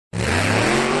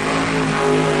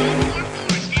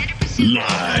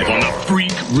Live on the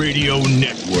Freak Radio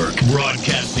Network,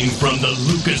 broadcasting from the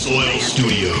Lucas Oil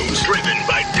Studios. Driven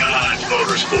by Dodge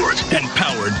Motorsports and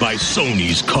powered by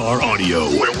Sony's Car Audio,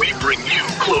 where we bring you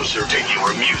closer to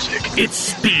your music. It's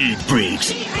Speed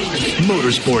Freaks.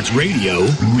 Motorsports Radio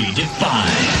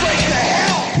redefined.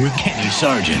 With Kenny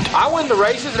Sargent. I win the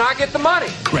races and I get the money.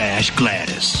 Crash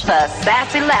Gladys. The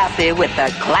sassy lassie with the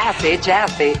classy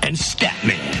jassy. And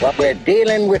Statman. What we're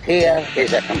dealing with here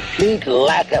is a complete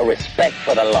lack of respect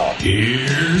for the law.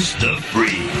 Here's the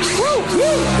Freaks. Woo, woo,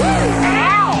 woo.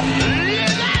 Ow!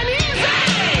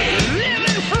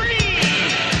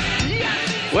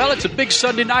 Well, it's a big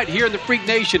Sunday night here in the Freak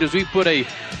Nation as we put a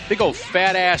big old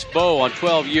fat-ass bow on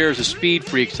 12 years of Speed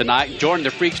Freaks tonight. Joining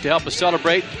the Freaks to help us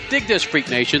celebrate. Dig this, Freak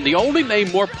Nation. The only name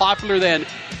more popular than,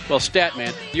 well,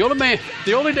 Statman. The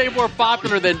only name more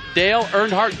popular than Dale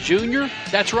Earnhardt Jr.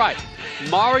 That's right.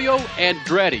 Mario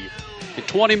Andretti. In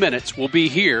 20 minutes, we'll be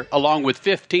here along with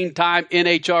 15-time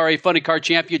NHRA Funny Car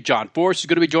champion John Force is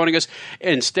going to be joining us.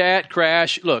 And Stat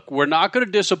Crash, look, we're not going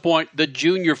to disappoint the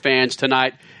junior fans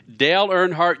tonight. Dale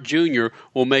Earnhardt Jr.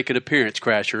 will make an appearance,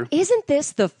 Crasher. Isn't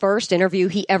this the first interview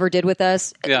he ever did with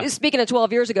us? Yeah. Speaking of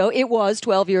 12 years ago, it was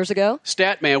 12 years ago.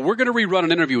 Statman, we're going to rerun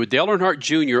an interview with Dale Earnhardt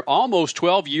Jr. almost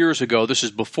 12 years ago. This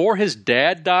is before his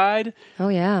dad died. Oh,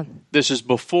 yeah. This is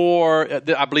before,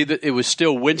 I believe that it was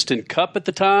still Winston Cup at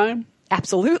the time.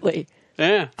 Absolutely.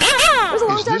 Yeah. It was a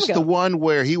long Is time this ago. the one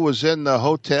where he was in the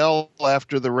hotel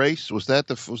after the race? Was that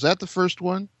the first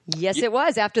one? Yes, it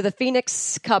was. After the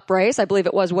Phoenix Cup race, I believe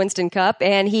it was Winston Cup,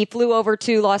 and he flew over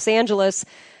to Los Angeles,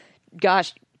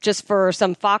 just for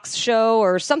some Fox show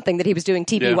or something that he was doing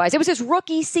TV-wise. It was his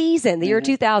rookie season, the year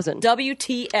 2000.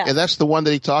 WTF. And that's the one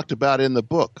that he talked about in the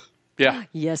book. Yeah.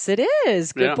 Yes, it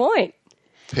is. Good point.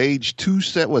 Page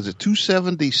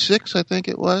 276, I think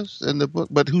it was, in the book.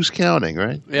 But who's counting,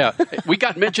 right? Yeah. We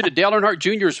got mentioned at Dale Earnhardt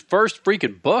Jr.'s first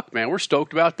freaking book, man. We're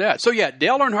stoked about that. So, yeah,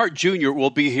 Dale Earnhardt Jr. will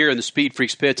be here in the Speed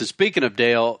Freaks pits. And speaking of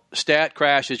Dale, Stat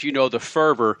Crash, as you know, the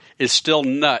fervor is still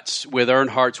nuts with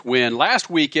Earnhardt's win last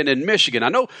weekend in Michigan. I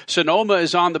know Sonoma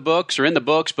is on the books or in the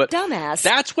books, but dumbass.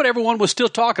 That's what everyone was still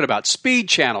talking about. Speed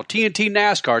Channel, TNT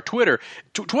NASCAR, Twitter.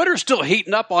 Twitter's still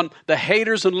heating up on the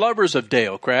haters and lovers of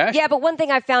Dale, Crash. Yeah, but one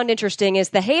thing I found interesting is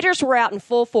the haters were out in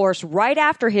full force right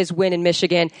after his win in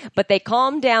Michigan, but they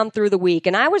calmed down through the week,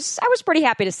 and I was pretty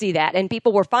happy to see that. And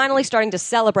people were finally starting to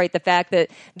celebrate the fact that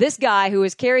this guy who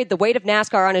has carried the weight of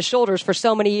NASCAR on his shoulders for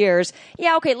so many years,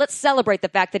 yeah, okay, let's celebrate the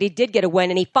fact that he did get a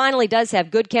win, and he finally does have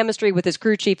good chemistry with his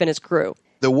crew chief and his crew.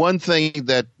 The one thing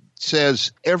that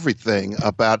says everything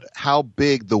about how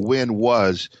big the win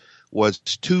was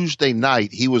Tuesday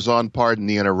night. He was on Pardon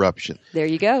the Interruption. There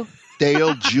you go.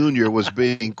 Dale Jr. was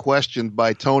being questioned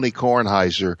by Tony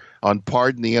Kornheiser on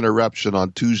Pardon the Interruption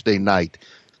on Tuesday night.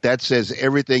 That says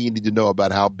everything you need to know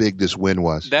about how big this win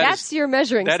was. That's your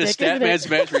measuring stick, isn't it? That is Statman's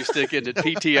measuring stick into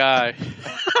PTI.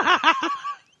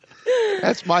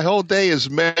 That's my whole day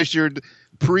is measured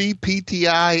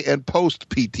pre-PTI and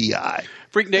post-PTI.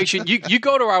 Freak Nation, you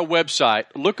go to our website,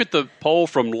 look at the poll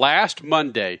from last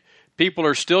Monday. People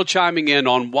are still chiming in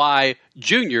on why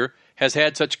Junior has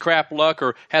had such crap luck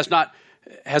or has not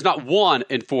won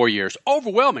in 4 years.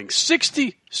 Overwhelming,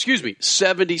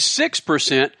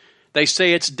 76%. They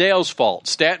say it's Dale's fault.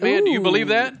 Statman, Ooh. do you believe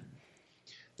that?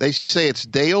 They say it's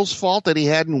Dale's fault that he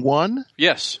hadn't won?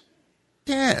 Yes.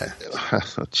 Yeah.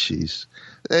 Oh, jeez.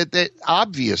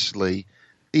 Obviously,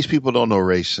 these people don't know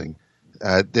racing.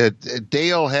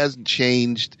 Dale hasn't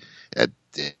changed.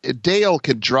 Dale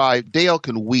can drive. Dale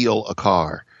can wheel a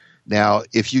car. Now,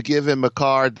 if you give him a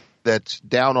car that's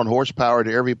down on horsepower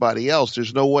to everybody else,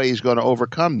 there's no way he's going to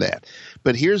overcome that.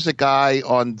 But here's a guy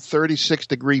on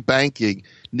 36-degree banking,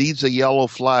 needs a yellow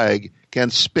flag,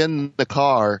 can spin the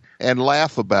car and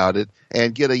laugh about it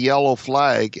and get a yellow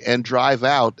flag and drive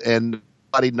out, and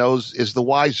nobody knows is the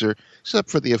wiser,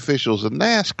 except for the officials in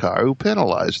NASCAR who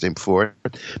penalized him for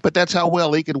it. But that's how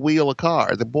well he can wheel a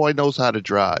car. The boy knows how to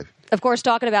drive. Of course,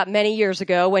 talking about many years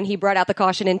ago when he brought out the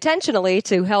caution intentionally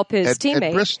to help his teammate.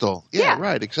 At Bristol. Yeah,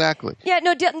 right, exactly. Yeah,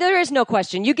 no, there is no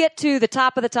question. You get to the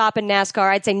top of the top in NASCAR,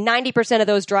 I'd say 90% of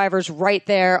those drivers right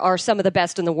there are some of the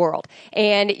best in the world.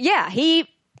 And, yeah, he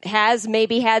has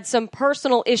maybe had some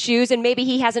personal issues and maybe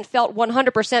he hasn't felt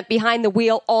 100% behind the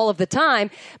wheel all of the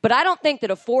time, but I don't think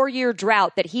that a 4-year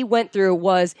drought that he went through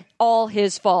was all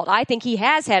his fault. I think he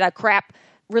has had a crap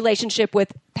relationship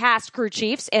with past crew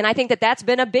chiefs, and I think that that's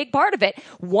been a big part of it.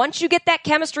 Once you get that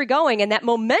chemistry going and that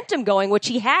momentum going, which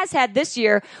he has had this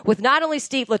year with not only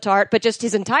Steve Letarte, but just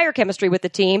his entire chemistry with the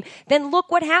team, then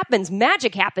look what happens.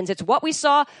 Magic happens. It's what we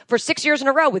saw for 6 years in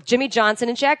a row with Jimmy Johnson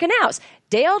and Chad Knaus.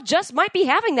 Dale just might be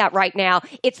having that right now.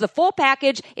 It's the full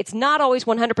package. It's not always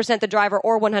 100% the driver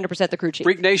or 100% the crew chief.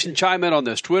 Freak Nation, chime in on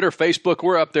this. Twitter, Facebook,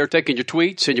 we're up there taking your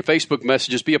tweets and your Facebook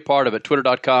messages. Be a part of it.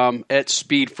 Twitter.com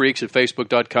 @SpeedFreaks and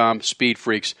Facebook.com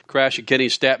SpeedFreaks. Crash and Kenny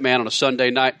Statman on a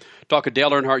Sunday night. Talking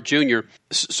Dale Earnhardt Jr.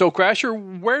 So,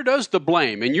 Crasher, where does the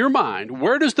blame, in your mind,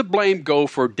 where does the blame go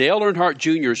for Dale Earnhardt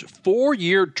Jr.'s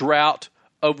 4-year drought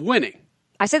of winning?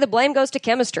 I say the blame goes to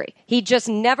chemistry. He just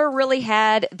never really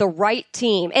had the right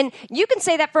team. And you can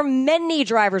say that for many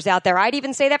drivers out there. I'd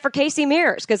even say that for Casey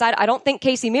Mears, because I don't think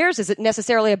Casey Mears is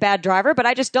necessarily a bad driver, but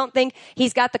I just don't think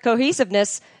he's got the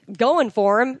cohesiveness going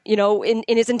for him, in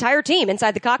his entire team,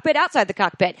 inside the cockpit, outside the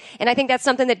cockpit. And I think that's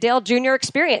something that Dale Jr.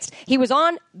 experienced. He was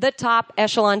on the top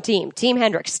echelon team. Team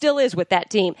Hendrick still is with that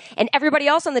team. And everybody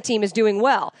else on the team is doing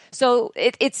well. So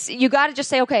it's you got to just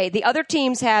say, okay, the other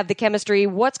teams have the chemistry.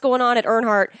 What's going on at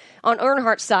Earnhardt, on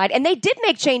Earnhardt's side? And they did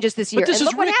make changes this year. But this and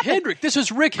is Rick Hendrick. This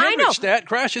is Rick Hendrick, Stat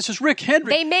Crash. This is Rick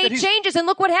Hendrick. They made changes, and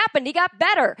look what happened. He got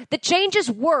better. The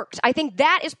changes worked. I think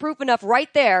that is proof enough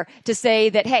right there to say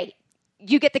that, hey,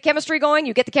 you get the chemistry going,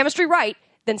 you get the chemistry right,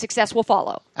 then success will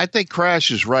follow. I think Crash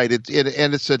is right.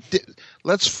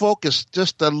 Let's focus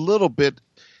just a little bit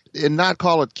and not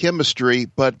call it chemistry,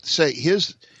 but say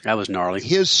that was gnarly.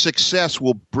 His success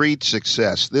will breed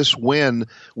success. This win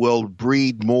will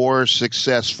breed more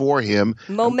success for him.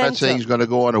 Momentum. I'm not saying he's going to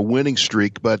go on a winning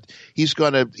streak, but he's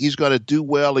going to do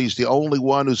well. He's the only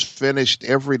one who's finished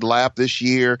every lap this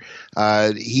year.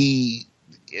 For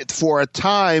a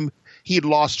time, he'd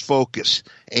lost focus,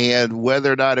 and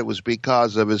whether or not it was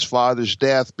because of his father's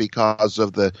death, because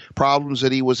of the problems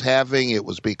that he was having, it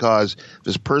was because of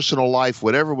his personal life,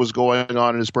 whatever was going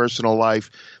on in his personal life,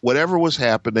 whatever was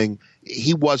happening,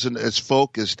 he wasn't as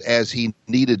focused as he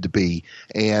needed to be.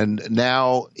 And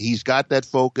now he's got that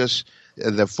focus.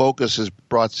 The focus has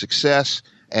brought success,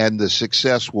 and the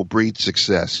success will breed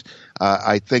success.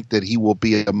 I think that he will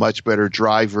be a much better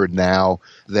driver now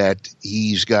that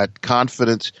he's got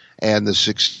confidence and the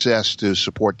success to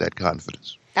support that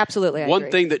confidence. Absolutely, I agree. One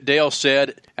thing that Dale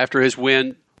said after his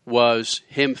win was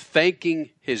him thanking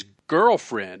his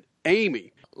girlfriend,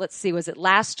 Amy. Let's see, was it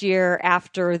last year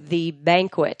after the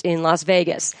banquet in Las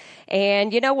Vegas?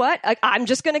 And you know what? I'm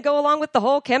just going to go along with the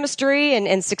whole chemistry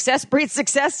and success breeds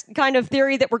success kind of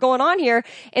theory that we're going on here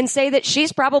and say that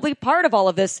she's probably part of all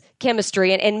of this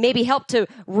chemistry and maybe helped to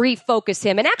refocus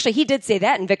him. And actually, he did say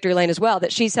that in Victory Lane as well,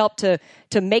 that she's helped to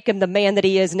make him the man that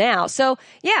he is now. So,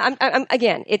 yeah,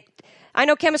 I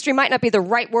know chemistry might not be the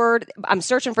right word. I'm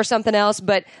searching for something else,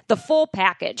 but the full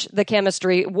package, the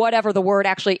chemistry, whatever the word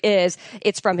actually is,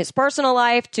 it's from his personal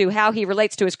life to how he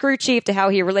relates to his crew chief, to how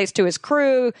he relates to his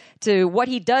crew, to what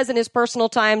he does in his personal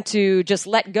time to just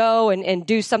let go and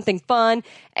do something fun.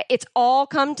 It's all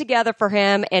come together for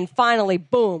him, and finally,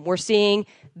 boom, we're seeing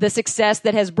the success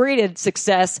that has breeded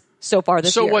success so far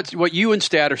this year. So what you and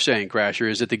Stat are saying, Crasher,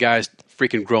 is that the guy's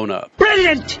freaking grown up.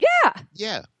 Brilliant!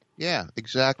 Yeah,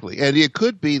 exactly. And it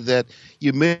could be that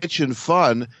you mentioned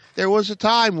fun. There was a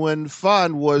time when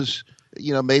fun was,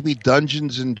 maybe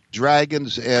Dungeons and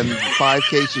Dragons and 5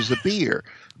 cases of beer.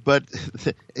 But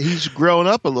he's grown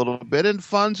up a little bit, and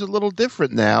fun's a little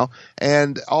different now.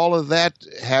 And all of that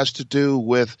has to do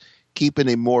with keeping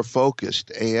him more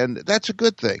focused. And that's a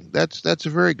good thing. That's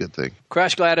a very good thing.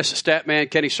 Crash Gladys,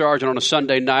 Statman, Kenny Sargent on a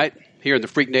Sunday night here in the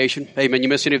Freak Nation. Hey, man, you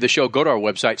miss any of the show, go to our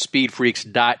website,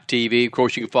 speedfreaks.tv. Of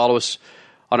course, you can follow us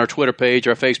on our Twitter page,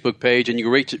 our Facebook page, and you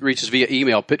can reach us via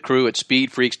email,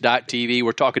 pitcrew@speedfreaks.tv.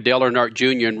 We're talking Dale Earnhardt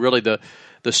Jr. and really the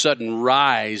sudden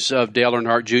rise of Dale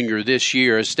Earnhardt Jr. this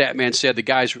year. As Statman said, the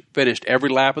guy's finished every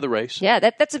lap of the race. Yeah,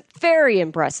 that's very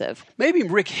impressive. Maybe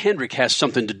Rick Hendrick has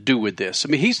something to do with this. I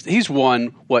mean, he's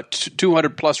won,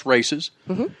 200-plus races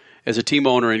as a team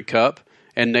owner in Cup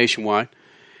and nationwide.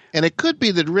 And it could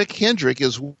be that Rick Hendrick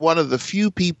is one of the few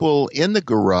people in the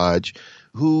garage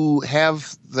who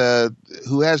has the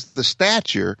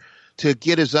stature to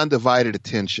get his undivided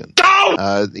attention.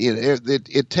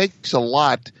 It takes a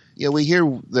lot. We hear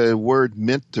the word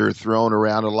mentor thrown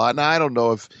around a lot. Now, I don't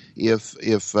know if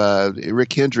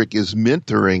Rick Hendrick is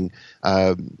mentoring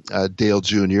Dale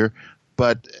Jr.,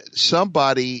 but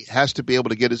somebody has to be able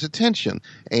to get his attention.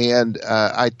 And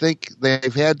I think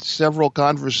they've had several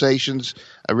conversations.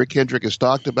 Rick Hendrick has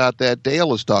talked about that.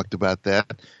 Dale has talked about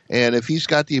that. And if he's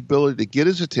got the ability to get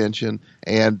his attention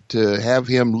and to have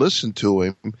him listen to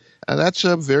him, that's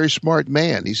a very smart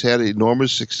man. He's had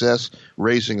enormous success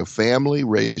raising a family,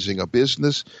 raising a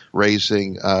business,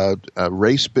 raising a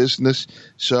race business.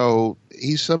 So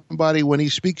he's somebody, when he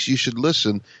speaks, you should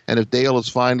listen. And if Dale is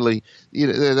finally,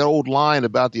 that old line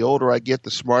about the older I get,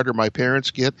 the smarter my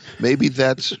parents get, maybe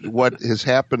that's what is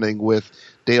happening with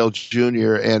Dale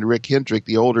Jr. and Rick Hendrick.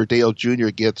 The older Dale Jr.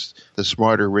 gets, the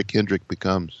smarter Rick Hendrick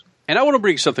becomes. And I want to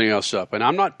bring something else up, and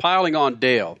I'm not piling on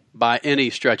Dale by any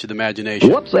stretch of the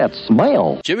imagination. What's that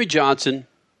smell? Jimmy Johnson,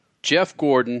 Jeff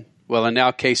Gordon, and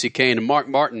now Casey Kane and Mark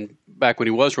Martin, back when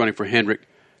he was running for Hendrick,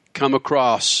 come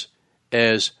across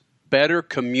as better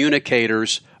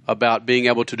communicators about being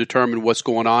able to determine what's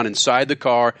going on inside the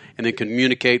car and then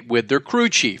communicate with their crew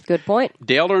chief. Good point.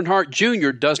 Dale Earnhardt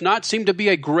Jr. does not seem to be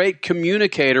a great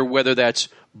communicator, whether that's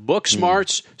book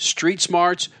smarts, street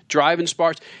smarts, driving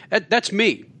smarts. That's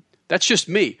me. That's just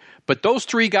me. But those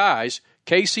three guys,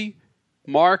 Casey,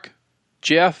 Mark,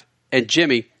 Jeff, and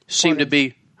Jimmy, seem to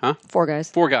be... Huh? Four guys.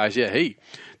 Four guys, yeah. Hey,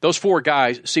 those four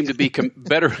guys seem to be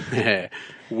better...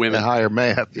 women. The higher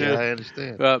math, yeah, I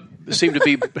understand. Seem to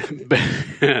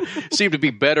be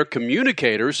better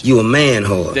communicators. You a man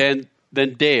whore.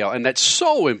 Than Dale, and that's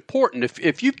so important.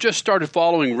 If you've just started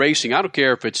following racing, I don't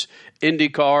care if it's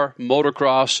IndyCar,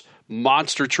 motocross,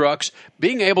 monster trucks,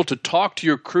 being able to talk to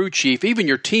your crew chief, even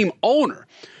your team owner,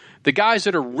 the guys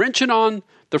that are wrenching on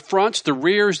the fronts, the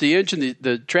rears, the engine,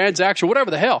 the transaxle, whatever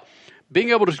the hell, being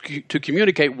able to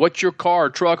communicate what your car,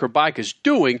 truck, or bike is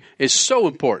doing is so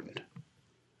important.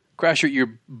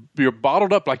 Crasher, you're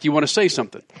bottled up like you want to say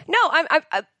something. No,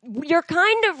 you're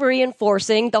kind of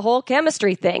reinforcing the whole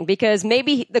chemistry thing, because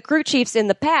maybe the crew chiefs in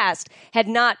the past had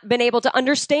not been able to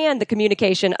understand the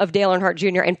communication of Dale Earnhardt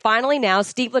Jr. And finally now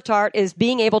Steve Letarte is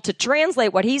being able to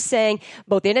translate what he's saying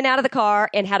both in and out of the car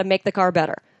and how to make the car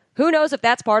better. Who knows if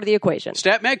that's part of the equation?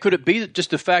 Statman, could it be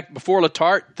just the fact before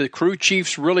Letarte, the crew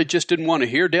chiefs really just didn't want to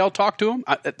hear Dale talk to him?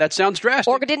 That sounds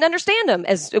drastic. Or didn't understand him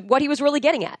as what he was really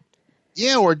getting at.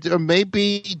 Yeah, or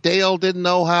maybe Dale didn't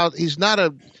know how. He's not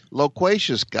a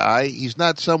loquacious guy. He's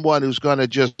not someone who's going to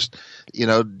just,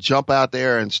 jump out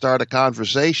there and start a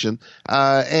conversation.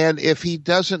 And if he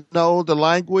doesn't know the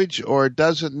language or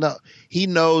doesn't know, he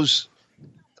knows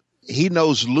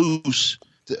loose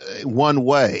one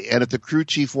way. And if the crew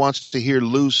chief wants to hear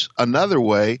loose another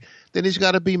way, then he's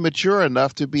got to be mature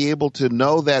enough to be able to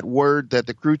know that word that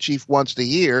the crew chief wants to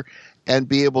hear and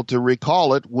be able to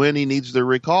recall it when he needs to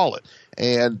recall it.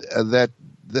 And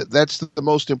that's the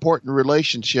most important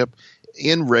relationship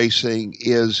in racing,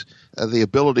 is the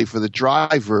ability for the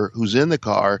driver who's in the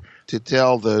car to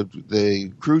tell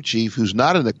the crew chief who's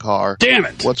not in the car, damn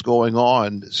it, what's going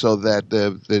on, so that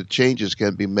the changes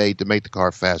can be made to make the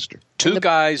car faster. Two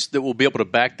guys that will be able to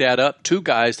back that up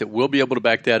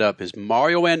is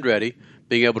Mario Andretti,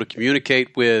 being able to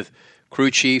communicate with crew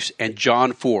chiefs, and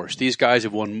John Force. These guys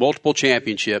have won multiple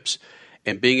championships,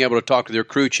 and being able to talk to their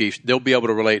crew chiefs, they'll be able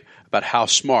to relate about how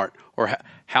smart or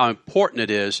how important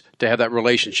it is to have that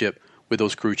relationship with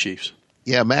those crew chiefs.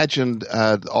 Yeah, imagine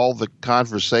all the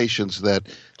conversations that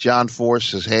John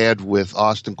Force has had with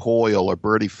Austin Coyle or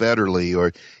Bertie Federley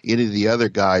or any of the other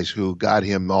guys who got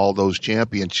him all those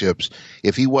championships.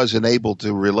 If he wasn't able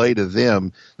to relay to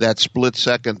them that split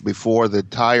second before the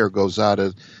tire goes out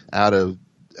of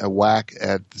a whack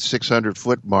at the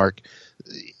 600-foot mark,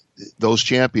 those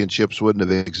championships wouldn't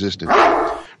have existed.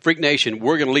 Freak Nation,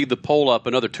 we're going to leave the poll up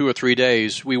another 2 or 3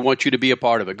 days. We want you to be a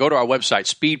part of it. Go to our website,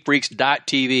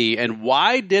 speedfreaks.tv. And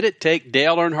why did it take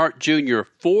Dale Earnhardt Jr.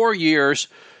 4 years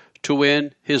to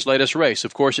win his latest race?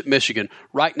 Of course, at Michigan.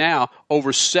 Right now,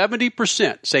 over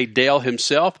 70% say Dale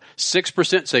himself,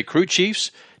 6% say crew chiefs,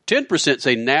 10%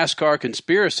 say NASCAR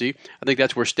conspiracy. I think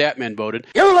that's where Statman voted.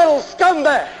 You little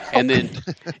scumbag! And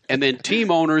then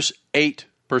team owners,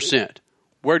 8%.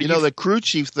 Where do the crew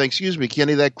chief thing? Excuse me,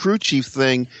 Kenny. That crew chief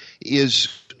thing is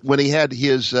when he had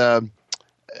his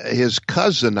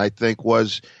cousin, I think,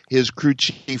 was his crew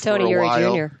chief Tony for a Uri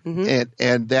while, Jr. Mm-hmm.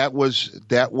 and that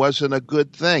wasn't a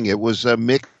good thing. It was a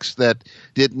mix that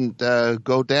didn't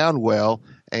go down well.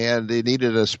 And they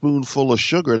needed a spoonful of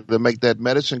sugar to make that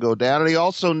medicine go down. And he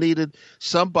also needed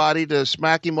somebody to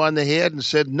smack him on the head and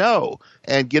said no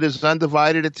and get his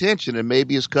undivided attention. And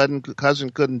maybe his cousin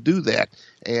couldn't do that.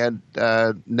 And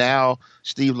now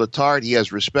Steve Letarte, he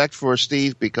has respect for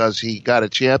Steve because he got a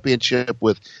championship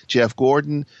with Jeff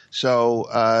Gordon. So,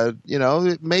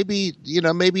 maybe he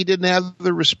didn't have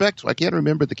the respect. I can't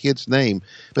remember the kid's name,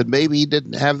 but maybe he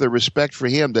didn't have the respect for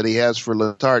him that he has for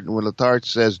Letarte. And when Letarte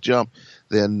says jump,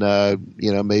 then,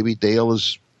 maybe Dale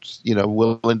is,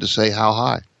 willing to say how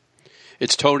high.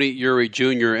 It's Tony Uri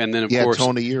Jr. and then, of course,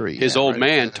 Tony Uri. His old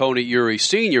man, Tony Uri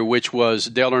Sr., which was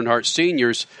Dale Earnhardt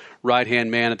Sr.'s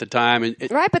right-hand man at the time.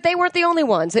 Right, but they weren't the only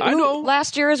ones. I know.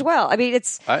 Last year as well. I mean,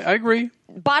 I agree.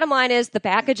 Bottom line is the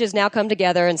package has now come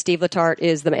together, and Steve Letarte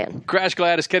is the man. Crash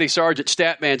Gladys, Kenny Sargent,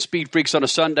 Statman, Speed Freaks on a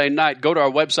Sunday night. Go to our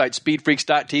website,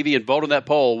 speedfreaks.tv, and vote on that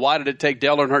poll. Why did it take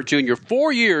Dale Earnhardt Jr.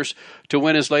 4 years to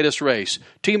win his latest race?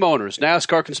 Team owners,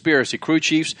 NASCAR conspiracy, crew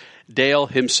chiefs, Dale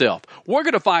himself. We're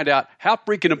going to find out how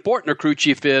freaking important a crew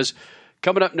chief is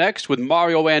coming up next with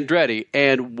Mario Andretti.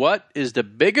 And what is the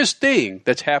biggest thing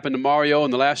that's happened to Mario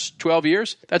in the last 12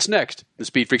 years? That's next in the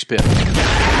Speed Freaks Pit.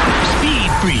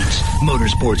 Speed Freaks,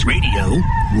 Motorsports Radio,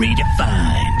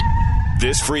 redefined.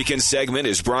 This freaking segment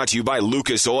is brought to you by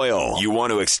Lucas Oil. You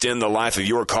want to extend the life of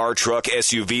your car, truck,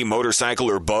 SUV, motorcycle,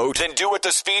 or boat? Then do what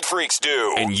the Speed Freaks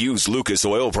do and use Lucas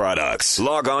Oil products.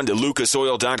 Log on to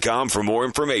lucasoil.com for more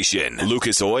information.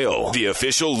 Lucas Oil, the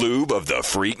official lube of the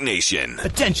Freak Nation.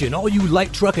 Attention, all you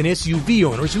light truck and SUV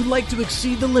owners who like to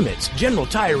exceed the limits. General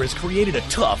Tire has created a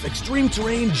tough, extreme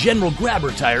terrain General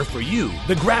Grabber tire for you.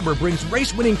 The Grabber brings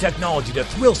race-winning technology to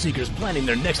thrill seekers planning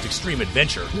their next extreme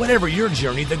adventure. Whatever your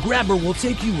journey, the Grabber will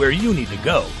take you where you need to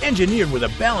go. Engineered with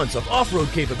a balance of off-road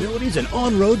capabilities and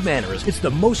on-road manners, it's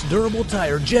the most durable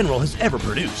tire General has ever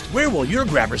produced. Where will your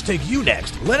Grabbers take you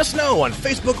next? Let us know on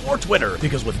Facebook or Twitter,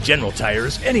 because with General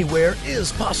Tires, anywhere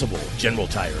is possible. General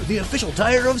Tire, the official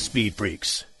tire of Speed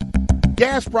Freaks.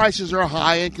 Gas prices are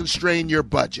high and constrain your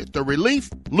budget. The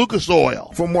relief? Lucas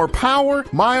Oil. For more power,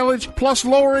 mileage, plus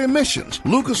lower emissions,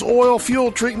 Lucas Oil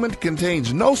fuel treatment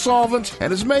contains no solvents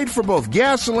and is made for both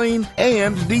gasoline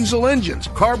and diesel engines,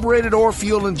 carbureted or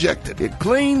fuel injected. It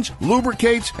cleans,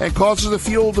 lubricates, and causes the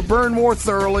fuel to burn more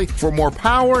thoroughly for more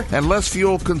power and less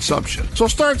fuel consumption. So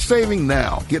start saving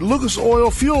now. Get Lucas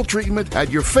Oil fuel treatment at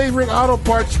your favorite auto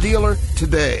parts dealer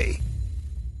today.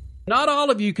 Not all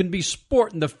of you can be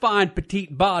sporting the fine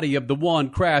petite body of the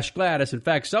one Crash Gladys. In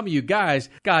fact, some of you guys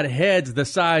got heads the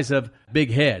size of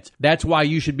big heads. That's why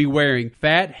you should be wearing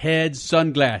Fat Heads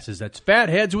sunglasses. That's Fat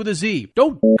Heads with a Z.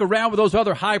 Don't around with those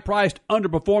other high-priced,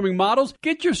 underperforming models.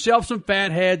 Get yourself some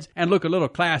Fat Heads and look a little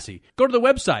classy. Go to the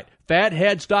website,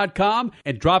 fatheads.com,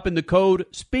 and drop in the code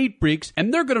SpeedFreaks,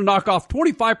 and they're going to knock off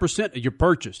 25% of your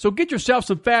purchase. So get yourself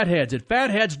some Fat Heads at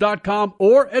fatheads.com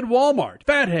or at Walmart.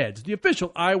 Fat Heads, the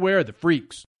official eyewear of the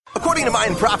freaks. According to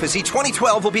Mayan prophecy,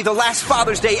 2012 will be the last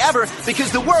Father's Day ever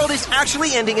because the world is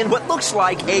actually ending in what looks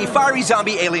like a fiery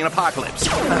zombie alien apocalypse.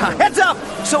 Heads up!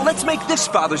 So let's make this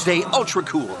Father's Day ultra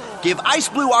cool. Give Ice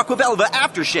Blue Aquavelva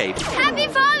aftershave. Happy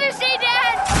Father's Day,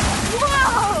 Dad!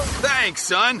 Whoa! Thanks,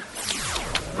 son.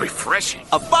 Refreshing.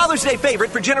 A Father's Day favorite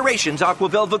for generations,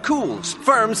 Aquavelva cools,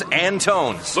 firms, and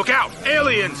tones. Look out!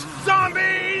 Aliens!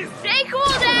 Zombies! Stay cool,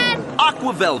 Dad!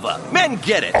 Aquavelva. Men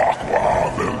get it.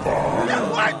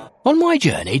 On my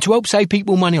journey to help save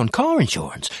people money on car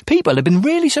insurance, people have been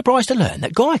really surprised to learn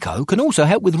that Geico can also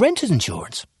help with renter's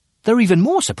insurance. They're even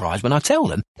more surprised when I tell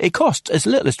them it costs as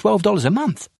little as $12 a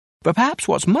month. But perhaps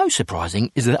what's most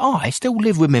surprising is that I still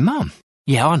live with my mum.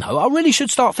 Yeah, I know, I really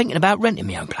should start thinking about renting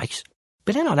my own place.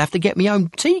 But then I'd have to get my own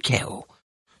tea kettle,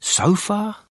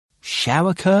 sofa,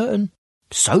 shower curtain,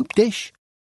 soap dish.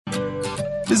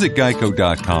 Visit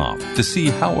Geico.com to see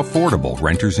how affordable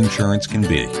renter's insurance can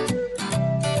be.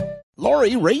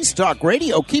 Lori, Race Talk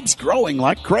Radio keeps growing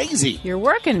like crazy. You're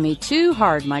working me too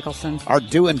hard, Michelson. Our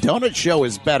Doin' Donut show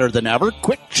is better than ever.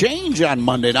 Quick change on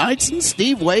Monday nights, and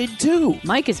Steve Wade, too.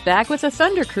 Mike is back with the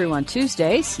Thunder Crew on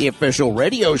Tuesdays. The official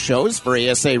radio shows for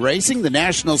ASA Racing, the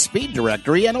National Speed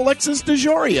Directory, and Alexis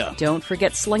DeJoria. Don't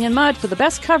forget Sling & Mud for the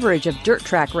best coverage of dirt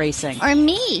track racing. Or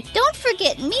me. Don't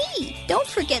forget me. Don't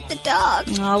forget the dog.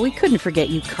 Oh, we couldn't forget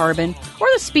you, Carbon. Or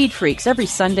the Speed Freaks every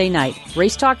Sunday night.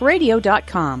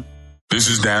 RaceTalkRadio.com. This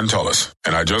is Dan Tullis,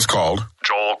 and I just called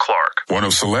Joel Clark, one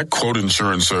of Select Quote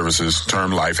Insurance Services'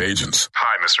 term life agents.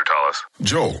 Hi, Mr. Tullis.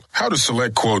 Joel, how does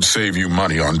Select Quote save you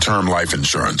money on term life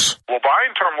insurance? Well,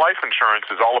 buying term life insurance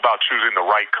is all about choosing the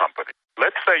right company.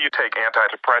 Let's say you take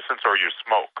antidepressants or you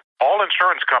smoke. All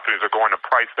insurance companies are going to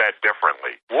price that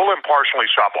differently. We'll impartially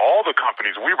shop all the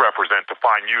companies we represent to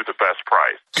find you the best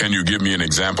price. Can you give me an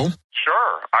example?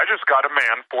 Sure. I just got a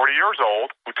man, 40 years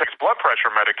old, who takes blood pressure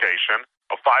medication,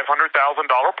 a $500,000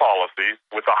 policy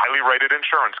with a highly rated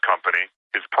insurance company.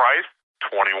 His price,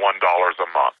 $21 a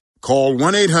month. Call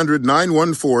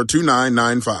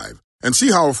 1-800-914-2995 and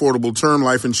see how affordable term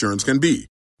life insurance can be.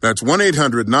 That's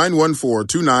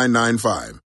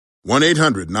 1-800-914-2995.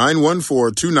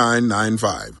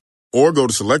 1-800-914-2995. Or go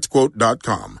to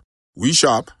SelectQuote.com. We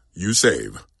shop, you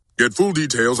save. Get full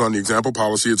details on the example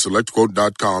policy at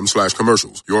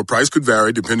SelectQuote.com/commercials. Your price could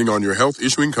vary depending on your health,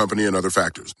 issuing company, and other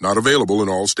factors. Not available in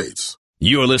all states.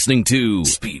 You're listening to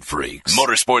Speed Freaks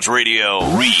Motorsports Radio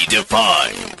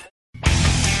Redefined.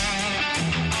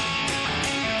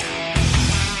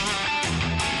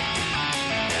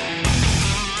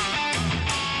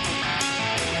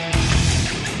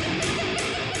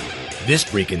 This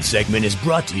freaking segment is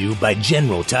brought to you by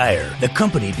General Tire, the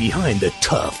company behind the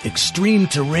tough, extreme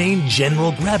terrain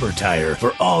General Grabber tire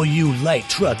for all you light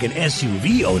truck and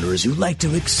SUV owners who like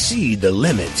to exceed the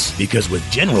limits. Because with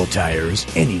General Tires,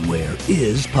 anywhere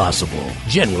is possible.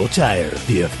 General Tire,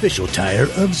 the official tire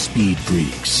of Speed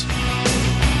Freaks.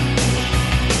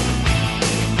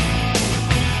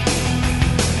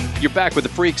 You're back with the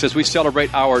Freaks as we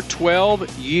celebrate our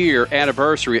 12-year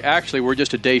anniversary. Actually, we're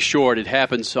just a day short. It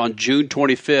happens on June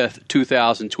 25th,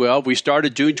 2012. We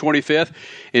started June 25th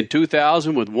in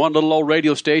 2000 with one little old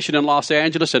radio station in Los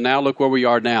Angeles, and now look where we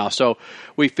are now. So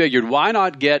we figured, why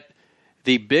not get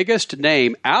the biggest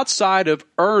name outside of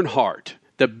Earnhardt,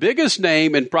 the biggest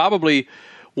name and probably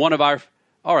one of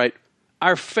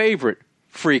our favorite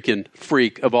freaking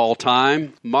freak of all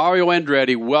time, Mario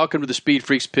Andretti. Welcome to the Speed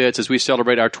Freaks pits as we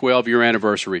celebrate our 12-year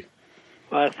anniversary.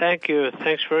 Well, thank you.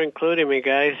 Thanks for including me,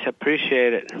 guys.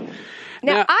 Appreciate it.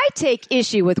 Now, I take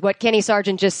issue with what Kenny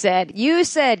Sargent just said. You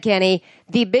said, Kenny,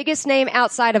 the biggest name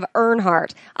outside of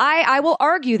Earnhardt. I will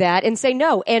argue that and say,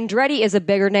 no, Andretti is a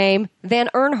bigger name than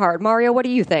Earnhardt. Mario, what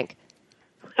do you think?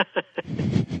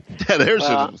 There's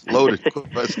a loaded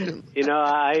question. You know,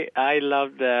 I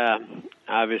loved,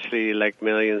 obviously, like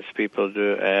millions of people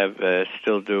do,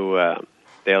 still do,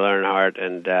 Dale Earnhardt,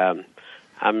 and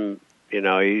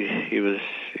he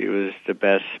was the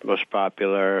best, most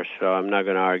popular. So I'm not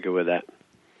going to argue with that.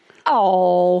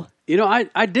 Oh. You know,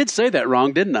 I did say that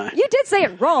wrong, didn't I? You did say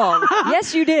it wrong.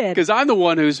 Yes, you did. Because I'm the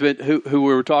one who we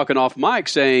were talking off mic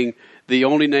saying the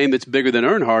only name that's bigger than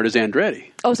Earnhardt is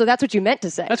Andretti. Oh, so that's what you meant to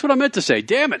say. That's what I meant to say.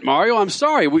 Damn it, Mario. I'm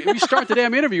sorry. We start the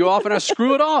damn interview off and I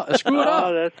screw it up. That's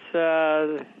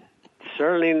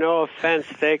certainly no offense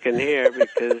taken here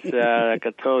because, like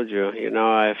I told you, you know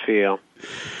how I feel.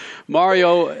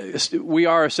 Mario, we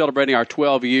are celebrating our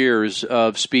 12 years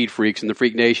of Speed Freaks in the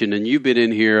Freak Nation, and you've been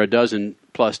in here a dozen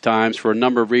plus times for a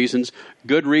number of reasons.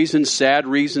 Good reasons, sad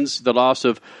reasons, the loss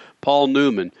of Paul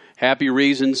Newman. Happy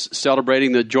reasons,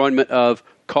 celebrating the adjournment of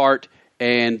CART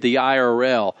and the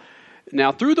IRL.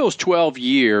 Now, through those 12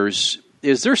 years,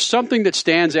 is there something that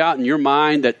stands out in your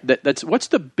mind that's what's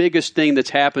the biggest thing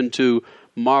that's happened to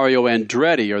Mario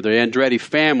Andretti or the Andretti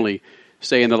family,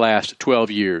 say, in the last 12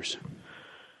 years?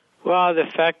 Well, the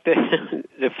fact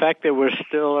that we're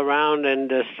still around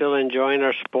and still enjoying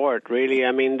our sport. Really,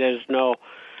 I mean, there's no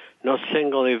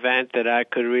single event that I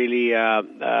could really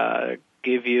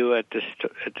give you at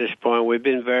this point. We've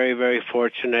been very, very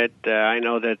fortunate. I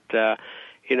know that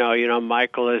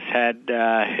Michael has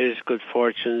had his good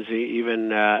fortunes,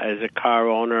 even as a car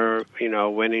owner.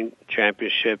 Winning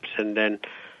championships, and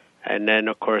then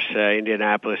of course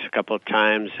Indianapolis a couple of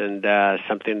times, and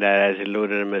something that has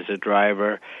eluded him as a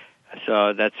driver.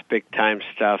 So that's big-time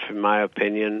stuff, in my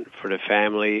opinion, for the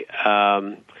family.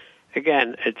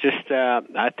 Again, it's just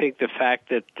I think the fact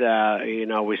that,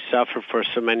 we suffered for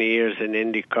so many years in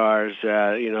IndyCars,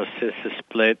 since the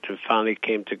split and finally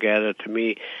came together, to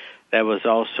me, that was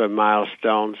also a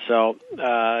milestone. So,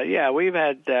 we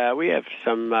have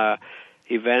some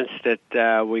events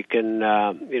that we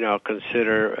can,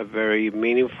 consider very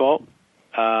meaningful.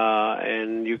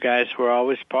 And you guys were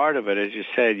always part of it. As you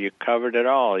said, you covered it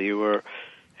all. You were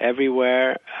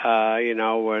everywhere,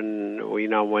 when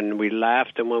we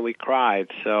laughed and when we cried.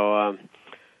 So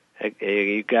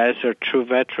you guys are true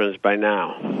veterans by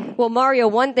now. Well, Mario,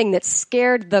 one thing that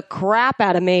scared the crap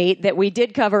out of me that we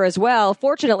did cover as well,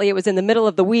 fortunately it was in the middle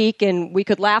of the week and we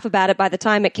could laugh about it by the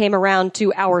time it came around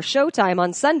to our showtime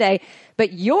on Sunday,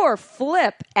 but your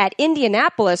flip at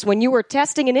Indianapolis when you were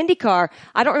testing an IndyCar,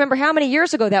 I don't remember how many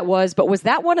years ago that was, but was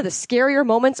that one of the scarier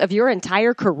moments of your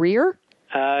entire career?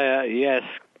 Yes,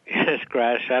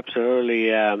 Crash,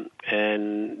 absolutely.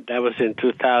 And that was in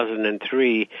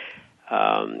 2003.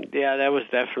 That was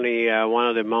definitely one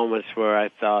of the moments where I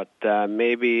thought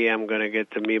maybe I'm going to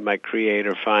get to meet my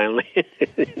creator finally.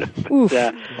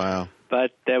 Wow.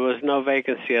 But there was no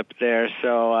vacancy up there,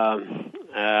 so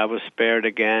I was spared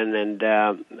again, and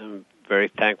I'm very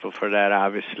thankful for that,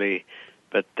 obviously.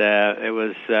 But it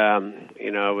was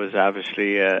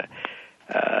obviously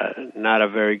not a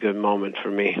very good moment for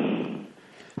me.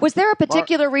 Was there a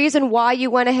particular reason why you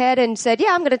went ahead and said,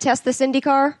 I'm going to test this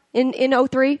IndyCar in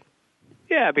 03?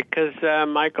 Yeah, because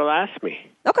Michael asked me.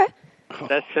 Okay.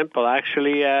 That's simple.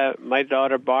 Actually, my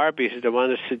daughter Barbie is the one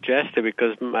who suggested,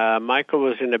 because Michael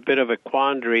was in a bit of a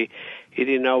quandary. He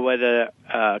didn't know whether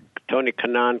Tony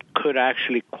Kanaan could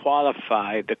actually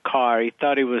qualify the car. He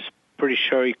thought he was pretty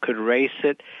sure he could race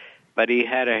it, but he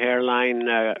had a hairline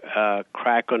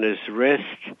crack on his wrist,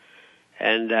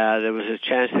 and there was a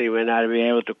chance that he would not be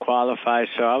able to qualify.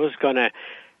 So I was going to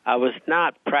I was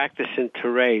not practicing to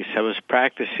race. I was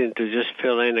practicing to just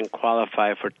fill in and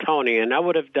qualify for Tony, and I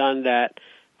would have done that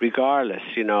regardless.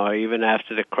 Even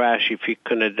after the crash, if he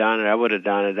couldn't have done it, I would have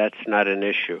done it. That's not an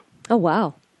issue. Oh,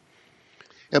 wow.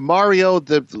 And Mario,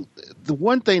 the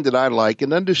one thing that I like,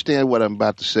 and understand what I'm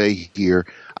about to say here,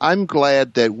 I'm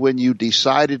glad that when you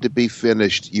decided to be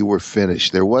finished, you were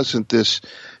finished. There wasn't this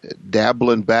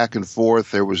dabbling back and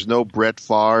forth. There was no Brett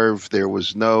Favre. There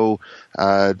was no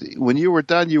when you were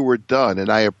done, you were done. And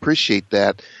I appreciate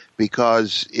that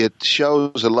because it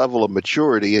shows a level of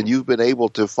maturity, and you've been able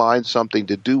to find something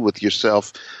to do with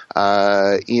yourself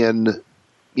in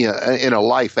a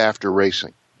life after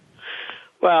racing.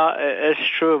 Well, it's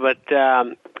true, but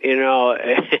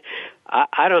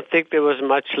I don't think there was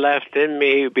much left in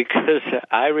me because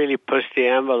I really pushed the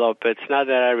envelope. It's not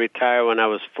that I retired when I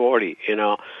was 40,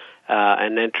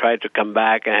 and then tried to come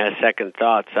back and had second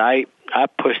thoughts. I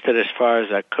pushed it as far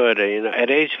as I could. At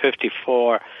age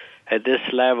 54, at this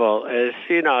level,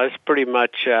 it's pretty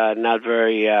much not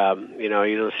very, you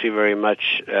don't see very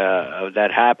much of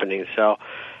that happening. So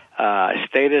I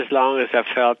stayed as long as I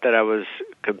felt that I was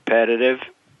competitive.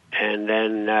 And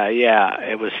then,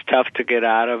 it was tough to get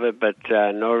out of it, but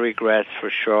no regrets for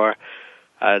sure.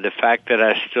 The fact that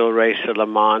I still raced at Le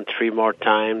Mans 3 more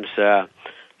times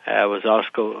was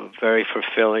also very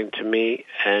fulfilling to me.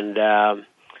 And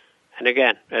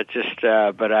again, it just,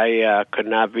 but I could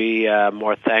not be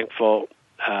more thankful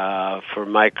for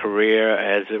my career,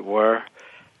 as it were.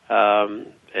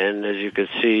 And as you can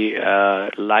see,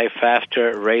 life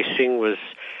after racing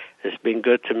has been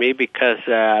good to me because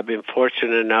I've been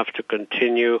fortunate enough to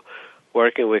continue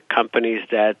working with companies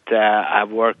that I've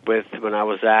worked with when I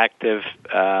was active,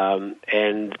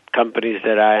 and companies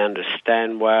that I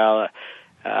understand well,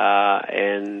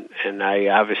 and I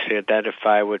obviously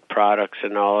identify with products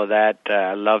and all of that.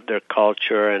 I love their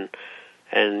culture, and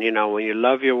when you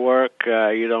love your work,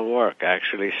 you don't work,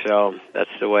 actually. So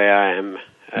that's the way I am.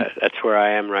 That's where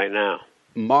I am right now.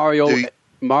 Mario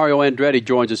Andretti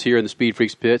joins us here in the Speed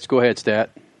Freaks pits. Go ahead, Stat.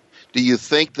 Do you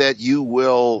think that you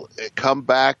will come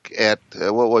back at,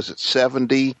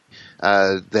 70,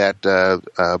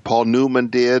 that Paul Newman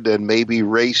did, and maybe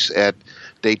race at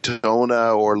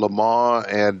Daytona or Le Mans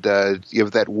and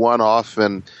give that one off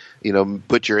and,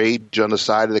 put your age on the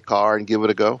side of the car and give it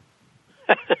a go?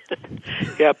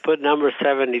 Yeah, put number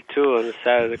 72 on the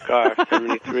side of the car,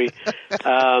 73.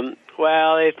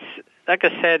 Well, it's... Like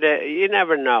I said, you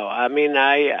never know. I mean,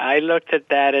 I looked at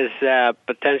that as a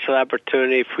potential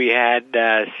opportunity if we had,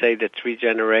 say, the 3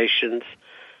 generations.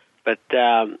 But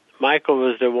Michael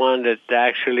was the one that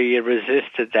actually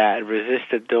resisted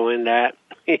doing that.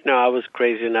 I was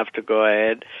crazy enough to go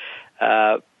ahead.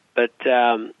 But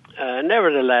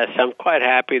nevertheless, I'm quite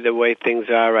happy the way things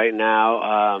are right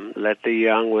now. Let the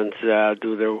young ones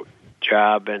do their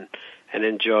job and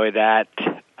enjoy that.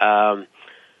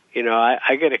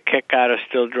 I get a kick out of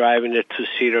still driving a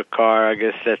 2-seater car. I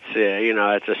guess that's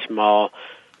it's a small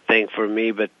thing for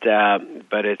me, but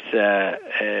it's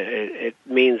it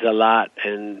means a lot,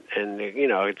 and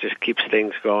it just keeps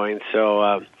things going. So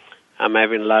I'm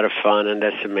having a lot of fun, and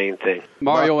that's the main thing.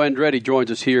 Mario Andretti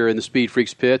joins us here in the Speed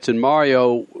Freaks pits, and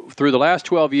Mario, through the last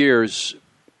 12 years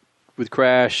with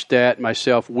Crash, Stat,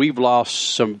 myself, we've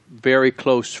lost some very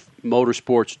close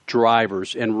motorsports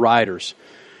drivers and riders.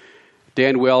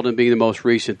 Dan Weldon being the most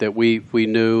recent that we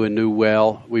knew and knew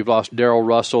well. We've lost Darrell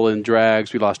Russell in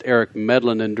drags. We lost Eric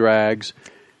Medlin in drags.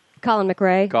 Colin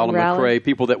McRae,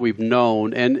 people that we've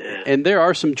known. And there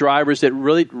are some drivers that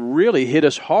really, really hit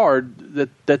us hard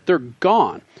that they're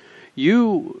gone.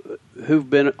 You, who've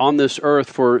been on this earth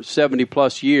for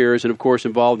 70-plus years and, of course,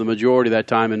 involved the majority of that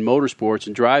time in motorsports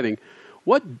and driving,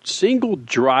 what single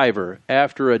driver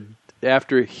after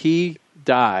he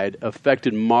died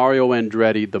affected Mario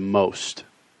Andretti the most?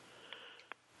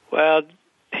 Well,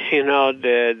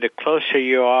 the closer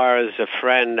you are as a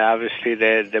friend, obviously,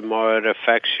 the more it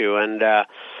affects you. And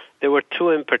there were 2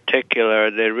 in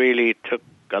particular that really took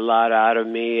a lot out of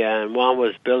me. And one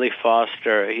was Billy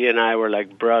Foster. He and I were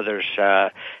like brothers.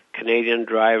 Canadian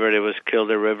driver that was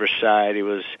killed at Riverside. He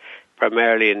was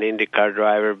primarily an IndyCar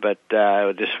driver, but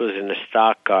this was in a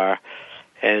stock car.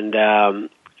 And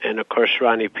of course,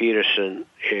 Ronnie Peterson,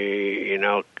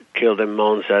 killed in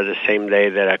Monza the same day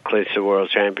that I clinched the World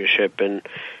Championship. And,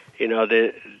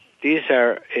 these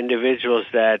are individuals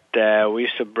that we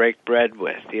used to break bread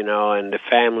with, and the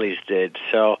families did.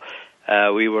 So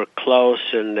we were close,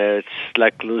 and it's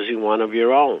like losing one of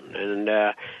your own.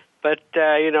 And but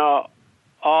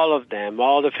all of them,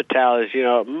 all the fatalities,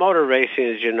 motor racing,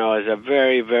 as you know, is a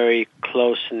very, very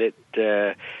close-knit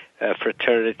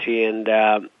fraternity, and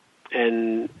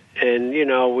you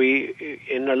know, we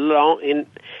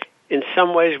in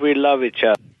some ways we love each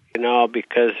other, you know,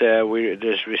 because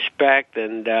there's respect,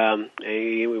 and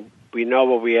we know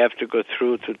what we have to go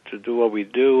through to do what we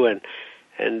do, and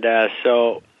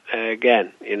so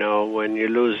again, you know, when you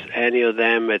lose any of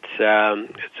them, it's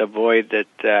a void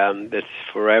that's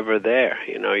forever there.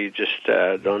 You know, you just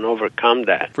don't overcome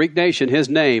that. Freak Nation, his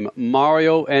name,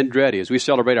 Mario Andretti, as we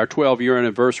celebrate our 12-year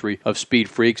anniversary of Speed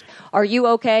Freaks. Are you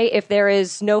okay if there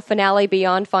is no finale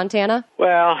beyond Fontana?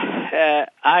 Well,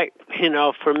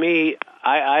 for me,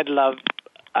 I'd love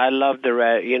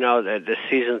the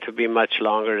season to be much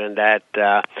longer than that.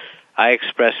 I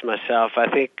expressed myself. I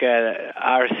think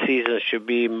our season should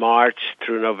be March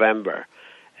through November,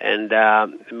 and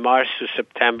March to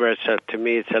September. To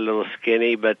me, it's a little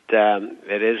skinny, but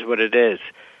it is what it is.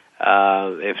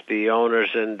 If the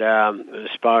owners and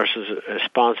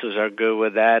sponsors are good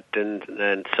with that,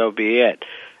 then so be it.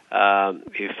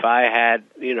 If I had,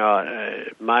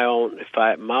 my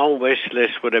own wish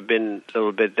list would have been a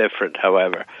little bit different.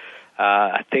 However,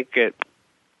 I think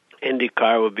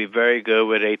IndyCar would be very good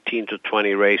with 18 to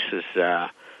 20 races.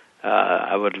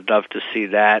 I would love to see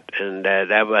that, and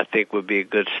that I think would be a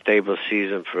good, stable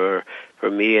season for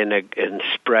me, and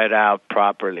spread out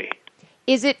properly.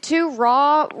 Is it too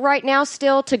raw right now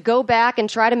still to go back and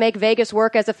try to make Vegas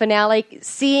work as a finale,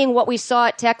 seeing what we saw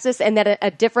at Texas and that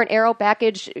a different aero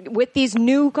package with these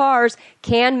new cars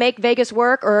can make Vegas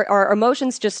work, or are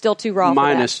emotions just still too raw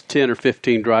Minus for that? 10 or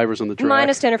 15 drivers on the track.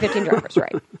 Minus 10 or 15 drivers,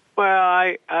 right.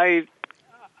 Well,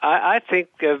 I think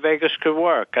Vegas could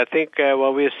work. I think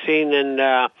what we've seen in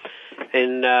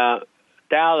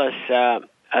Dallas,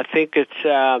 I think it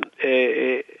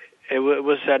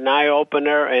was an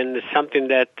eye-opener, and it's something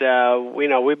that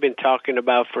we've been talking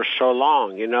about for so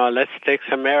long. Let's take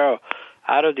some aero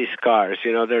out of these cars.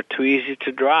 They're too easy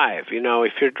to drive.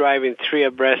 If you're driving 3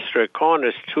 abreast through a corner,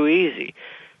 it's too easy.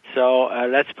 So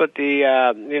let's put the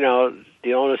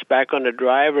onus back on the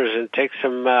drivers and take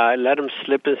some, let them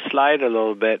slip and slide a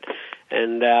little bit.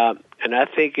 And I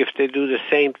think if they do the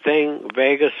same thing,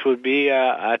 Vegas would be,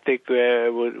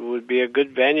 would be a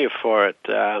good venue for it.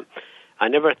 I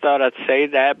never thought I'd say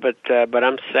that, but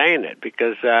I'm saying it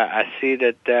because I see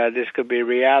that this could be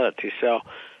reality. So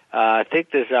I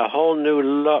think there's a whole new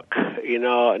look,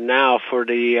 now for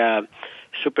the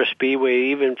super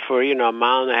speedway, even for a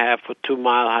mile and a half or 2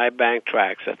 mile high bank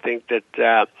tracks. I think that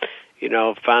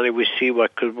finally we see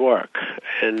what could work,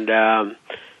 and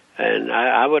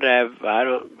I would have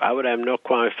no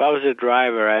qualm if I was a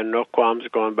driver. I had no qualms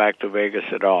going back to Vegas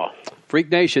at all. Freak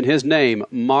Nation, his name,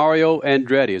 Mario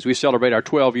Andretti, as we celebrate our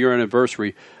 12-year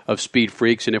anniversary of Speed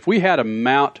Freaks. And if we had a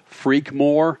Mount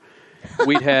Freakmore,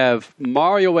 we'd have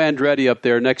Mario Andretti up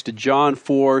there next to John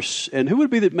Force, and who would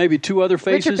be maybe 2 other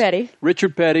faces?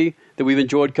 Richard Petty, that we've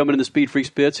enjoyed coming in the Speed Freaks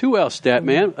pits. Who else, Stat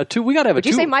Man? We got to have Would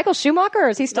you say Michael Schumacher, or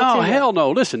is he still? No, hell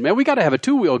no. Listen, man, we got to have a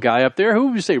 2-wheel guy up there. Who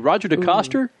would you say? Roger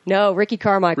DeCoster? No, Ricky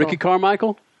Carmichael. Ricky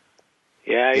Carmichael?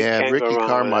 Yeah, Ricky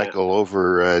Carmichael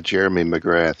over Jeremy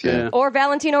McGrath. Yeah. Or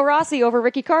Valentino Rossi over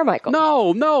Ricky Carmichael.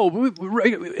 No.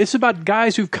 It's about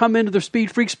guys who've come into the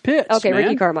Speed Freaks pits. Okay, man.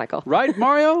 Ricky Carmichael. Right,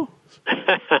 Mario?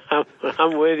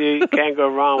 I'm with you. You can't go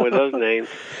wrong with those names.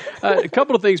 A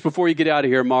couple of things before you get out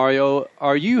of here, Mario.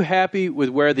 Are you happy with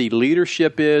where the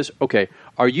leadership is? Okay.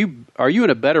 Are you in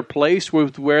a better place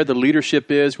with where the leadership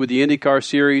is with the IndyCar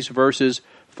series versus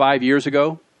 5 years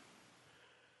ago?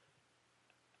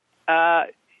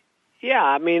 Yeah,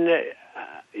 I mean,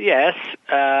 yes.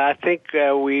 I think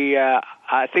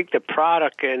I think the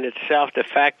product in itself, the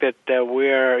fact that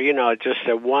we're, just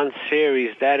a one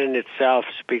series, that in itself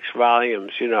speaks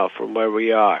volumes, from where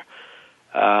we are.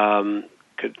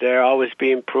 Could there always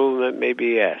be improvement? Maybe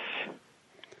yes.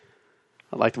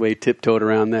 I like the way you tiptoed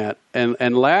around that.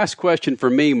 And last question for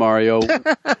me, Mario,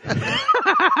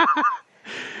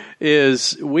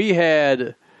 is we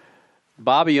had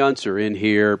Bobby Unser in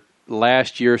here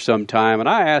last year sometime, and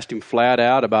I asked him flat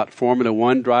out about Formula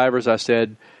One drivers. I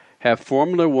said, have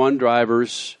Formula One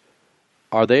drivers,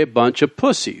 are they a bunch of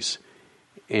pussies?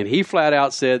 And he flat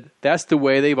out said, that's the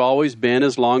way they've always been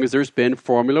as long as there's been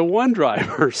Formula One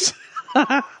drivers.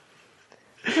 And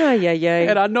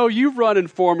I know you've run in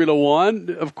Formula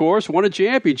One, of course, won a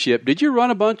championship. Did you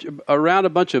run around a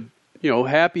bunch of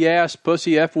happy-ass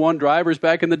pussy F1 drivers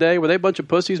back in the day? Were they a bunch of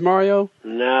pussies, Mario?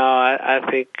 No, I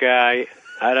think, I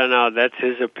don't know, that's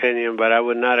his opinion, but I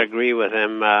would not agree with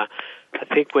him. I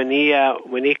think when he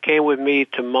came with me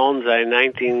to Monza in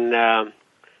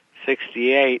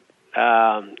 1968,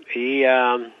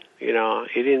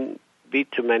 he didn't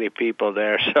beat too many people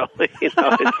there. So, it's,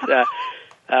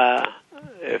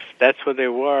 if that's what they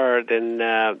were, then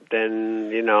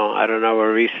you know, I don't know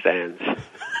where he stands.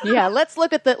 Yeah, let's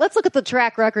look at the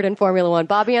track record in Formula One.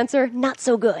 Bobby answer, not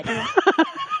so good.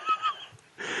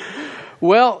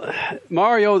 Well,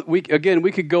 Mario, we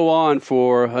could go on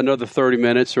for another 30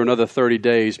 minutes or another 30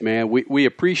 days, man. We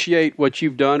appreciate what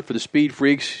you've done for the Speed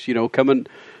Freaks, you know, coming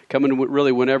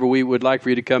really whenever we would like for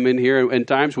you to come in here. And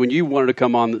times when you wanted to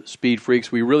come on the Speed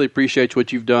Freaks, we really appreciate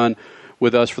what you've done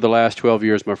with us for the last 12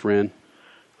 years, my friend.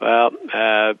 Well,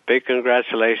 big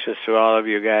congratulations to all of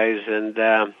you guys, and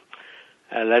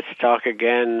let's talk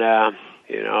again,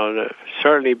 you know,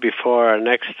 certainly before our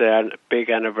next big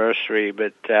anniversary,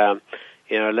 but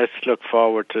you know, let's look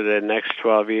forward to the next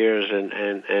 12 years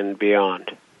and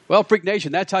beyond. Well, Freak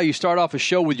Nation, that's how you start off a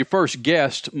show with your first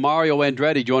guest, Mario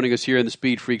Andretti, joining us here in the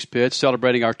Speed Freaks pit,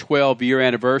 celebrating our 12-year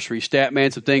anniversary.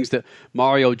 Statman, some things that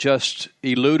Mario just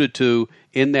alluded to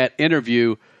in that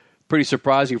interview, pretty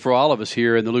surprising for all of us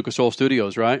here in the Lucas Oil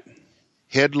Studios, right?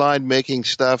 Headline-making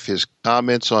stuff, his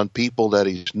comments on people that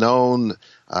he's known,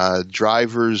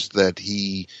 drivers that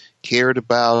he cared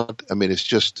about. I mean, it's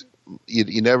just...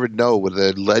 You never know what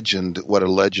a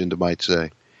legend might say.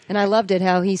 And I loved it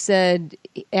how he said,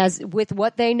 as with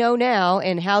what they know now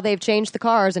and how they've changed the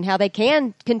cars and how they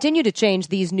can continue to change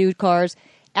these new cars,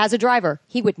 as a driver,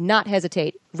 he would not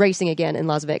hesitate racing again in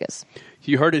Las Vegas.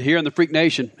 You heard it here in the Freak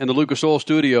Nation and the Lucas Oil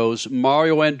Studios.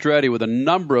 Mario Andretti with a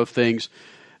number of things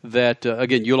that,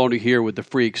 again, you'll only hear with the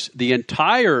Freaks. The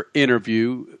entire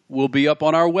interview will be up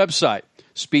on our website,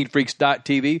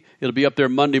 SpeedFreaks.tv. It'll be up there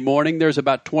Monday morning. There's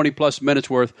about 20-plus minutes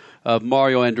worth of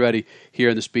Mario Andretti here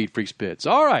in the Speed Freaks pits.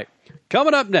 All right,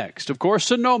 coming up next, of course,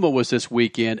 Sonoma was this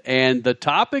weekend, and the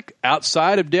topic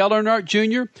outside of Dale Earnhardt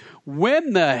Jr.,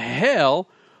 when the hell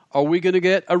are we going to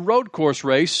get a road course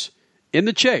race in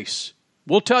the Chase?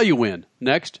 We'll tell you when.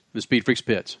 Next, the Speed Freaks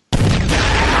pits.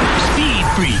 Speed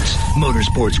Freaks,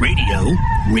 Motorsports Radio,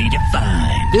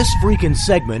 redefined. This freaking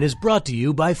segment is brought to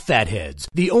you by Fatheads,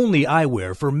 the only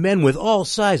eyewear for men with all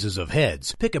sizes of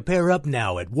heads. Pick a pair up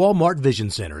now at Walmart Vision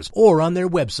Centers or on their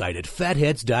website at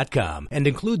fatheads.com and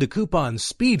include the coupon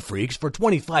Speed Freaks for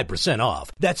 25%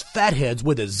 off. That's Fatheads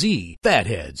with a Z.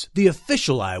 Fatheads, the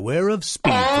official eyewear of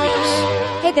Speed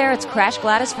Freaks. Hey there, it's Crash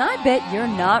Gladys, and I bet you're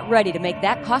not ready to make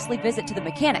that costly visit to the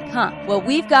mechanic, huh? Well,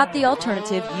 we've got the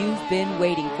alternative you've been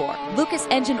waiting for. Lucas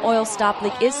Engine Oil Stop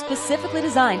Leak is specifically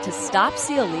designed to stop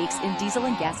seal leaks in diesel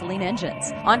and gasoline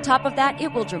engines. On top of that,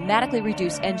 it will dramatically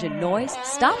reduce engine noise,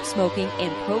 stop smoking,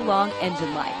 and prolong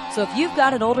engine life. So if you've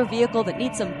got an older vehicle that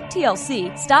needs some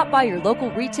TLC, stop by your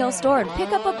local retail store and pick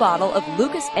up a bottle of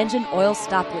Lucas Engine Oil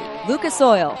Stop Leak. Lucas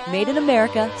Oil, made in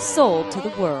America, sold to the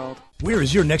world. Where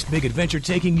is your next big adventure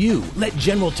taking you? Let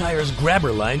General Tire's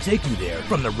Grabber line take you there.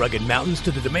 From the rugged mountains to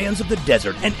the demands of the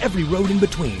desert and every road in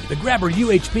between, the Grabber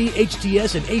UHP,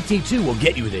 HTS, and AT2 will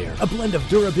get you there. A blend of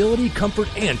durability, comfort,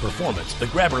 and performance. The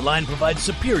Grabber line provides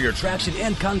superior traction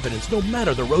and confidence no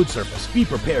matter the road surface. Be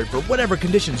prepared for whatever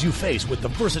conditions you face with the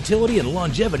versatility and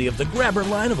longevity of the Grabber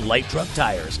line of light truck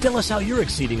tires. Tell us how you're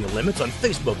exceeding the limits on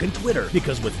Facebook and Twitter,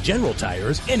 because with General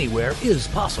Tires, anywhere is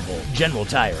possible. General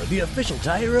Tire, the official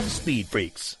tire of Speed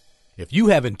Freaks. If you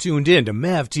haven't tuned in to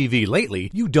MAV TV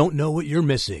lately, you don't know what you're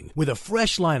missing. With a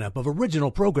fresh lineup of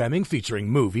original programming featuring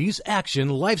movies, action,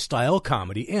 lifestyle,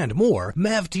 comedy, and more,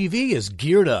 MAV TV is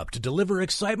geared up to deliver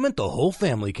excitement the whole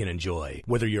family can enjoy.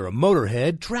 Whether you're a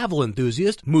motorhead, travel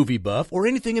enthusiast, movie buff, or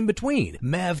anything in between,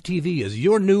 MAV TV is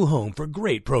your new home for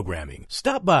great programming.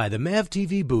 Stop by the MAV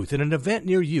TV booth in an event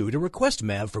near you to request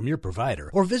MAV from your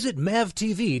provider, or visit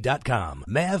mavtv.com.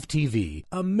 MAV TV,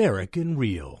 American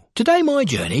Real. Today, my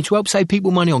journey to help save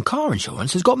people money on car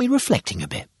insurance has got me reflecting a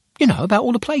bit. You know, about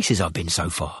all the places I've been so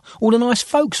far, all the nice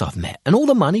folks I've met, and all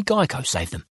the money Geico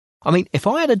saved them. I mean, if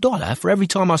I had $1 for every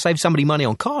time I saved somebody money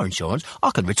on car insurance,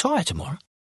 I could retire tomorrow.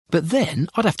 But then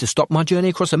I'd have to stop my journey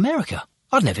across America.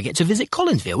 I'd never get to visit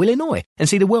Collinsville, Illinois, and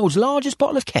see the world's largest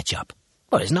bottle of ketchup.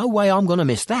 Well, there's no way I'm going to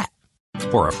miss that.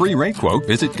 For a free rate quote,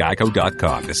 visit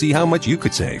geico.com to see how much you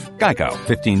could save. Geico,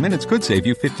 15 minutes could save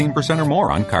you 15% or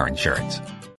more on car insurance.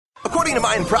 According to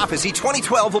Mayan prophecy,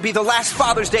 2012 will be the last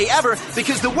Father's Day ever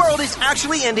because the world is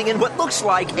actually ending in what looks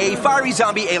like a fiery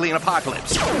zombie alien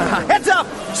apocalypse. Heads up!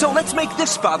 So let's make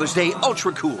this Father's Day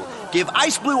ultra cool. Give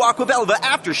Ice Blue Aquavelva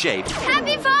aftershave.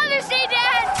 Happy Father's Day,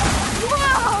 Dad!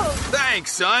 Whoa!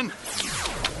 Thanks, son.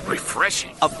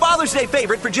 Refreshing. A Father's Day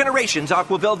favorite for generations,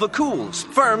 Aquavelva cools,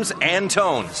 firms, and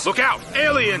tones. Look out!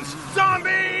 Aliens!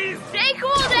 Zombies! Stay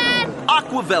cool, Dad!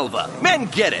 Aquavelva. Men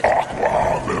get it.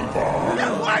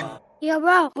 Aquavelva. What? Yo,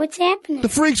 bro, what's happening? The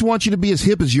Freaks want you to be as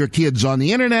hip as your kids on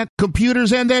the internet,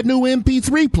 computers, and that new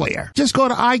MP3 player. Just go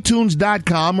to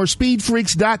iTunes.com or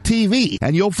SpeedFreaks.tv,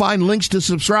 and you'll find links to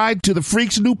subscribe to the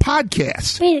Freaks' new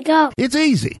podcast. Way to go. It's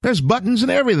easy. There's buttons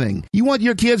and everything. You want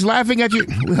your kids laughing at you?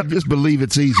 Well, just believe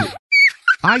it's easy.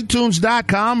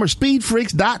 iTunes.com or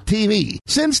SpeedFreaks.tv.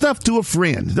 Send stuff to a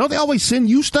friend. Don't they always send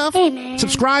you stuff? Hey, man.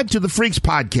 Subscribe to the Freaks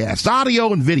podcast,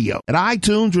 audio and video, at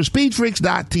iTunes or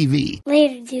SpeedFreaks.tv.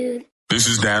 Later, dude. This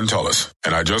is Dan Tullis,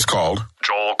 and I just called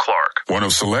Joel Clark, one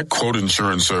of Select Quote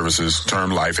Insurance Services'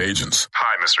 term life agents.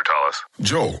 Hi, Mr. Tullis.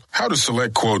 Joel, how does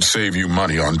Select Quote save you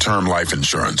money on term life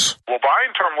insurance? Well,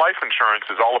 buying term life insurance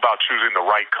is all about choosing the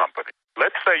right company.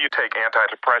 Let's say you take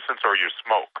antidepressants or you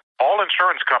smoke. All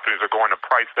insurance companies are going to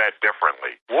price that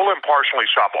differently. We'll impartially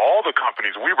shop all the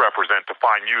companies we represent to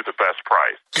find you the best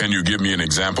price. Can you give me an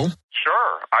example?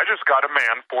 Sure. I just got a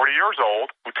man, 40 years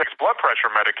old, who takes blood pressure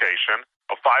medication,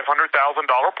 a $500,000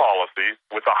 policy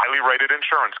with a highly rated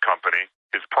insurance company.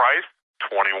 His price,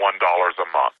 $21 a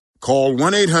month. Call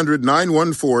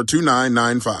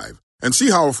 1-800-914-2995 and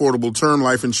see how affordable term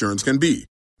life insurance can be.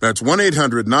 That's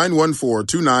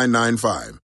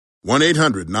 1-800-914-2995.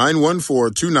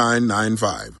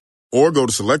 1-800-914-2995. Or go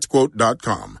to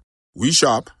SelectQuote.com. We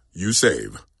shop, you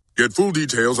save. Get full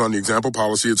details on the example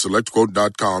policy at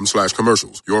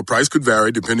SelectQuote.com/commercials. Your price could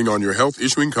vary depending on your health,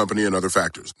 issuing company, and other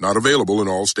factors. Not available in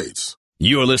all states.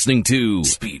 You're listening to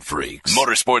Speed Freaks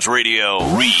Motorsports Radio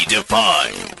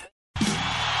Redefined.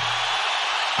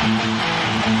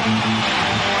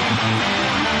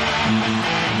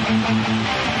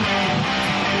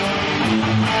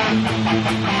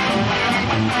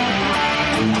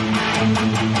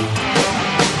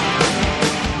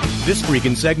 This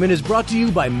freaking segment is brought to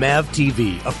you by MAV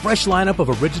TV, a fresh lineup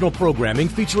of original programming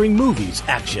featuring movies,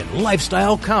 action,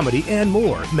 lifestyle, comedy, and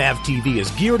more. MAV TV is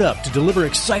geared up to deliver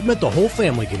excitement the whole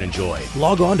family can enjoy.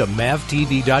 Log on to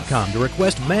MAVTV.com to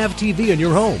request MAV TV in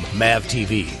your home. MAV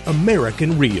TV,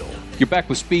 American Real. You're back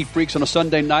with Speed Freaks on a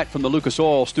Sunday night from the Lucas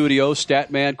Oil Studios.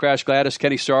 Statman, Crash Gladys,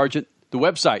 Kenny Sargent. The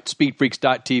website,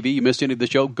 speedfreaks.tv. You missed any of the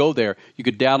show, go there. You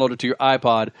could download it to your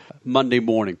iPod Monday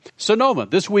morning. Sonoma,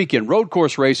 this weekend, road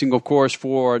course racing, of course,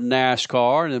 for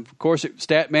NASCAR. And, of course, at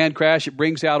Statman Crash, it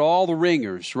brings out all the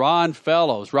ringers. Ron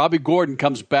Fellows, Robbie Gordon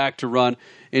comes back to run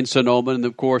in Sonoma. And,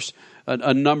 of course,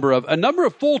 a number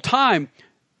of full-time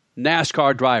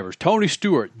NASCAR drivers. Tony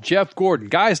Stewart, Jeff Gordon,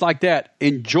 guys like that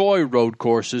enjoy road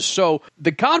courses. So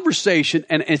the conversation,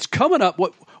 and it's coming up,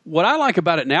 what I like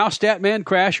about it now, Statman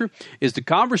Crasher, is the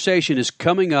conversation is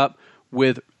coming up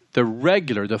with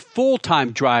the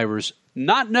full-time drivers,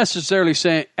 not necessarily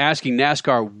asking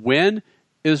NASCAR when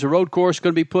is the road course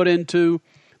going to be put into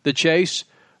the chase,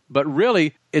 but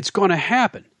really it's going to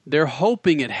happen. They're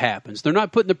hoping it happens. They're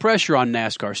not putting the pressure on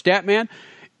NASCAR. Statman,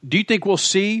 do you think we'll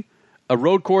see a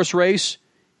road course race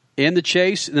in the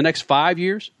chase in the next 5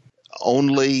 years?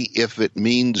 Only if it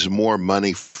means more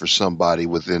money for somebody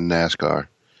within NASCAR.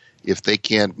 If they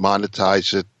can't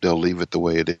monetize it, they'll leave it the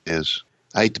way it is.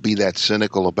 I hate to be that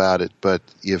cynical about it, but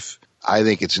if I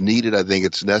think it's needed, I think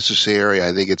it's necessary,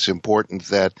 I think it's important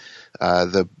that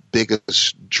the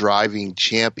biggest driving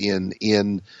champion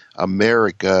in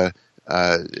America,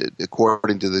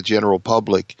 according to the general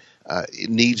public, it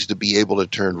needs to be able to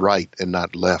turn right and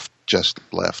not left, just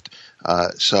left.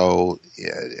 So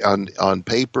on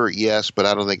paper, yes, but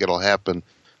I don't think it'll happen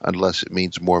unless it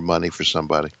means more money for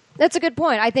somebody. That's a good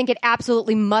point. I think it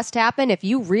absolutely must happen. If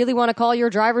you really want to call your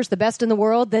drivers the best in the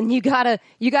world, then you gotta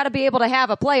be able to have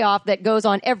a playoff that goes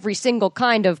on every single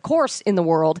kind of course in the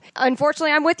world.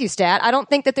 Unfortunately, I'm with you, Stat. I don't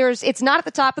think that it's not at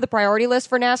the top of the priority list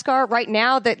for NASCAR right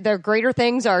now. That their greater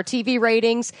things are TV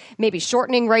ratings, maybe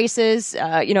shortening races,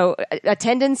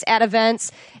 attendance at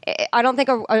events. I don't think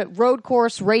a road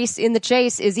course race in the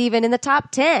chase is even in the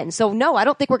top 10. So no, I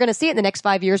don't think we're going to see it in the next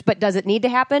 5 years. But does it need to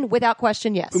happen? Without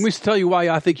question, yes. Let me tell you why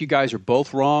I think you guys are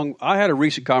both wrong. I had a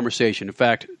recent conversation, in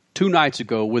fact, 2 nights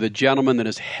ago, with a gentleman that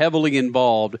is heavily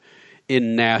involved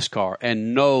in NASCAR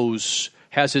and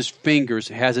has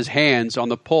his hands on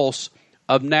the pulse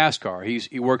of NASCAR.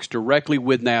 He works directly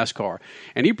with NASCAR.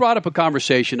 And he brought up a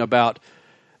conversation about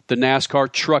the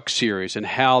NASCAR Truck Series and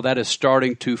how that is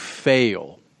starting to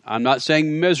fail. I'm not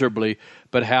saying miserably,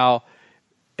 but how,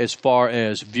 as far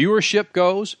as viewership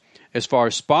goes, as far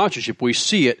as sponsorship, we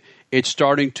see it's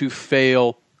starting to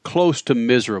fail close to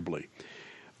miserably.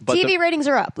 But TV ratings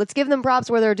are up. Let's give them props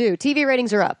where they're due. TV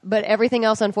ratings are up, but everything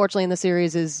else, unfortunately, in the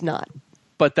series is not.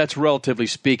 But that's relatively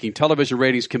speaking. Television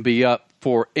ratings can be up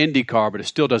for IndyCar, but it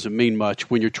still doesn't mean much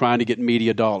when you're trying to get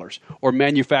media dollars or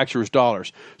manufacturers'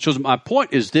 dollars. So my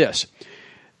point is this.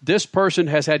 this person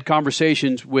has had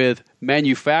conversations with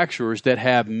manufacturers that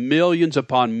have millions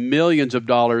upon millions of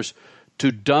dollars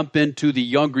to dump into the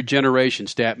younger generation,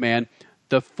 Statman,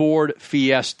 the Ford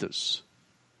Fiestas,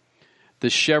 the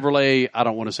Chevrolet, I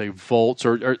don't want to say Volts,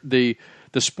 or the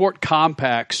sport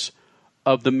compacts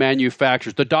of the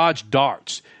manufacturers, the Dodge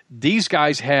Darts. These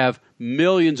guys have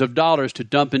millions of dollars to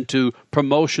dump into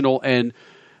promotional and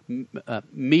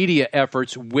media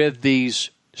efforts with these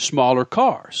smaller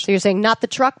cars. So you're saying not the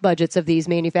truck budgets of these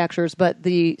manufacturers, but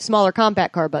the smaller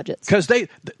compact car budgets? Because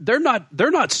they're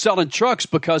not selling trucks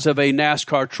because of a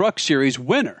NASCAR Truck Series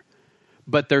winner,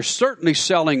 but they're certainly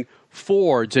selling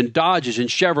Fords and Dodges and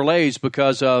Chevrolets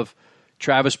because of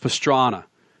Travis Pastrana,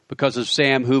 because of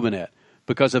Sam Hubenet,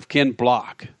 because of Ken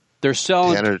Block. They're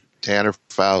selling Tanner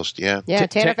Faust, yeah. Yeah,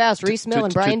 Tanner Faust, Reese Mill,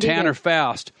 and Brian Deegan. Tanner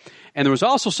Faust. And there was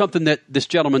also something that this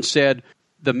gentleman said,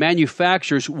 the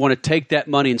manufacturers want to take that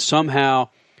money and somehow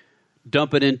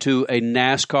dump it into a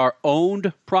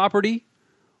NASCAR-owned property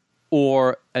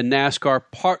or a NASCAR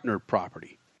partner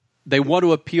property. They want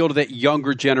to appeal to that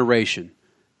younger generation,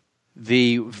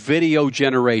 the video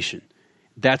generation.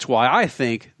 That's why I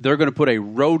think they're going to put a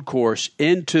road course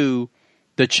into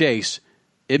the Chase.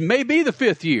 It may be the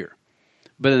 5th year,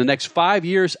 but in the next 5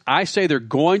 years, I say they're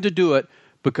going to do it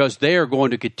because they are going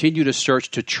to continue to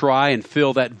search to try and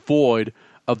fill that void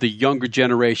of the younger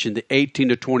generation, the 18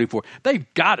 to 24.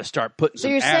 They've got to start putting some.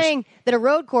 So you're saying that a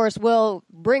road course will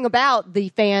bring about the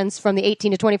fans from the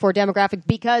 18 to 24 demographic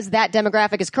because that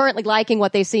demographic is currently liking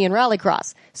what they see in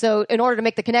rallycross. So in order to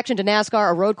make the connection to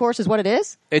NASCAR, a road course is what it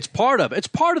is? It's part of it. It's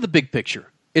part of the big picture.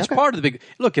 It's part of the big.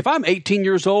 Look, if I'm 18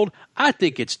 years old, I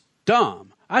think it's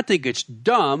dumb. I think it's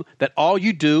dumb that all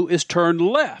you do is turn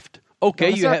left.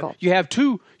 Okay, you have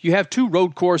two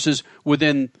road courses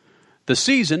within the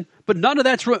season, but none of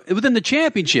that's within the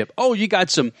championship. Oh, you got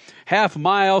some half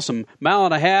mile, some mile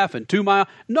and a half, and 2 mile.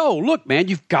 No, look, man,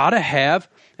 you've got to have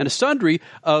a sundry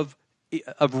of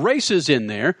races in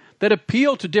there that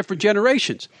appeal to different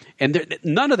generations. And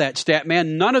none of that,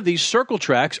 Statman, none of these circle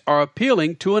tracks are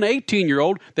appealing to an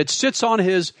 18-year-old that sits on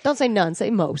his... Don't say none, say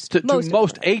most. To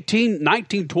most 18,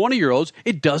 19, 20-year-olds,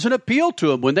 it doesn't appeal to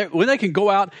them when they can go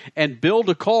out and build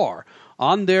a car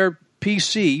on their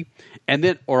PC and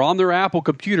then or on their Apple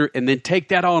computer and then take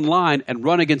that online and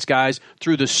run against guys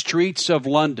through the streets of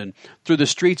London, through the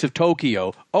streets of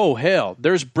Tokyo. Oh, hell,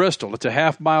 there's Bristol. It's a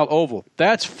half-mile oval.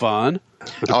 That's fun.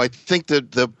 I think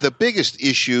the biggest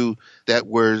issue that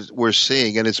we're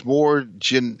seeing, and it's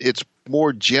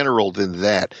more general than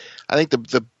that. I think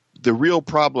the real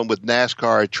problem with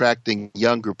NASCAR attracting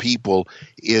younger people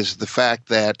is the fact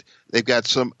that they've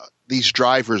got these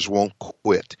drivers won't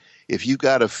quit. If you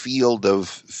got a field of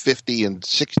 50 and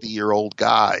 60-year-old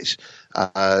guys,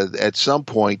 at some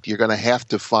point you're going to have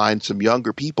to find some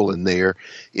younger people in there.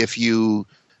 The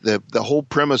whole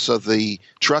premise of the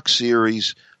Truck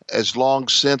Series has long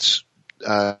since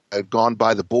gone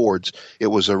by the boards. It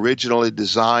was originally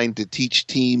designed to teach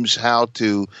teams how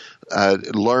to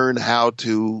learn how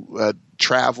to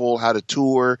travel, how to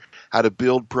tour, how to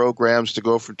build programs to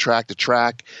go from track to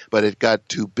track, but it got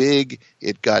too big,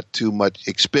 it got too much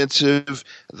expensive.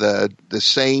 The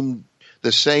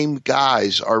same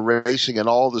guys are racing in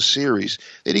all the series.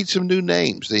 They need some new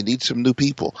names. They need some new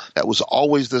people. That was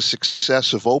always the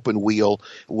success of Open Wheel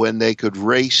when they could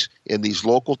race in these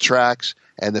local tracks,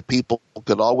 and the people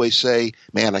could always say,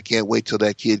 man, I can't wait till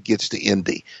that kid gets to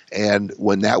Indy. And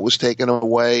when that was taken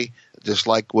away, just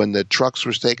like when the trucks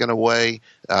was taken away,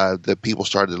 the people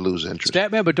started to lose interest.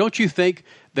 Statman, but don't you think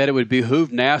that it would behoove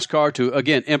NASCAR to,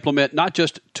 again, implement not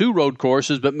just 2 road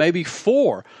courses, but maybe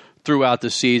 4 throughout the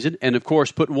season, and, of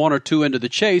course, put 1 or 2 into the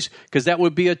Chase, because that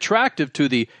would be attractive to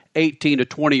the 18 to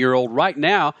 20-year-old right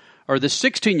now, or the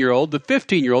 16-year-old, the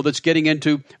 15-year-old that's getting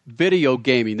into video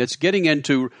gaming, that's getting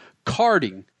into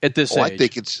karting at this age.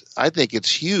 I think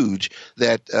it's huge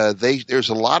that there's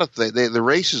a lot of things. The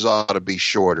races ought to be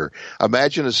shorter.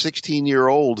 Imagine a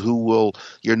 16-year-old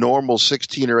your normal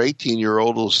 16 or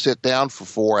 18-year-old will sit down for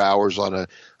 4 hours on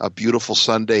a beautiful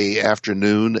Sunday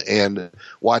afternoon and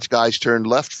watch guys turn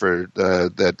left for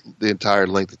the entire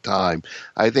length of time.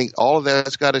 I think all of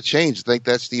that's got to change. I think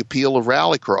that's the appeal of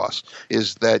rallycross,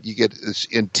 is that you get this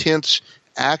intense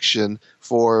action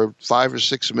for 5 or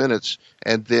 6 minutes,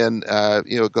 and then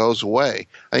it goes away.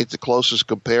 I think the closest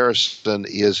comparison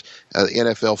is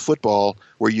NFL football,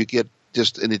 where you get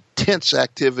just an intense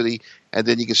activity, and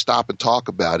then you can stop and talk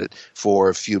about it for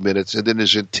a few minutes, and then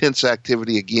there's intense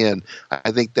activity again.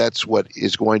 I think that's what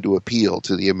is going to appeal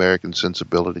to the American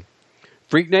sensibility.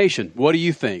 Freak Nation, what do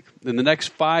you think? In the next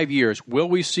 5 years, will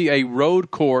we see a road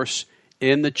course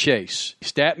in the chase.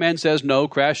 Statman says no.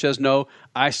 Crash says no.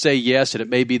 I say yes, and it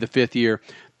may be the 5th year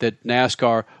that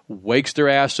NASCAR wakes their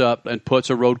ass up and puts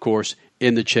a road course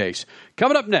in the chase.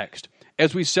 Coming up next,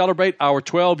 as we celebrate our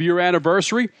 12-year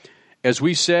anniversary, as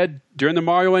we said during the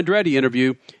Mario Andretti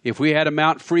interview, if we had a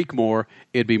Mount Freakmore,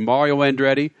 it'd be Mario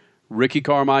Andretti, Ricky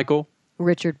Carmichael,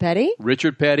 Richard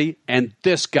Petty, and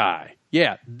this guy.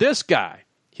 Yeah, this guy.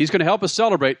 He's going to help us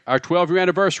celebrate our 12-year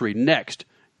anniversary next.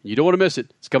 You don't want to miss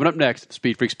it. It's coming up next.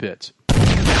 Speed Freaks Pits.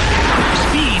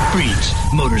 Speed Freaks,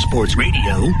 Motorsports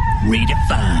Radio,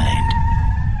 redefined.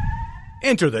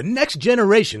 Enter the next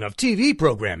generation of TV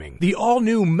programming. The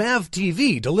all-new MAV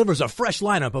TV delivers a fresh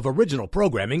lineup of original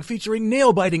programming featuring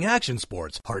nail-biting action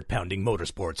sports, heart-pounding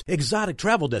motorsports, exotic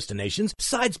travel destinations,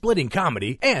 side-splitting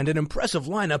comedy, and an impressive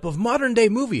lineup of modern-day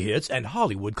movie hits and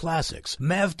Hollywood classics.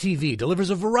 MAV TV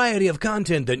delivers a variety of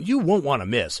content that you won't want to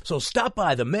miss. So stop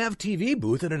by the MAV TV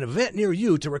booth at an event near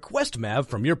you to request MAV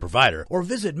from your provider or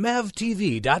visit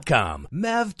mavtv.com.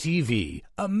 MAV TV,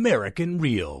 American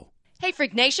Real. Hey,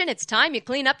 Freak Nation, it's time you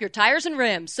clean up your tires and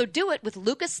rims, so do it with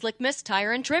Lucas Slick Mist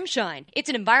Tire and Trim Shine. It's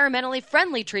an environmentally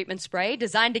friendly treatment spray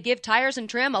designed to give tires and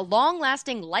trim a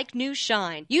long-lasting, like-new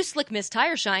shine. Use Slick Mist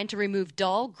Tire Shine to remove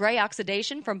dull, gray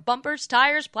oxidation from bumpers,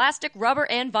 tires, plastic, rubber,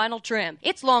 and vinyl trim.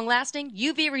 It's long-lasting,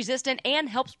 UV-resistant, and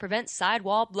helps prevent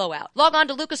sidewall blowout. Log on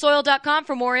to lucasoil.com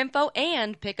for more info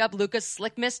and pick up Lucas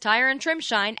Slick Mist Tire and Trim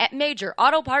Shine at major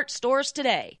auto parts stores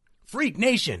today. Freak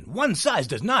Nation, one size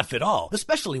does not fit all,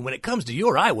 especially when it comes to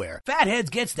your eyewear. Fatheads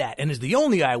gets that and is the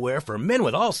only eyewear for men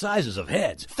with all sizes of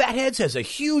heads. Fatheads has a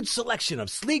huge selection of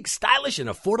sleek, stylish, and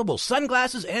affordable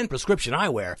sunglasses and prescription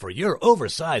eyewear for your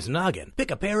oversized noggin.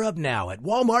 Pick a pair up now at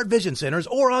Walmart Vision Centers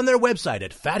or on their website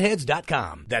at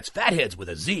fatheads.com. That's Fatheads with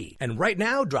a Z. And right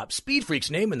now, drop Speed Freaks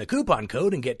name in the coupon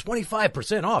code and get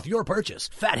 25% off your purchase.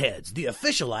 Fatheads, the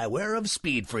official eyewear of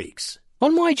Speed Freaks.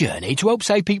 On my journey to help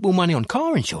save people money on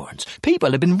car insurance,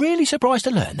 people have been really surprised to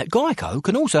learn that Geico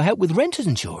can also help with renter's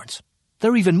insurance.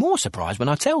 They're even more surprised when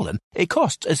I tell them it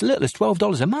costs as little as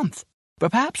 $12 a month.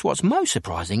 But perhaps what's most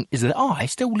surprising is that I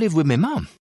still live with my mum.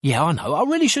 Yeah, I know, I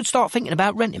really should start thinking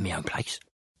about renting my own place.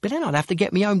 But then I'd have to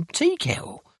get my own tea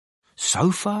kettle,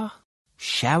 sofa,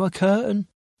 shower curtain,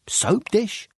 soap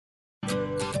dish.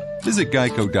 Visit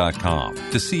Geico.com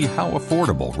to see how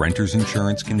affordable renter's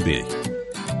insurance can be.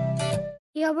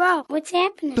 Yo, bro, what's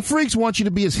happening? The Freaks want you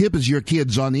to be as hip as your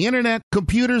kids on the internet,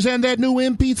 computers, and that new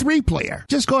MP3 player.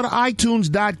 Just go to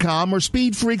iTunes.com or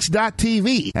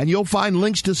SpeedFreaks.tv, and you'll find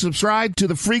links to subscribe to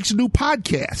the Freaks' new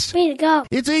podcast. Way to go.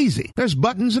 It's easy. There's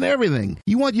buttons and everything.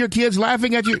 You want your kids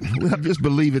laughing at you? Well, just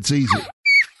believe it's easy.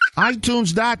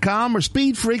 iTunes.com or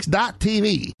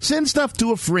SpeedFreaks.tv. Send stuff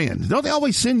to a friend. Don't they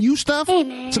always send you stuff? Hey,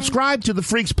 man. Subscribe to the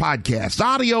Freaks podcast,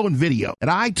 audio and video, at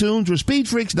iTunes or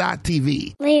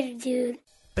SpeedFreaks.tv. Later, dude.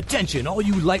 Attention, all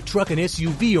you light truck and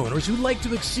SUV owners who like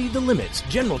to exceed the limits.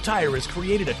 General Tire has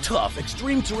created a tough,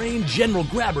 extreme terrain General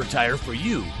Grabber tire for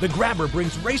you. The Grabber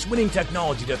brings race-winning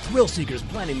technology to thrill seekers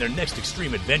planning their next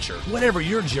extreme adventure. Whatever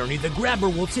your journey, the Grabber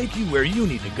will take you where you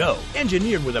need to go.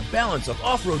 Engineered with a balance of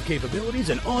off-road capabilities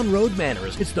and on-road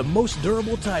manners, it's the most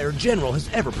durable tire General has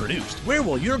ever produced. Where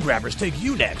will your Grabbers take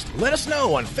you next? Let us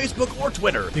know on Facebook or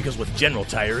Twitter, because with General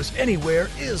Tires, anywhere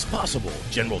is possible.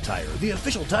 General Tire, the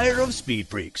official tire of Speed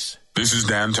Freaks. This is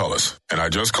Dan Tullis, and I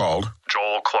just called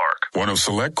Joel Clark, one of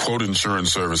Select Quote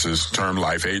Insurance Services' term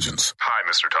life agents. Hi,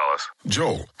 Mr. Tullis.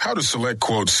 Joel, how does Select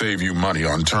Quote save you money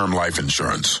on term life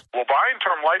insurance? Well, buying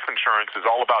term life insurance is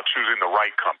all about choosing the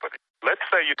right company. Let's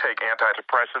say you take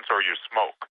antidepressants or you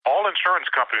smoke. All insurance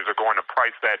companies are going to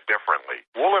price that differently.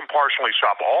 We'll impartially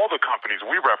shop all the companies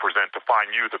we represent to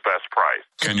find you the best price.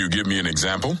 Can you give me an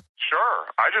example? Sure.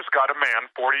 I just got a man,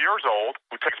 40 years old,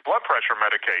 who takes blood pressure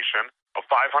medication, a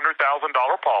 $500,000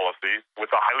 policy with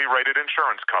a highly rated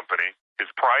insurance company. His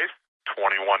price,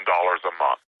 $21 a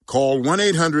month. Call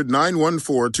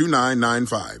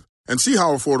 1-800-914-2995 and see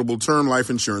how affordable term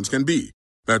life insurance can be.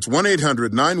 That's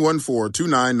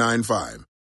 1-800-914-2995.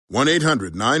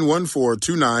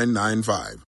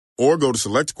 1-800-914-2995. Or go to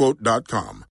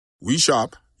SelectQuote.com. We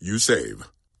shop, you save.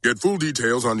 Get full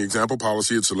details on the example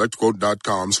policy at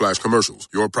SelectQuote.com/commercials.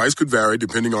 Your price could vary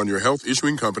depending on your health,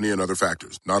 issuing company, and other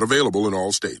factors. Not available in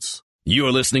all states.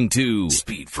 You're listening to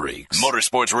Speed Freaks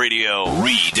Motorsports Radio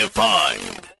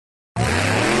Redefined.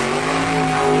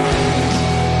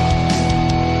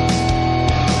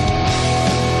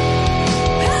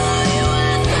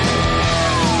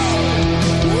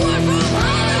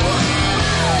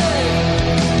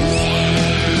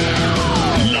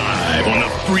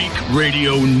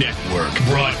 Radio Network,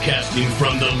 broadcasting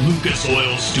from the Lucas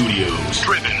Oil Studios,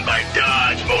 driven by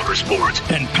Dodge Motorsports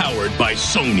and powered by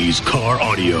Sony's Car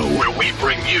Audio, where we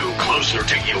bring you closer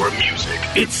to your music.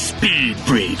 It's Speed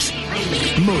Freaks,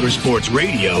 Motorsports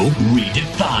Radio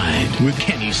redefined with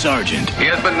Kenny Sargent. He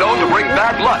has been known to bring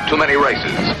bad luck to many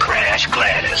races. Crash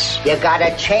Gladys. You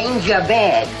gotta change your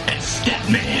bag. And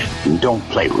Statman. Don't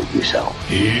play with yourself.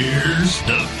 Here's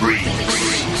the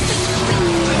Freaks.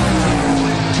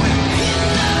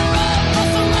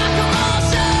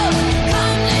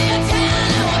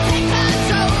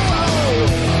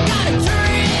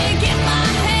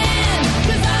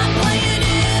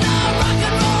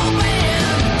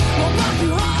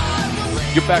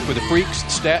 You're back with the Freaks,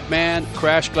 Statman,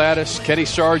 Crash Gladys, Kenny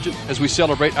Sargent, as we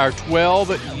celebrate our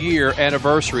 12-year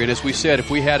anniversary. And as we said, if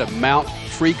we had a Mount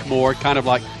Freakmore, kind of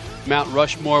like Mount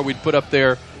Rushmore, we'd put up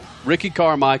there Ricky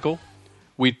Carmichael.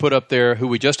 We'd put up there who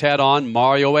we just had on,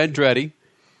 Mario Andretti.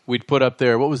 We'd put up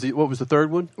there, what was the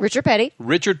third one? Richard Petty.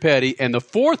 Richard Petty. And the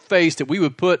fourth face that we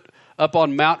would put up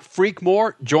on Mount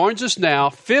Freakmore joins us now,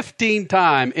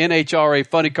 15-time NHRA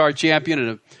Funny Car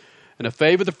champion and a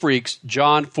fave of the Freaks,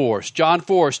 John Force. John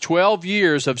Force, 12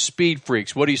 years of Speed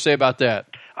Freaks. What do you say about that?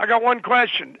 I got one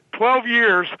question. 12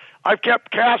 years, I've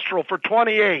kept Castrol for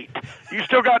 28. You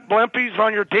still got blimpies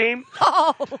on your team?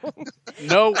 Oh.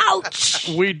 No. Ouch.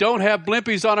 We don't have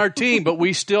blimpies on our team, but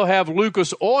we still have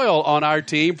Lucas Oil on our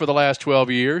team for the last 12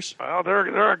 years. Well,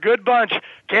 they're a good bunch.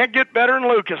 Can't get better than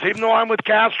Lucas, even though I'm with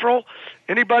Castrol.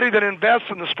 Anybody that invests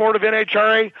in the sport of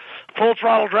NHRA, full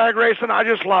throttle drag racing, I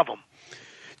just love them.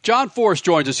 John Force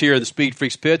joins us here in the Speed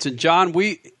Freaks pits. And, John,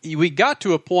 we got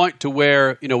to a point to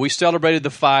where, we celebrated the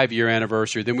 5-year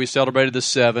anniversary, then we celebrated the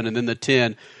 7, and then the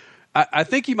 10. I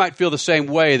think you might feel the same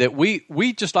way, that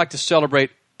we just like to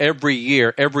celebrate every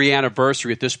year, every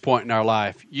anniversary at this point in our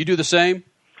life. You do the same?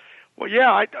 Well,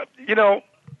 yeah.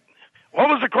 What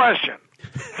was the question?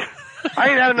 I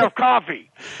ain't had enough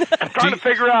coffee. I'm trying to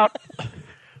figure out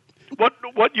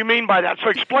what you mean by that. So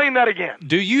explain that again.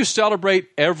 Do you celebrate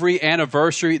every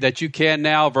anniversary that you can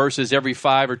now versus every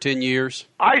 5 or 10 years?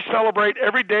 I celebrate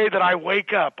every day that I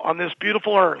wake up on this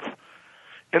beautiful earth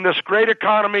in this great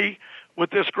economy with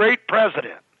this great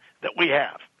president that we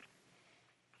have.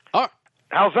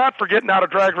 How's that for getting out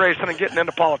of drag racing and getting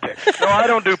into politics? No, I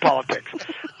don't do politics.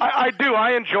 I do.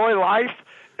 I enjoy life,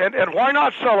 and why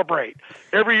not celebrate?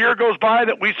 Every year goes by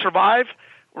that we survive.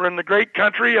 We're in the great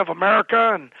country of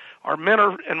America, and our men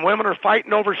and women are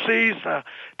fighting overseas to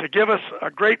give us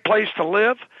a great place to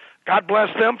live. God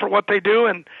bless them for what they do.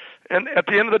 And at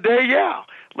the end of the day, yeah,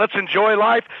 let's enjoy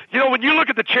life. When you look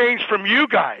at the change from you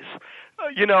guys,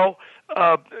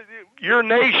 your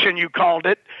nation, you called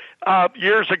it,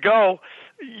 years ago,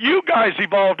 you guys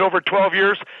evolved over 12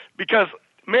 years because,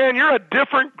 man, you're a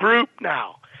different group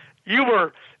now. You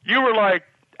were like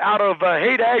out of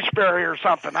Haight-Ashbury or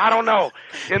something. I don't know.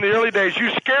 In the early days, you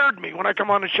scared me when I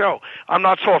come on the show. I'm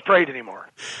not so afraid anymore.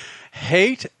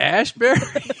 Haight-Ashbury?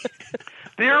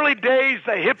 The early days,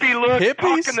 the hippie look,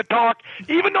 talking the talk.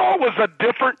 Even though it was a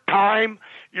different time,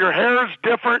 your hair is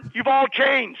different. You've all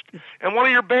changed. And one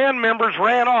of your band members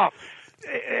ran off.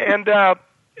 And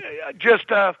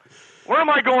where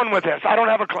am I going with this? I don't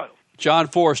have a clue. John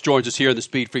Force joins us here in the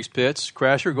Speed Freaks pits.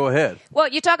 Crasher, go ahead. Well,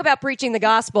 you talk about preaching the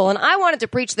gospel, and I wanted to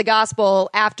preach the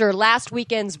gospel after last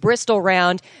weekend's Bristol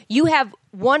round. You have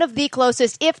one of the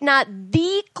closest, if not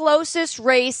the closest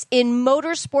race in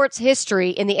motorsports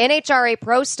history in the NHRA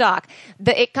Pro Stock.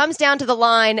 It comes down to the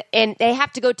line, and they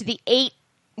have to go to the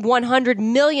 8/100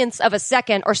 millionths of a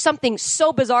second or something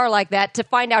so bizarre like that to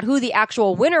find out who the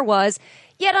actual winner was.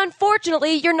 Yet,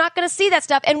 unfortunately, you're not going to see that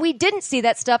stuff, and we didn't see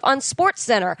that stuff on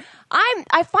SportsCenter.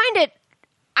 I find it,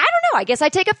 I don't know, I guess I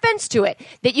take offense to it,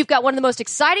 that you've got one of the most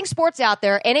exciting sports out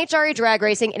there, NHRA drag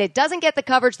racing, and it doesn't get the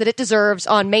coverage that it deserves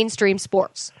on mainstream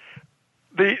sports.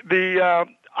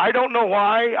 I don't know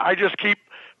why. I just keep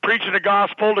preaching the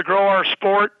gospel to grow our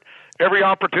sport every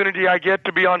opportunity I get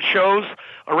to be on shows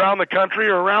around the country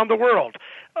or around the world.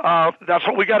 That's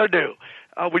what we got to do.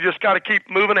 We just got to keep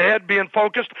moving ahead, being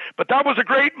focused. But that was a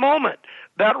great moment,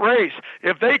 that race.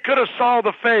 If they could have saw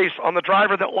the face on the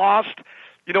driver that lost,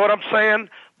 you know what I'm saying?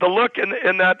 The look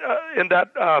in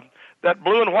that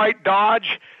blue and white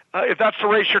Dodge, if that's the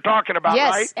race you're talking about,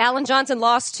 yes, right? Yes, Alan Johnson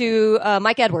lost to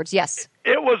Mike Edwards, yes.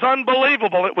 It was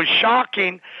unbelievable. It was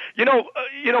shocking.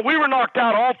 We were knocked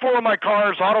out. All 4 of my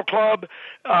cars, Auto Club,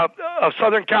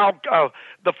 Southern Cal,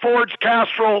 the Ford's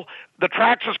Castrol, the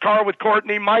Traxxas car with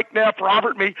Courtney, Mike Neff,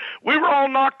 Robert, me. We were all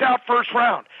knocked out first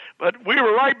round. But we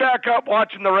were right back up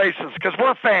watching the races because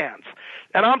we're fans.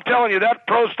 And I'm telling you, that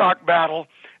Pro Stock battle,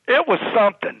 it was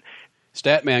something.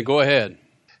 Statman, go ahead.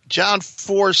 John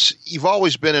Force, you've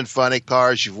always been in funny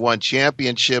cars. You've won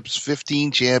championships,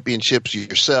 15 championships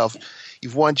yourself.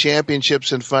 You've won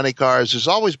championships in funny cars. There's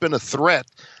always been a threat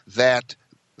that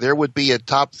there would be a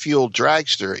top fuel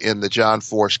dragster in the John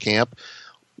Force camp.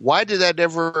 Why did that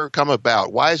ever come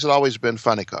about? Why has it always been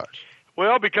funny cars?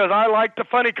 Well, because I like the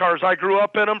funny cars. I grew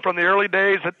up in them from the early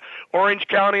days at Orange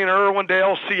County and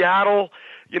Irwindale, Seattle,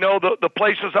 the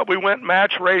places that we went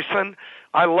match racing.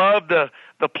 I loved the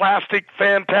plastic,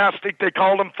 fantastic, they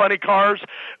called them funny cars.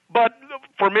 But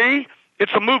for me,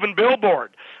 it's a moving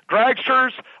billboard.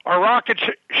 Dragsters are rocket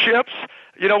ships.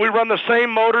 We run the same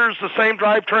motors, the same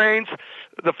drivetrains.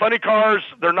 The funny cars,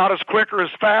 they're not as quick or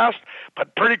as fast,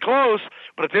 but pretty close.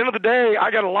 But at the end of the day, I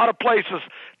got a lot of places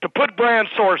to put Brand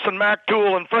Source and Mac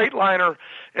Tool and Freightliner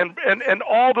and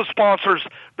all the sponsors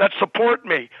that support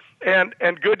me and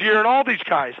Goodyear and all these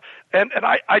guys. And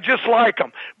I just like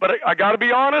them. But I got to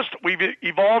be honest, we've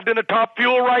evolved into top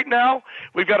fuel right now.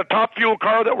 We've got a top fuel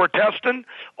car that we're testing.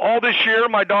 All this year,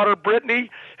 my daughter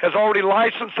Brittany has already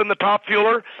licensed in the top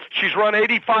fueler. She's run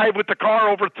 85 with the car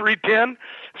over 310.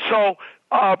 So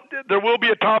there will be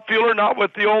a top fueler, not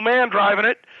with the old man driving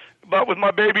it, but with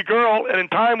my baby girl, and in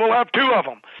time we'll have two of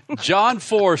them. John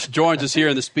Force joins us here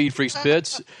in the Speed Freaks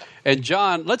pits. And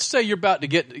John, let's say you're about to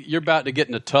get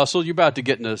in a tussle, you're about to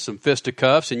get into some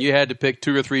fisticuffs, and you had to pick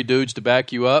 2 or 3 dudes to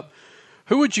back you up.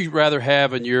 Who would you rather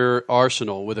have in your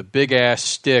arsenal with a big ass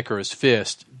stick or his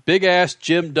fist? Big ass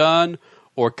Jim Dunn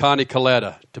or Connie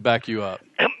Coletta to back you up?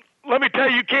 Let me tell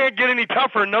you can't get any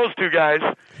tougher than those two guys.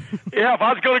 Yeah, if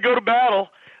I was going to go to battle,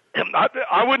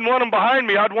 I wouldn't want them behind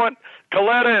me. I'd want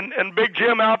Coletta and Big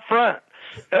Jim out front.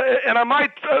 And I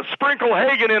might sprinkle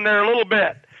Hagen in there a little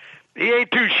bit. He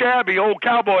ain't too shabby, old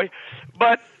cowboy.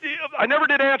 But I never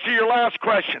did answer your last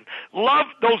question. Love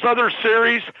those other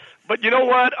series, but you know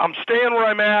what? I'm staying where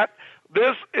I'm at.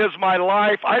 This is my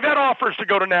life. I've had offers to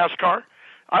go to NASCAR.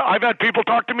 I've had people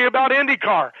talk to me about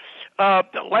IndyCar,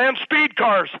 land speed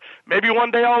cars. Maybe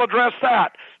one day I'll address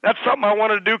that. That's something I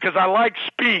wanted to do because I like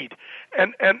speed.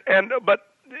 But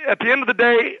at the end of the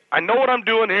day, I know what I'm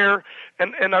doing here,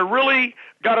 and I really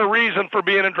got a reason for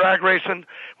being in drag racing.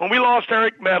 When we lost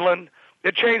Eric Medlin,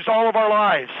 it changed all of our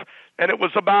lives, and it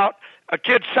was about a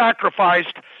kid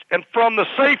sacrificed, and from the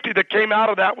safety that came out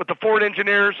of that with the Ford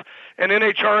engineers and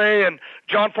NHRA and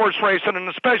John Force Racing, and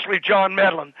especially John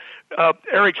Medlin,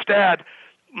 Eric's dad,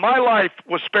 my life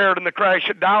was spared in the crash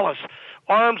at Dallas.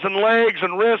 Arms and legs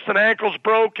and wrists and ankles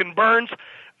broke and burns,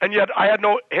 and yet I had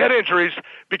no head injuries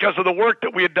because of the work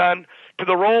that we had done to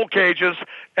the roll cages,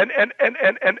 and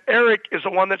Eric is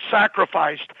the one that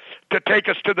sacrificed to take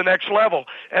us to the next level,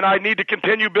 and I need to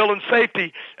continue building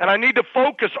safety, and I need to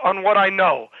focus on what I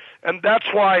know, and that's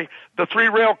why the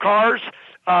 3-rail cars,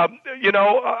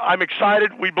 I'm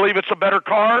excited. We believe it's a better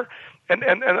car, and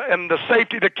the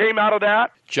safety that came out of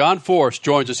that. John Force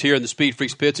joins us here in the Speed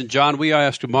Freaks pits, and John, we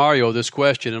asked Mario this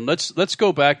question, and let's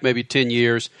go back maybe 10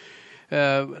 years.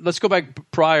 Let's go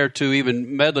back prior to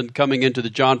even Medlin coming into the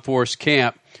John Force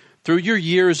camp. Through your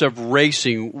years of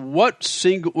racing, what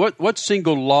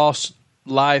single lost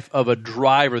life of a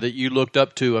driver that you looked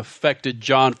up to affected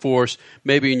John Force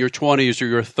maybe in your 20s or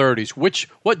your 30s?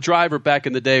 What driver back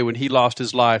in the day when he lost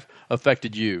his life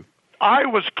affected you? I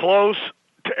was close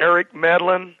to Eric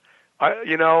Medlin.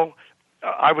 I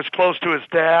was close to his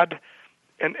dad,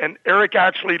 and Eric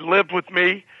actually lived with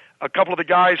me. A couple of the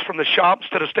guys from the shop,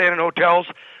 instead of staying in hotels,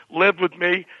 lived with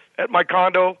me at my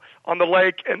condo on the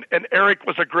lake, and Eric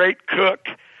was a great cook.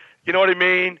 You know what I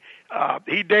mean?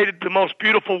 He dated the most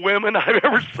beautiful women I've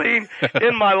ever seen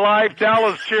in my life,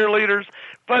 Dallas cheerleaders,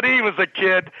 but he was a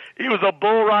kid. He was a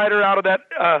bull rider out of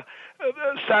that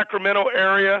Sacramento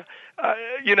area,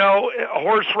 a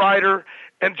horse rider,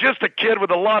 and just a kid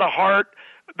with a lot of heart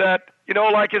that,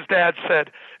 like his dad said,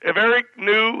 if Eric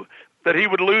knew that he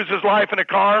would lose his life in a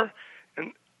car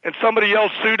and somebody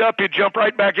else suit up, he'd jump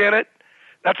right back in it.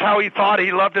 That's how he thought.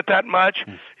 He loved it that much.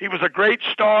 He was a great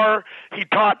star. He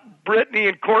taught Brittany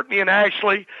and Courtney and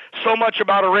Ashley so much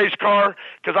about a race car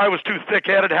because I was too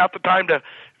thick-headed half the time to,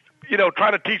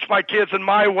 trying to teach my kids in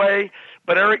my way.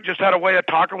 But Eric just had a way of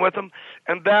talking with them,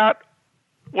 and that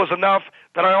was enough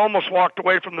that I almost walked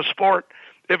away from the sport.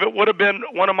 If it would have been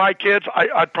one of my kids,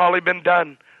 I'd probably been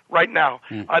done right now.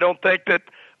 I don't think that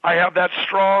I have that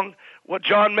strong, what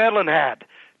John Medlin had,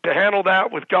 to handle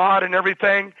that with God and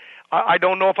everything. I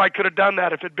don't know if I could have done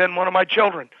that if it had been one of my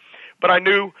children. But I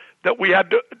knew that we had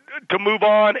to move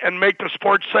on and make the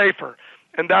sport safer,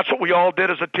 and that's what we all did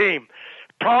as a team.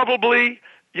 Probably,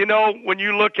 when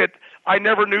you look at, I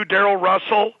never knew Darrell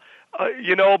Russell,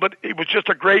 but he was just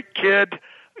a great kid.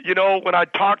 When I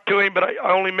talked to him, but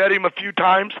I only met him a few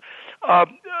times.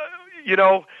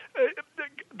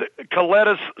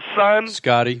 Coletta's son,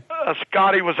 Scotty.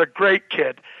 Scotty was a great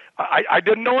kid. I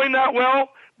didn't know him that well,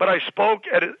 but I spoke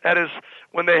at his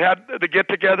when they had the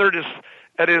get-together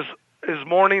at his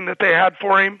mourning that they had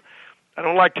for him. I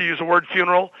don't like to use the word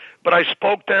funeral, but I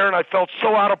spoke there, and I felt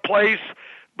so out of place,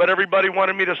 but everybody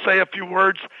wanted me to say a few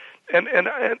words, and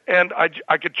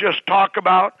I could just talk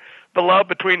about the love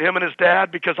between him and his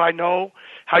dad, because I know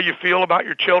how you feel about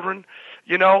your children.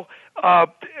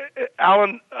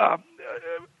 Alan,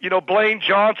 Blaine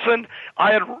Johnson,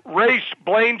 I had raced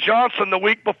Blaine Johnson the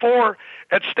week before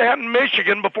at Stanton,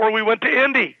 Michigan, before we went to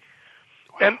Indy.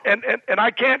 Wow. And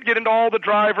I can't get into all the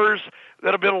drivers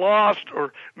that have been lost,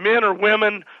 or men or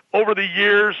women, over the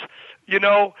years. We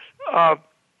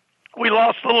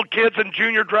lost little kids and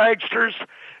junior dragsters.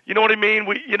 You know what I mean?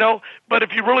 But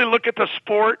if you really look at the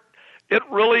sport, it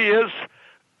really is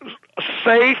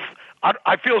safe.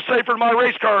 I feel safer in my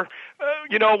race car,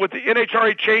 with the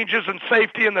NHRA changes and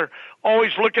safety, and they're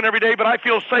always looking every day. But I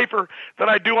feel safer than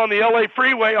I do on the LA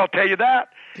freeway, I'll tell you that.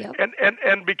 Yep.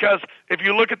 And because if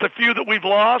you look at the few that we've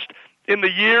lost in the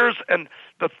years and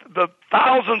the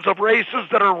thousands of races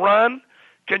that are run,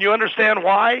 can you understand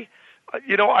why?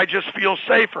 I just feel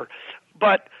safer.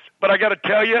 But I got to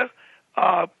tell you,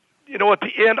 at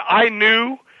the end, I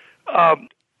knew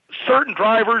certain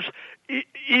drivers,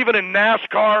 even in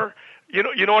NASCAR.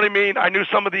 You know what I mean? I knew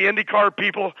some of the IndyCar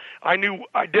people. I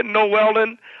didn't know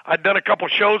Weldon. I'd done a couple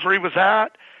shows where he was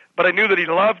at, but I knew that he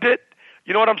loved it.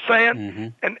 You know what I'm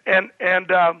saying? Mm-hmm.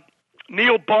 And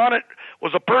Neil Bonnet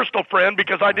was a personal friend,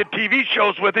 because I did TV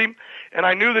shows with him, and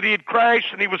I knew that he had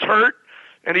crashed and he was hurt,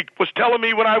 and he was telling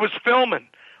me when I was filming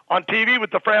on TV with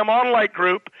the Fram Onlight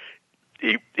group,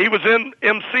 he was in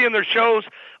emceeing their shows.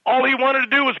 All he wanted to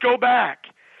do was go back,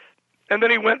 and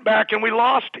then he went back and we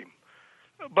lost him.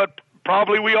 But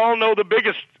probably we all know the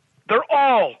biggest. They're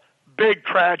all big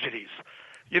tragedies.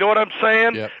 You know what I'm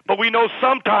saying? Yep. But we know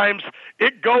sometimes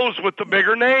it goes with the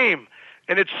bigger name.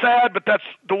 And it's sad, but that's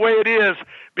the way it is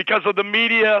because of the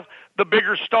media, the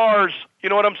bigger stars. You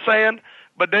know what I'm saying?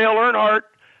 But Dale Earnhardt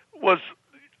was,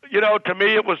 to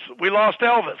me it was, we lost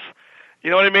Elvis.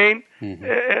 You know what I mean?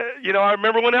 Mm-hmm. I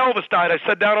remember when Elvis died, I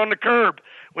sat down on the curb.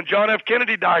 When John F.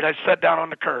 Kennedy died, I sat down on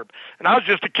the curb. And I was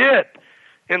just a kid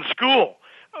in school.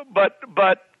 But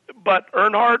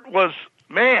Earnhardt was,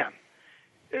 man,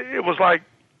 it was like,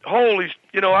 holy,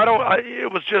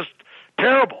 it was just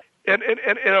terrible. And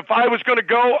if I was going to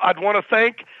go, I'd want to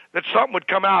think that something would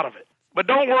come out of it. But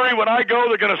don't worry, when I go,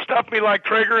 they're going to stuff me like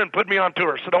Traeger and put me on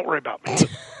tour, so don't worry about me.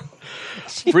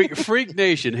 Freak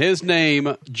Nation, his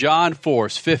name, John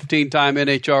Force, 15-time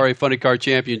NHRA Funny Car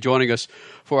Champion, joining us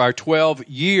for our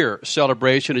 12-year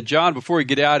celebration. And, John, before we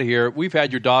get out of here, we've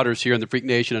had your daughters here in the Freak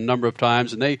Nation a number of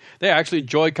times, and they actually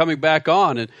enjoy coming back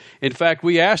on. And, in fact,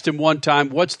 we asked him one time,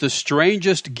 what's the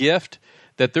strangest gift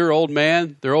that their old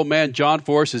man John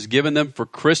Force has given them for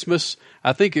Christmas?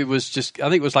 I think it was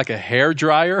like a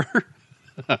hairdryer.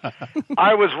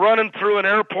 I was running through an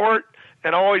airport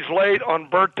and always late on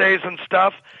birthdays and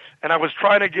stuff, and I was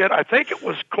trying to get, I think it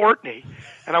was Courtney,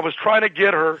 and I was trying to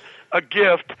get her a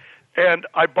gift, and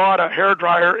I bought a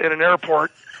hairdryer in an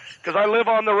airport because I live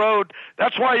on the road.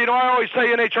 That's why, I always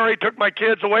say NHRA took my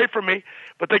kids away from me,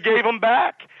 but they gave them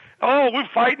back. Oh, we're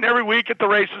fighting every week at the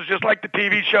races, just like the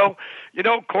TV show.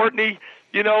 Courtney,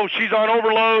 she's on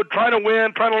overload, trying to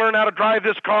win, trying to learn how to drive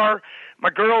this car.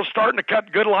 My girl's starting to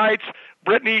cut good lights.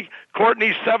 Brittany,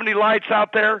 Courtney, 70 lights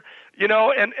out there,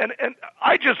 and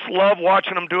I just love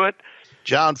watching them do it.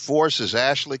 John Force, is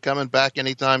Ashley coming back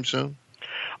anytime soon?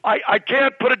 I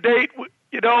can't put a date.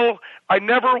 I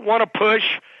never want to push.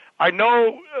 I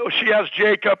know she has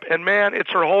Jacob, and, man, it's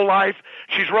her whole life.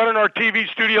 She's running our TV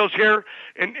studios here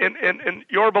in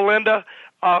Yorba Linda.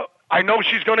 I know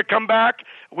she's going to come back.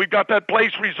 We've got that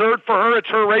place reserved for her. It's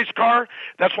her race car.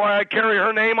 That's why I carry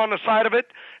her name on the side of it.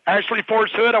 Ashley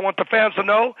Force Hood, I want the fans to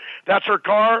know that's her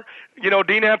car.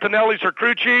 Dean Antonelli's her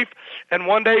crew chief, and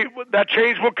one day that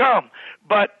change will come.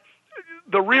 But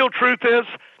the real truth is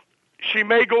she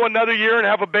may go another year and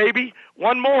have a baby,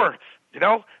 one more.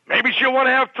 Maybe she'll want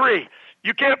to have 3.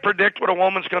 You can't predict what a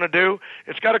woman's going to do.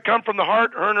 It's got to come from the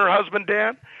heart, her and her husband,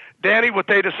 Danny, what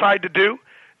they decide to do,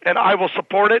 and I will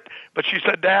support it. But she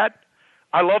said, Dad,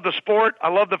 I love the sport. I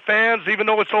love the fans, even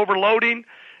though it's overloading.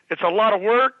 It's a lot of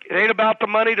work. It ain't about the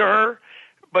money to her.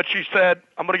 But she said,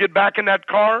 I'm going to get back in that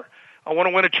car. I want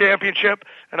to win a championship,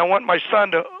 and I want my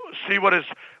son to see what his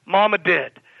mama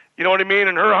did. You know what I mean?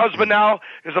 And her husband now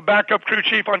is a backup crew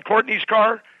chief on Courtney's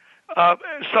car.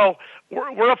 So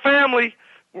we're a family.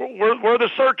 We're the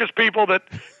circus people that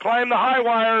climb the high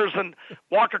wires and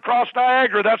walk across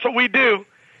Niagara. That's what we do.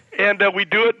 And we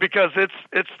do it because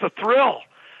it's the thrill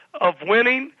of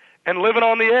winning and living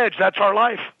on the edge. That's our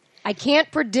life. I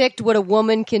can't predict what a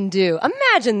woman can do.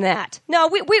 Imagine that. No,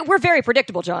 we're very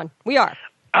predictable, John. We are.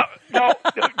 No,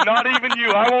 not even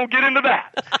you. I won't get into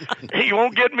that. You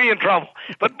won't get me in trouble.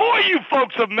 But boy, you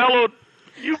folks have mellowed.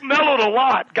 You've mellowed a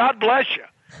lot. God bless you.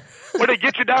 Where they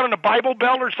get you down in a Bible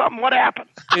Belt or something? What happened?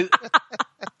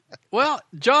 Well,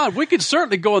 John, we could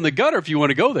certainly go in the gutter if you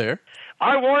want to go there.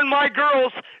 I warn my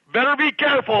girls, better be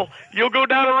careful. You'll go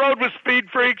down the road with Speed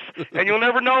Freaks, and you'll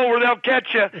never know where they'll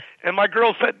catch you. And my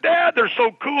girls said, Dad, they're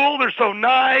so cool. They're so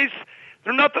nice.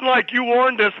 They're nothing like you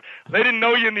warned us. They didn't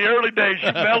know you in the early days.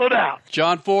 You mellowed out.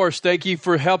 John Force, thank you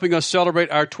for helping us celebrate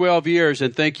our 12 years,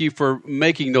 and thank you for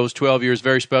making those 12 years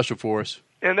very special for us.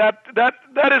 And that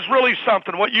is really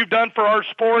something, what you've done for our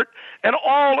sport and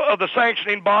all of the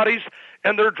sanctioning bodies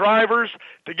and their drivers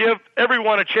to give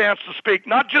everyone a chance to speak,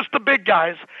 not just the big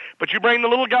guys, but you bring the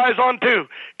little guys on too.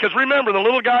 Because remember, the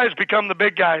little guys become the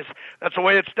big guys. That's the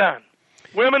way it's done.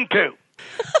 Women too.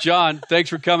 John, thanks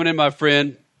for coming in, my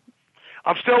friend.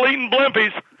 I'm still eating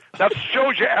Blimpies. That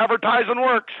shows you advertising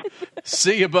works.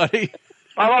 See you, buddy.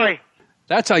 Bye-bye.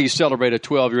 That's how you celebrate a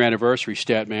 12-year anniversary,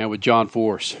 Statman, with John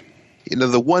Force. You know,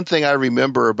 the one thing I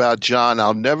remember about John,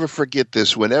 I'll never forget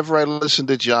this. Whenever I listen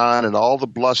to John and all the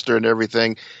bluster and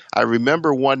everything, I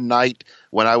remember one night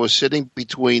when I was sitting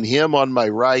between him on my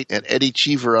right and Eddie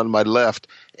Cheever on my left,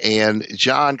 and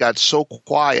John got so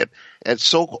quiet, and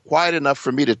so quiet enough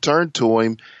for me to turn to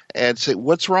him and say,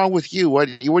 "What's wrong with you? What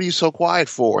are you so quiet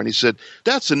for?" And he said,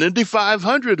 "That's an Indy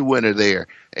 500 winner there."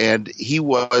 And he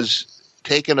was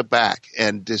taken aback.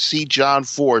 And to see John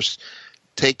Force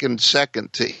taken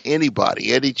second to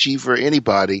anybody, Eddie Cheever,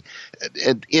 anybody,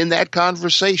 and in that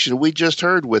conversation we just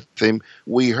heard with him,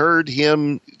 we heard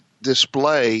him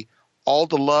display all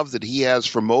the love that he has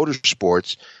for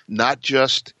motorsports, not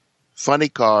just funny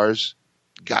cars.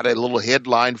 Got a little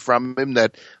headline from him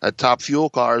that Top Fuel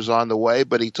car is on the way,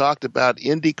 but he talked about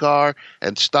IndyCar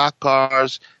and stock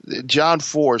cars. John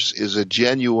Force is a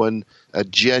genuine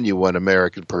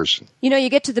American person. You know, you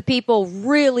get to the people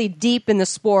really deep in the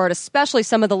sport, especially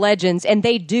some of the legends, and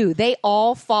they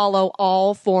all follow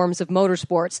all forms of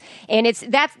motorsports. And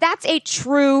that's a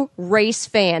true race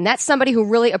fan. That's somebody who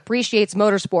really appreciates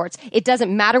motorsports. It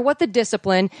doesn't matter what the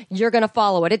discipline, you're going to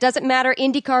follow it. It doesn't matter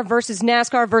IndyCar versus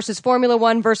NASCAR versus Formula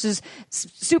One versus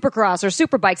Supercross or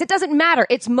Superbikes. It doesn't matter.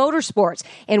 It's motorsports.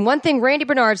 And one thing Randy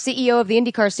Bernard, CEO of the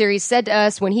IndyCar Series, said to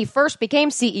us when he first became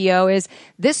CEO is,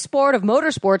 this sport of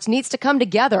motorsports needs to come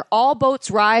together. All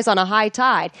boats rise on a high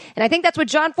tide. And I think that's what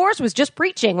John Force was just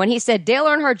preaching when he said Dale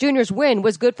Earnhardt Jr.'s win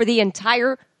was good for the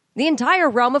entire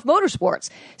realm of motorsports.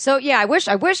 So yeah,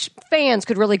 I wish fans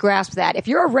could really grasp that. If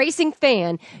you're a racing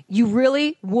fan, you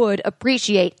really would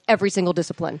appreciate every single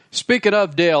discipline. Speaking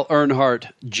of Dale Earnhardt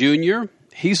Jr.,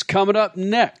 he's coming up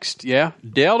next, yeah?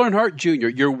 Dale Earnhardt Jr.,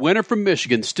 your winner from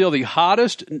Michigan, still the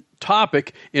hottest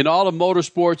topic in all of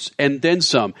motorsports and then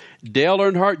some. Dale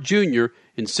Earnhardt Jr.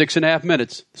 in 6.5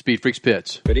 minutes, Speed Freaks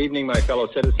Pits. Good evening, my fellow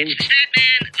citizens.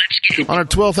 On our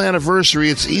 12th anniversary,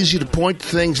 it's easy to point to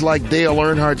things like Dale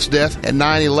Earnhardt's death and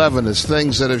 9/11 as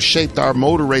things that have shaped our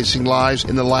motor racing lives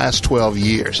in the last 12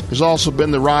 years. There's also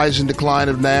been the rise and decline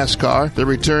of NASCAR, the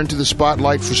return to the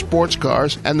spotlight for sports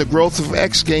cars, and the growth of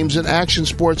X Games and action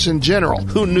sports in general.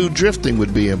 Who knew drifting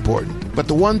would be important? But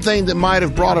the one thing that might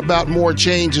have brought about more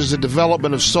change is the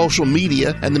development of social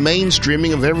media and the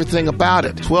mainstreaming of everything about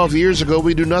it. 12 years ago,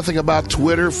 we knew nothing about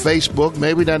Twitter, Facebook,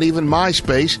 maybe not even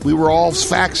MySpace. We were all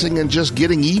faxing and just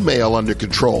getting email under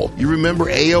control. You remember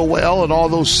AOL and all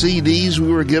those CDs we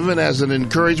were given as an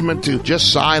encouragement to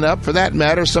just sign up? For that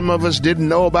matter, some of us didn't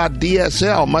know about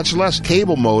DSL, much less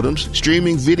cable modems,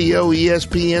 streaming video,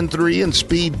 ESPN3 and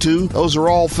Speed 2. Those are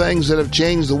all things that have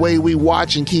changed the way we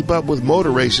watch and keep up with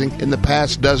motor racing in the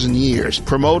past dozen years.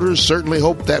 Promoters certainly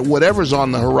hope that whatever's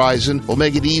on the horizon will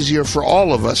make it easier for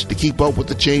all of us to keep up with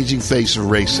the changing face of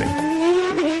racing.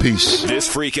 Peace. This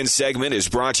freaking segment is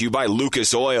brought to you by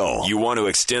Lucas Oil. You want to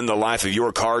extend the life of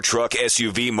your car, truck,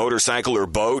 SUV, motorcycle, or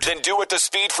boat? Then do what the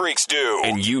Speed Freaks do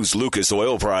and use Lucas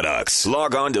Oil products.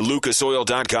 Log on to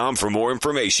lucasoil.com for more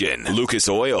information. Lucas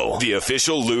Oil, the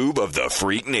official lube of the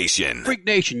Freak Nation. Freak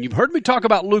Nation, you've heard me talk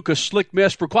about Lucas Slick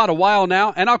Mist for quite a while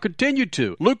now, and I'll continue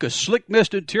to. Lucas Slick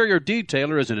Mist Interior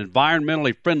Detailer is an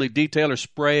environmentally friendly detailer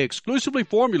spray exclusively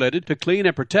formulated to clean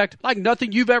and protect like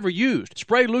nothing you've ever used.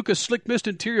 Spray Lucas Slick Mist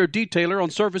Interior Detailer on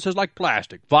surfaces like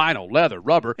plastic, vinyl, leather,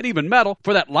 rubber, and even metal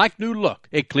for that like-new look.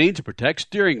 It cleans and protects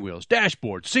steering wheels,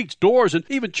 dashboards, seats, doors, and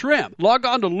even trim. Log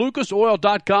on to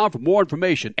lucasoil.com for more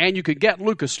information, and you can get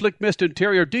Lucas Slick Mist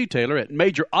Interior Detailer at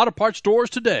major auto parts stores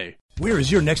today. Where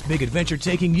is your next big adventure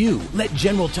taking you? Let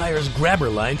General Tire's Grabber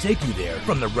line take you there.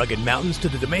 From the rugged mountains to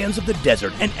the demands of the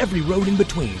desert and every road in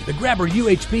between, the Grabber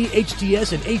UHP,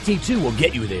 HTS, and AT2 will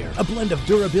get you there. A blend of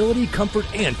durability, comfort,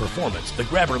 and performance. The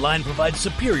Grabber line provides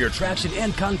superior traction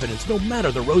and confidence no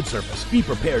matter the road surface. Be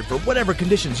prepared for whatever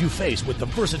conditions you face with the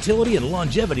versatility and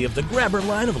longevity of the Grabber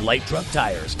line of light truck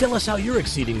tires. Tell us how you're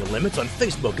exceeding the limits on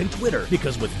Facebook and Twitter,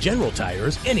 because with General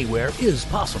Tires, anywhere is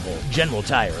possible. General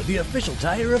Tire, the official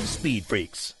tire of Speed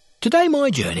Freaks. Today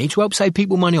my journey to help save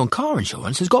people money on car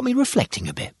insurance has got me reflecting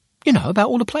a bit. You know, about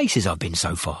all the places I've been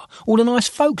so far, all the nice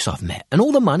folks I've met, and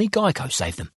all the money Geico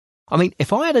saved them. I mean,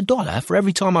 if I had $1 for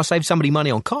every time I saved somebody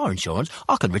money on car insurance,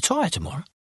 I could retire tomorrow.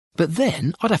 But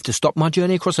then I'd have to stop my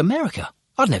journey across America.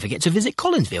 I'd never get to visit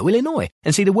Collinsville, Illinois,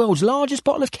 and see the world's largest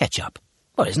bottle of ketchup.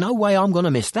 Well, there's no way I'm going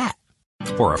to miss that.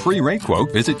 For a free rate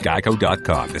quote, visit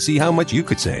geico.com to see how much you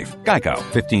could save. Geico.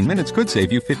 15 minutes could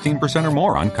save you 15% or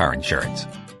more on car insurance.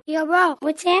 Yo, bro,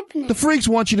 what's happening? The Freaks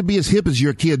want you to be as hip as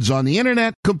your kids on the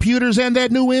internet, computers, and that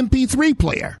new MP3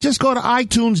 player. Just go to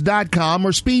iTunes.com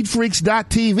or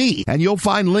SpeedFreaks.tv, and you'll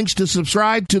find links to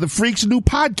subscribe to the Freaks' new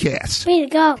podcast. Way to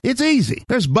go. It's easy.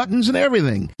 There's buttons and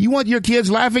everything. You want your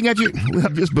kids laughing at you? Well,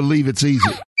 just believe it's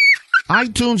easy.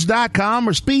 iTunes.com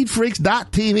or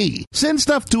SpeedFreaks.tv. Send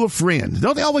stuff to a friend.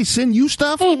 Don't they always send you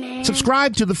stuff? Hey, man.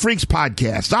 Subscribe to the Freaks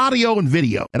podcast, audio and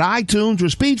video, at iTunes or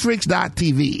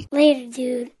SpeedFreaks.tv. Later,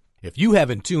 dude. If you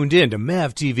haven't tuned in to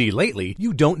MAV TV lately,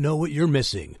 you don't know what you're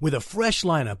missing. With a fresh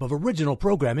lineup of original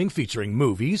programming featuring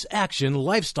movies, action,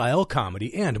 lifestyle,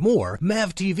 comedy, and more,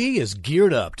 MAV TV is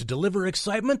geared up to deliver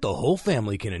excitement the whole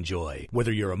family can enjoy.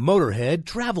 Whether you're a motorhead,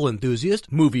 travel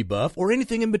enthusiast, movie buff, or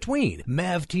anything in between,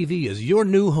 MAV TV is your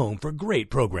new home for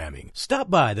great programming. Stop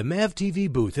by the MAV TV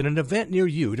booth at an event near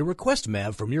you to request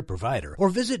MAV from your provider, or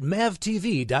visit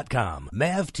MAVTV.com.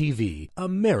 MAV TV,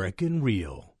 American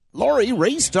Real. Lori,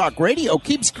 Race Talk Radio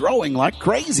keeps growing like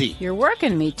crazy. You're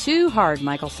working me too hard,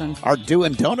 Michelson. Our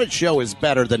Doin' Donut show is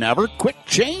better than ever. Quick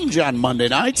change on Monday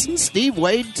nights, and Steve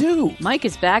Wade, too. Mike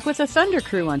is back with the Thunder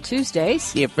Crew on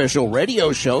Tuesdays. The official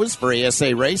radio shows for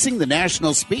ASA Racing, the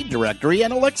National Speed Directory,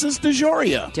 and Alexis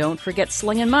DeJoria. Don't forget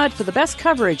Sling and Mud for the best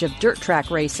coverage of dirt track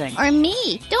racing. Or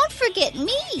me. Don't forget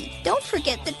me. Don't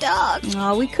forget the dog.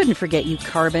 Oh, we couldn't forget you,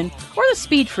 Carbon. Or the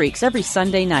Speed Freaks every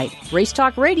Sunday night.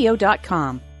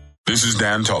 RaceTalkRadio.com. This is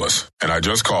Dan Tullis, and I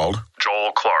just called Joel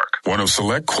Clark, one of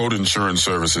Select Quote Insurance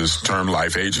Services' term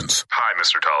life agents. Hi,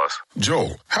 Mr. Tullis.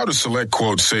 Joel, how does Select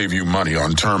Quote save you money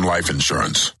on term life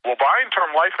insurance? Well, buying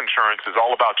term life insurance is all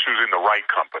about choosing the right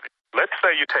company. Let's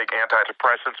say you take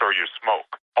antidepressants or you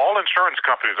smoke. All insurance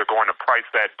companies are going to price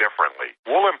that differently.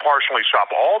 We'll impartially shop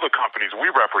all the companies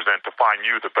we represent to find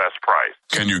you the best price.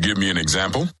 Can you give me an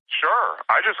example? Sure.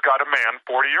 I just got a man,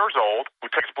 40 years old, who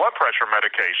takes blood pressure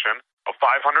medication, a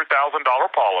 $500,000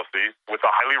 policy with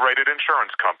a highly rated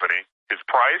insurance company. His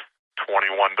price,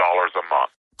 $21 a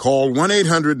month. Call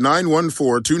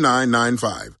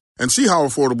 1-800-914-2995 and see how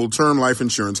affordable term life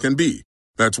insurance can be.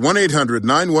 That's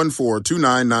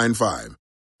 1-800-914-2995.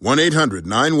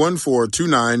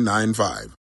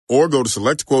 1-800-914-2995. Or go to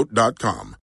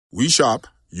SelectQuote.com. We shop,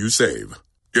 you save.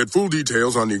 Get full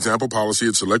details on the example policy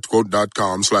at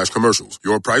SelectQuote.com/commercials.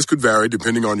 Your price could vary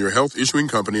depending on your health, issuing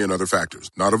company, and other factors.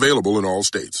 Not available in all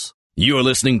states. You're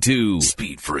listening to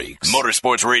Speed Freaks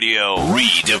Motorsports Radio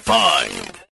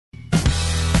Redefined.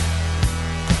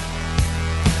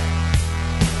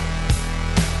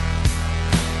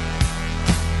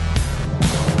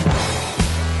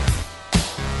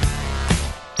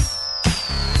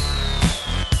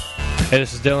 Hey,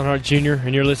 this is Dale Earnhardt Jr.,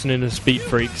 and you're listening to Speed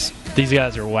Freaks. These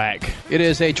guys are whack. It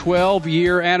is a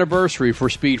 12-year anniversary for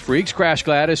Speed Freaks. Crash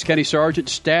Gladys, Kenny Sargent,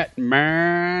 Stat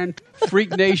Man,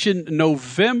 Freak Nation,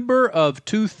 November of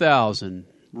 2000.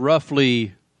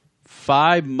 Roughly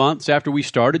 5 months after we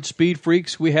started Speed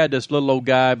Freaks, we had this little old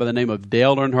guy by the name of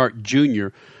Dale Earnhardt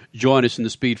Jr. join us in the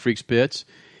Speed Freaks pits.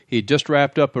 He had just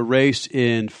wrapped up a race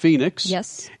in Phoenix.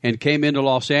 Yes. And came into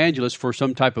Los Angeles for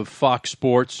some type of Fox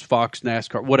Sports, Fox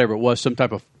NASCAR, whatever it was, some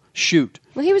type of shoot.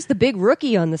 Well, he was the big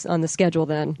rookie on the schedule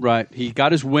then. Right. He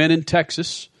got his win in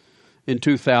Texas in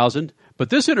 2000. But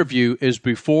this interview is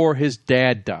before his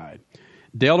dad died.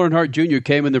 Dale Earnhardt Jr.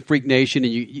 came in the Freak Nation,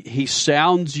 and he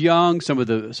sounds young. Some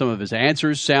of his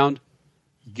answers sound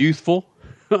youthful.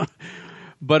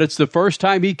 But it's the first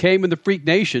time he came in the Freak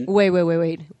Nation.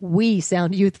 Wait. We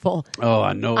sound youthful. Oh,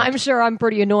 I know. I'm sure I'm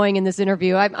pretty annoying in this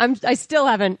interview. I still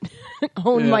haven't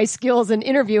honed my skills in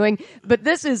interviewing, but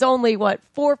this is only, 4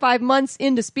 or 5 months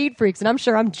into Speed Freaks, and I'm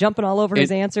sure I'm jumping all over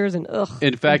his answers, and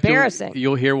in fact, embarrassing.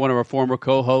 You'll hear one of our former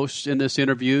co-hosts in this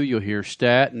interview. You'll hear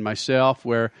Stat and myself,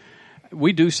 where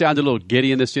we do sound a little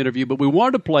giddy in this interview, but we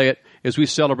wanted to play it as we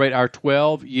celebrate our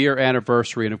 12-year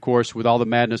anniversary. And, of course, with all the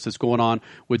madness that's going on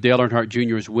with Dale Earnhardt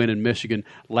Jr.'s win in Michigan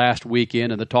last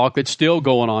weekend and the talk that's still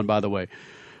going on, by the way.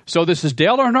 So this is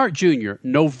Dale Earnhardt Jr.,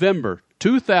 November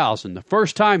 2000, the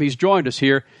first time he's joined us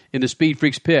here in the Speed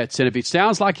Freaks pits. And if it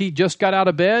sounds like he just got out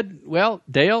of bed, well,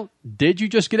 Dale, did you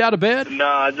just get out of bed? No,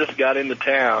 I just got into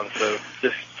town, so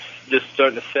just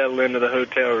starting to settle into the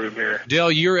hotel room here.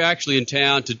 Dale, you're actually in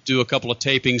town to do a couple of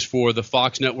tapings for the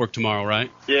Fox Network tomorrow,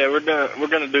 right? Yeah, we're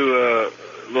gonna do a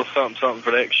little something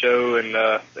for that show, and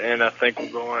I think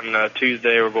we're going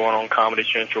Tuesday. We're going on Comedy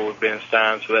Central with Ben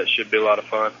Stein, so that should be a lot of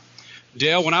fun.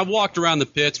 Dale, when I walked around the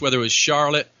pits, whether it was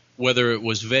Charlotte, whether it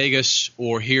was Vegas,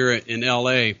 or here in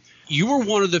L.A., you were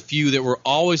one of the few that were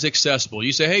always accessible.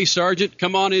 You say, hey, Sergeant,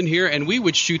 come on in here, and we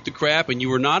would shoot the crap, and you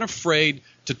were not afraid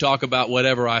to talk about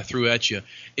whatever I threw at you.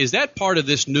 Is that part of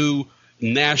this new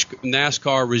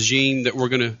NASCAR regime that we're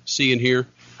going to see in here?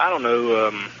 I don't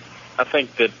know. I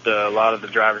think that a lot of the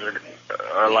drivers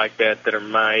are like that are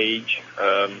my age.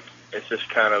 It's just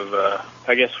kind of,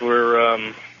 I guess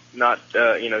we're not,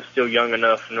 still young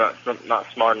enough, not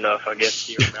smart enough, I guess,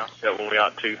 to hear out when we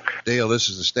ought to. Dale, this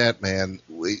is the stat man.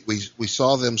 We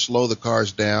saw them slow the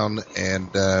cars down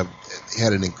and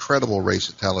had an incredible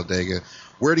race at Talladega.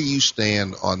 Where do you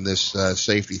stand on this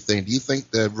safety thing? Do you think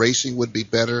the racing would be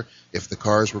better if the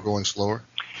cars were going slower?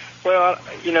 Well,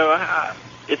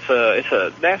 it's a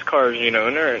NASCAR's, and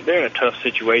they're in a tough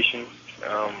situation,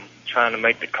 trying to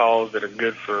make the calls that are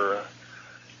good for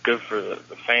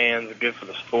the fans, good for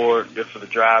the sport, good for the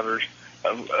drivers.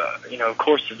 Of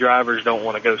course, the drivers don't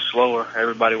want to go slower.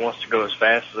 Everybody wants to go as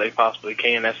fast as they possibly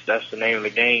can. That's the name of the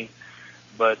game.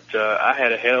 But I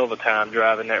had a hell of a time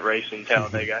driving that race in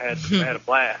Talladega. I had a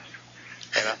blast,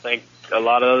 and I think a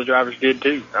lot of other drivers did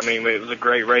too. I mean, it was a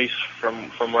great race from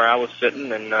where I was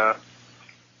sitting, and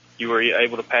you were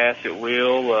able to pass at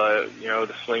will.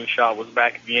 The slingshot was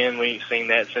back again. We ain't seen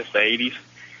that since the 80s,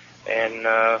 and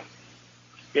I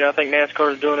think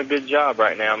NASCAR is doing a good job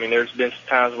right now. I mean, there's been some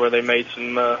times where they made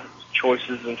some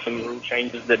choices and some rule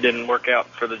changes that didn't work out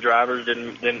for the drivers.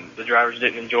 The drivers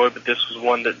didn't enjoy, but this was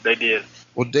one that they did.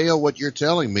 Well, Dale, what you're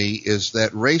telling me is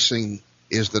that racing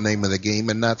is the name of the game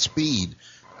and not speed.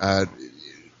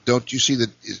 Don't you see that?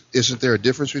 Isn't there a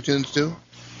difference between the two?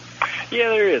 Yeah,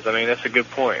 there is. I mean, that's a good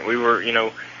point. We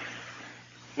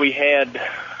had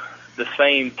the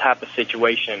same type of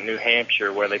situation in New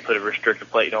Hampshire where they put a restrictor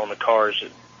plate on the cars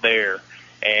there,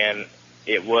 and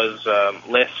it was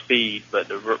less speed, but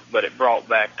it brought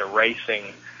back the racing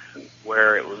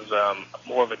where it was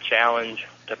more of a challenge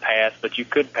to pass, but you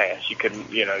could pass. You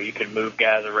could move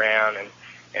guys around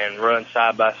and run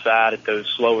side by side at those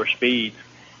slower speeds,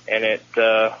 and it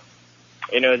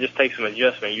just takes some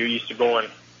adjustment. You're used to going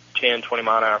 10, 20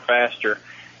 mile an hour faster,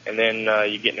 and then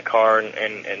you get in the car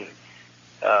and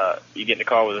you get in the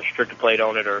car with a restrictor plate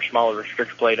on it or a smaller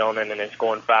restrictor plate on it, and it's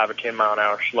going 5 or 10 mile an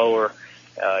hour slower.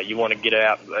 You want to get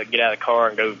out of the car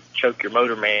and go choke your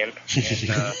motor man and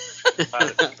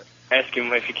ask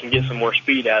him if you can get some more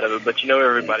speed out of it. But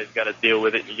everybody's got to deal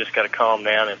with it. You just got to calm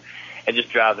down and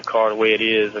just drive the car the way it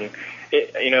is. And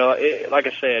like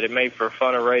I said, it made for a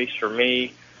funner race for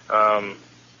me.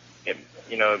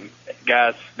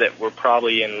 Guys that were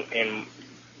probably in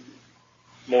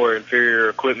more inferior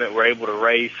equipment were able to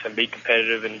race and be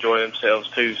competitive and enjoy themselves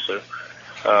too. So,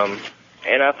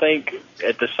 and I think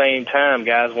at the same time,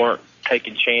 guys weren't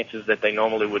taking chances that they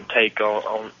normally would take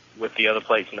on with the other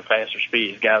plates and the faster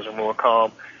speeds. Guys are more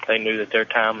calm. They knew that their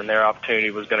time and their opportunity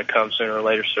was going to come sooner or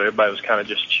later, so everybody was kind of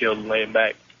just chilled and laying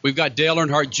back. We've got Dale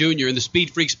Earnhardt Jr. in the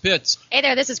Speed Freaks pits. Hey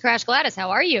there, this is Crash Gladys.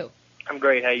 How are you? I'm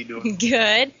great. How you doing?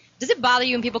 Good. Does it bother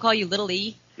you when people call you Little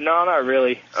E? No, not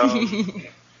really.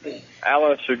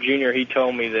 Alan Jr., he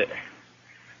told me that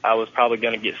I was probably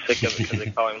going to get sick of it because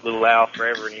they call him Little Al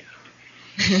forever, and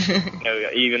he's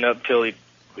even up till he's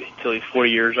 40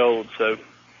 years old. So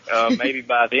maybe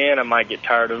by then I might get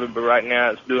tired of it, but right now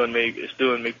it's doing me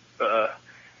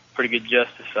pretty good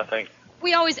justice, I think.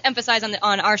 We always emphasize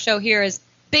on our show here is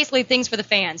basically things for the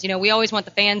fans. We always want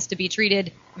the fans to be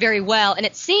treated very well, and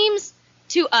it seems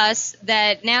to us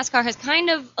that NASCAR has kind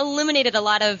of eliminated a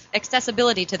lot of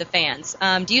accessibility to the fans.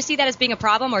 Do you see that as being a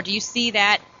problem, or do you see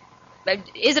that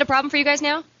is it a problem for you guys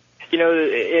now?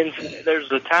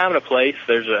 There's a time and a place.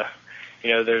 There's a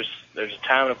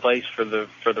time and a place for the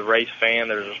race fan.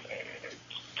 There's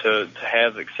to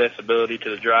have accessibility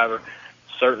to the driver.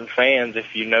 Certain fans,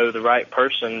 if you know the right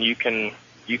person, you can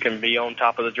be on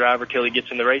top of the driver till he gets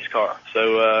in the race car.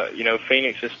 So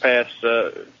Phoenix this past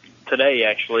today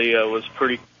actually was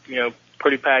pretty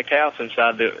pretty packed house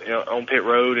inside the on pit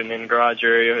road and in the garage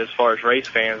area as far as race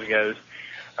fans goes.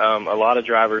 A lot of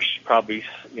drivers probably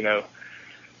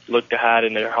look to hide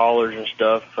in their haulers and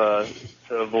stuff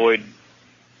to avoid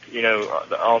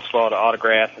the onslaught of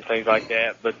autographs and things like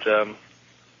that. But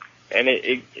and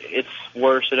it's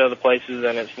worse at other places,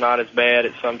 and it's not as bad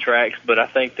at some tracks. But I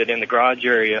think that in the garage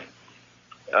area,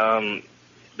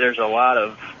 there's a lot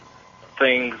of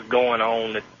things going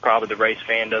on that probably the race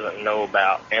fan doesn't know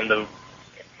about. And the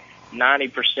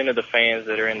 90% of the fans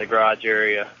that are in the garage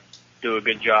area do a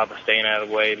good job of staying out of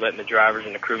the way, letting the drivers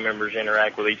and the crew members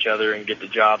interact with each other and get the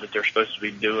job that they're supposed to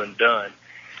be doing done.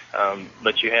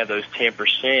 But you have those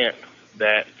 10%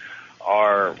 that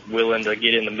are willing to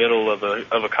get in the middle of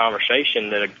a conversation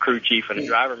that a crew chief and a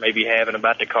driver may be having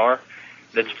about the car.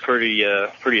 That's pretty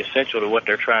essential to what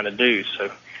they're trying to do.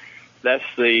 So that's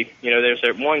there's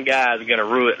that one guy that's going to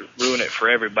ruin it for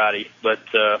everybody. But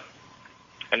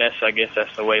and I guess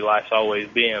that's the way life's always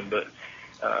been. But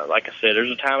like I said, there's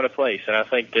a time and a place, and I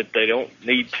think that they don't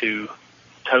need to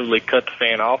totally cut the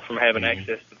fan off from having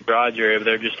access to the garage area. But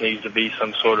there just needs to be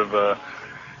some sort of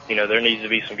there needs to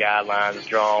be some guidelines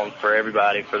drawn for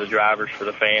everybody, for the drivers, for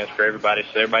the fans, for everybody,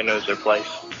 so everybody knows their place.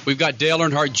 We've got Dale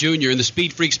Earnhardt Jr. in the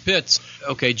Speed Freaks pits.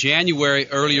 Okay, January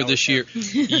earlier this year,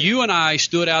 you and I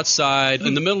stood outside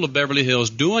in the middle of Beverly Hills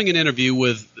doing an interview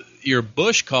with your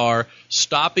Busch car,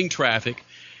 stopping traffic,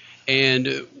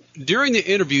 and during the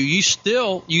interview, you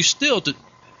still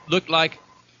looked like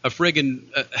a friggin'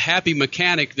 happy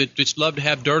mechanic that just loved to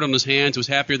have dirt on his hands, was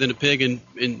happier than a pig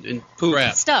in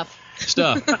crap. Stuff.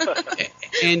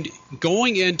 And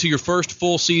going into your first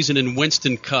full season in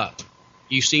Winston Cup,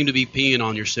 you seem to be peeing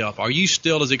on yourself. Are you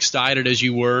still as excited as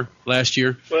you were last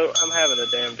year? Well, I'm having a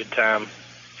damn good time.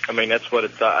 I mean, that's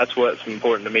what's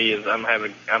important to me is I'm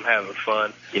having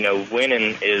fun.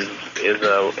 Winning is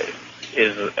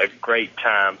a great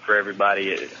time for everybody.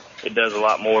 It does a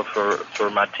lot more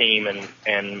for my team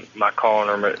and my car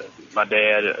owner, my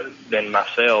dad, than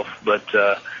myself. But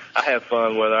I have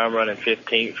fun whether I'm running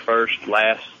 15th, first,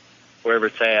 last, wherever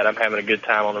it's at. I'm having a good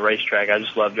time on the racetrack. I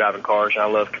just love driving cars, and I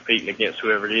love competing against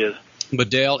whoever it is. But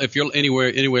Dale, if you're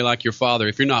anywhere like your father,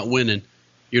 if you're not winning,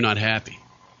 you're not happy.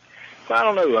 I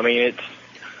don't know. I mean,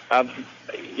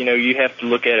 you have to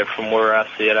look at it from where I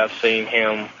see it. I've seen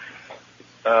him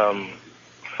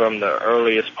from the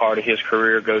earliest part of his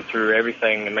career go through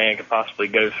everything a man could possibly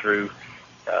go through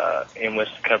in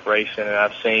Winston Cup racing, and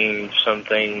I've seen some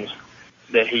things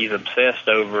that he's obsessed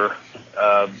over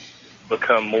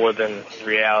become more than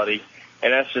reality,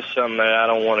 and that's just something that I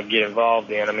don't want to get involved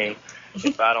in. I mean,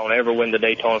 if I don't ever win the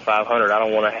Daytona 500, I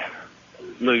don't want to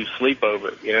lose sleep over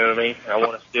it. You know what I mean? I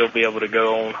want to still be able to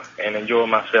go on and enjoy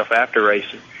myself after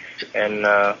racing, and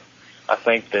I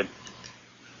think that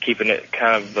keeping it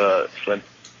kind of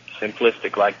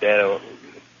simplistic like that will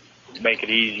make it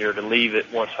easier to leave it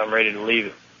once I'm ready to leave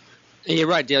it. You're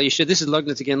right, Dale. You should. This is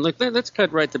Lugnitz again. Look, let's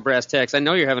cut right to brass tacks. I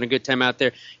know you're having a good time out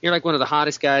there. You're like one of the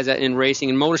hottest guys in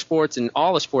racing and motorsports and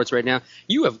all the sports right now.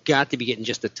 You have got to be getting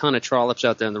just a ton of trollops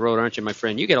out there on the road, aren't you, my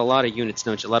friend? You get a lot of units,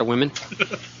 don't you? A lot of women?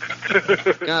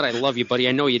 God, I love you, buddy.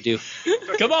 I know you do.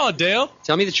 Come on, Dale.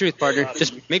 Tell me the truth, partner.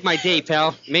 Just make my day,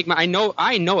 pal. I know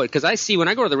it, because I see when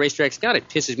I go to the racetracks, God, it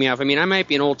pisses me off. I mean, I might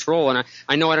be an old troll, and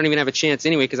I know I don't even have a chance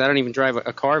anyway because I don't even drive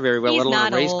a car very well, let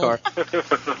alone a race car.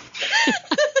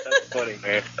 That's funny,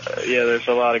 man. Yeah, there's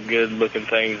a lot of good-looking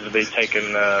things to be taken,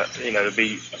 to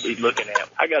be looking at.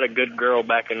 I got a good girl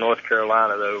back in North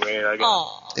Carolina, though, man.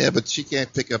 Yeah, but she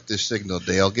can't pick up this signal,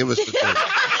 Dale. Give us the truth.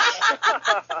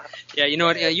 Yeah, you know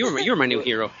what? You're my new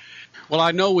hero. Well,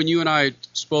 I know when you and I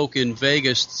spoke in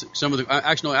Vegas,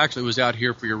 actually it was out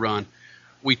here for your run.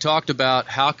 We talked about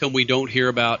how come we don't hear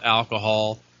about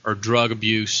alcohol or drug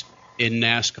abuse in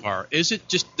NASCAR. Is it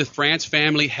just the France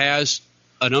family has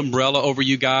an umbrella over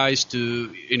you guys to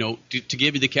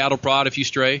give you the cattle prod if you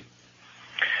stray?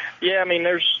 Yeah, I mean,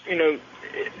 there's,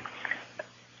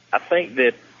 I think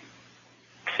that,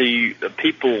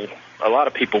 a lot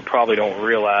of people probably don't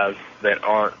realize that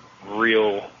aren't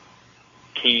real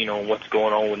keen on what's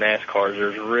going on with NASCAR.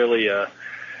 There's really a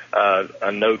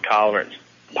no tolerance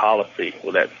policy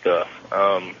with that stuff.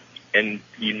 And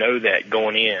you know that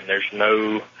going in, there's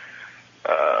no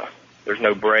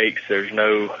breaks, there's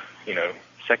no,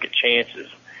 second chances,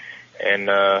 and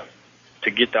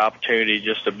to get the opportunity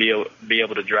just to be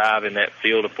able to drive in that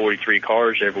field of 43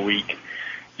 cars every week,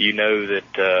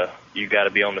 that you got to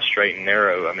be on the straight and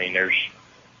narrow. I mean, there's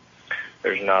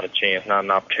not a chance, not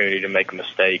an opportunity to make a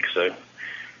mistake. So,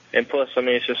 and plus, I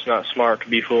mean, it's just not smart to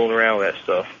be fooling around with that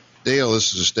stuff. Dale,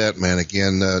 this is a stat man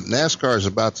again. NASCAR is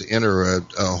about to enter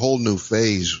a whole new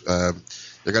phase.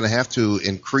 They're going to have to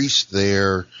increase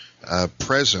their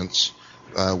presence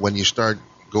when you start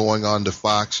going on to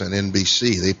Fox and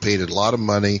NBC. They paid a lot of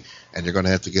money, and you're going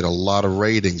to have to get a lot of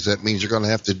ratings. That means you're going to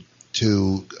have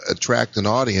to attract an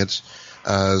audience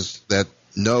that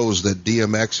knows that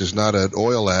DMX is not an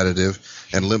oil additive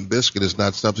and Limp Bizkit is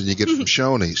not something you get from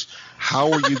Shoney's.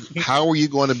 How are you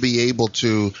going to be able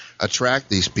to attract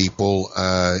these people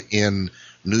in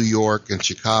New York and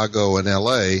Chicago and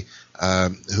LA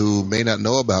who may not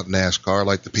know about NASCAR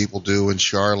like the people do in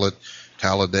Charlotte,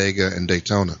 Talladega, and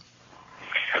Daytona?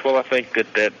 Well, I think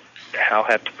that I'll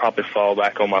have to probably fall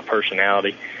back on my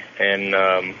personality and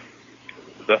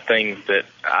the things that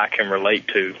I can relate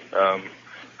to.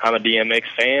 I'm a DMX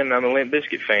fan. I'm a Limp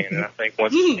Bizkit fan, and I think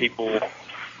once people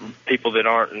that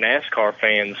aren't NASCAR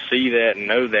fans see that and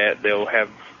know that, they'll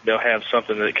have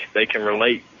something that they can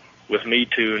relate with me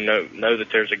to, and know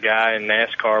that there's a guy in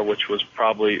NASCAR which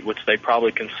they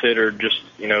probably considered just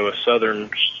a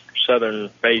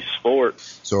southern-based sport.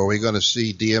 So are we going to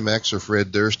see DMX or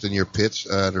Fred Durst in your pits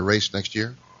to race next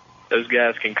year? Those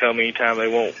guys can come anytime they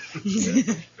want. It's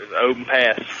an open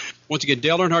pass. Once again,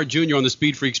 Dale Earnhardt Jr. on the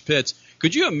Speed Freaks pits.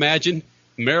 Could you imagine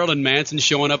Marilyn Manson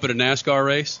showing up at a NASCAR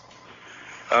race?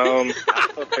 I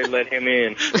thought they let him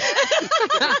in.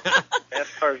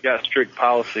 NASCAR's got strict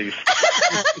policies.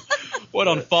 What,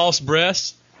 on false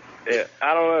breasts? Yeah,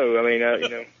 I don't know. I mean,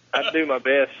 I'd do my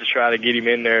best to try to get him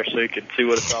in there so he could see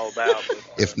what it's all about. But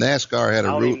if NASCAR had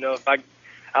a rule, I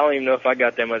don't even know if I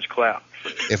got that much clout.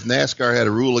 If NASCAR had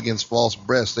a rule against false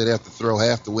breasts, they'd have to throw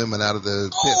half the women out of the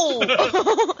pit.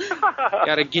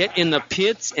 Got to get in the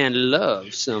pits and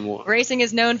love someone. Racing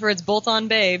is known for its bolt-on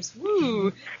babes.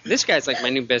 Woo! This guy's like my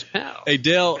new best pal. Hey,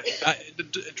 Dale,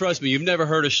 trust me, you've never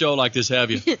heard a show like this, have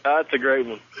you? That's a great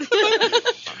one.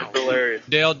 Hilarious.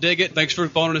 Dale, dig it. Thanks for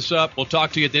phoning us up. We'll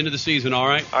talk to you at the end of the season, all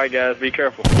right? All right, guys, be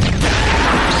careful.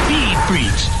 Speed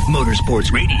Freaks,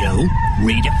 Motorsports Radio,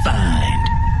 redefined.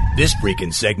 This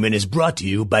freaking segment is brought to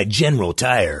you by General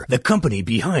Tire, the company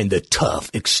behind the tough,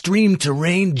 extreme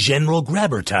terrain General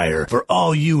Grabber tire for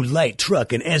all you light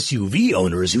truck and SUV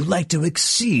owners who like to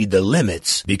exceed the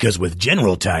limits. Because with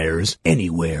General Tires,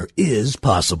 anywhere is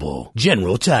possible.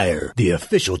 General Tire, the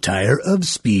official tire of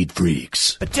Speed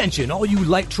Freaks. Attention, all you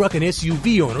light truck and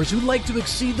SUV owners who like to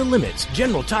exceed the limits.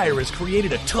 General Tire has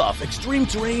created a tough, extreme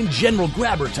terrain General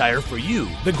Grabber tire for you.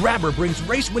 The Grabber brings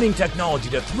race-winning technology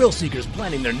to thrill seekers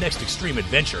planning their next extreme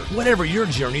adventure. Whatever your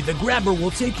journey, the Grabber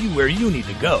will take you where you need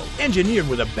to go. Engineered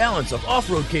with a balance of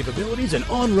off-road capabilities and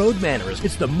on-road manners,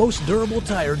 it's the most durable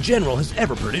tire General has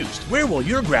ever produced. Where will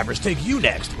your Grabbers take you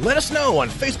next? Let us know on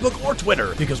Facebook or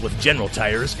Twitter, because with General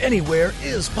Tires, anywhere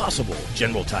is possible.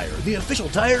 General Tire, the official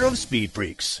tire of Speed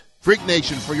Freaks. Freak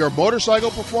Nation, for your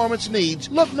motorcycle performance needs,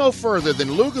 look no further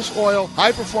than Lucas Oil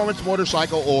high-performance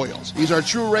motorcycle oils. These are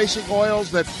true racing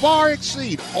oils that far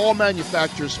exceed all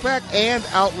manufacturer's spec and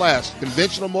outlast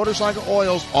conventional motorcycle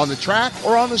oils on the track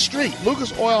or on the street.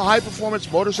 Lucas Oil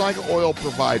high-performance motorcycle oil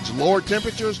provides lower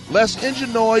temperatures, less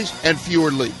engine noise, and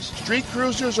fewer leaks. Street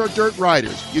cruisers or dirt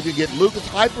riders, you can get Lucas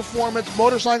high-performance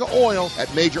motorcycle oil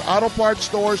at major auto parts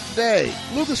stores today.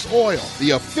 Lucas Oil,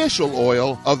 the official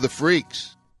oil of the freaks.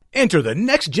 Enter the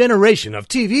next generation of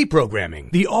TV programming.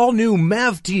 The all-new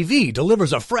MAV TV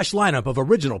delivers a fresh lineup of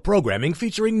original programming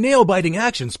featuring nail-biting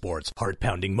action sports,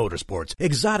 heart-pounding motorsports,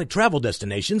 exotic travel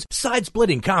destinations,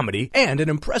 side-splitting comedy, and an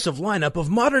impressive lineup of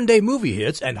modern-day movie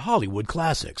hits and Hollywood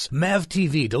classics. MAV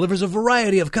TV delivers a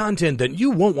variety of content that you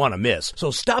won't want to miss.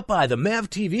 So stop by the MAV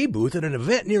TV booth at an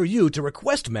event near you to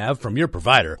request MAV from your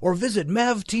provider or visit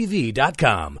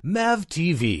MAVTV.com. MAV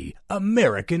TV,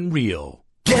 American Real.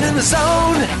 Get in the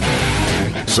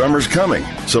zone! Summer's coming,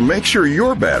 so make sure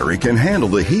your battery can handle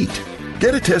the heat.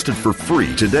 Get it tested for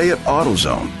free today at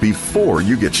AutoZone before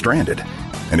you get stranded.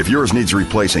 And if yours needs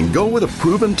replacing, go with a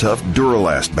proven tough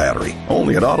Duralast battery,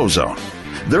 only at AutoZone.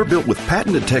 They're built with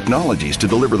patented technologies to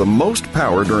deliver the most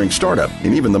power during startup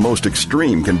in even the most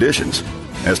extreme conditions.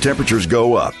 As temperatures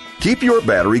go up, keep your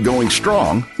battery going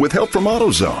strong with help from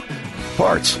AutoZone.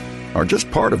 Parts are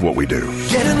just part of what we do.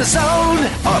 Get in the zone!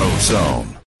 AutoZone.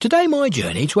 Today, my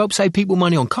journey to help save people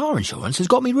money on car insurance has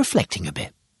got me reflecting a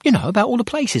bit. You know, about all the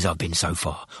places I've been so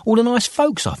far, all the nice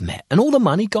folks I've met, and all the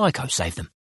money Geico saved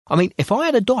them. I mean, if I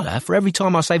had $1 for every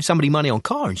time I saved somebody money on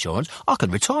car insurance, I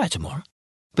could retire tomorrow.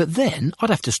 But then,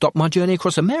 I'd have to stop my journey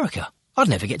across America. I'd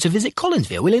never get to visit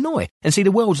Collinsville, Illinois, and see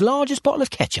the world's largest bottle of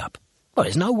ketchup. Well,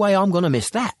 there's no way I'm going to miss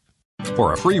that.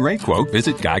 For a free rate quote,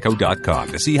 visit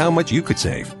Geico.com to see how much you could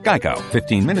save. Geico.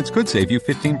 15 minutes could save you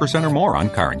 15% or more on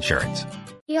car insurance.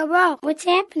 Yo, bro, what's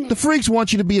happening? The Freaks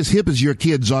want you to be as hip as your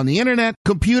kids on the internet,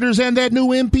 computers, and that new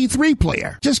MP3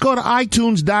 player. Just go to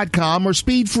iTunes.com or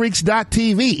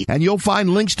SpeedFreaks.tv, and you'll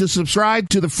find links to subscribe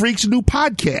to the Freaks' new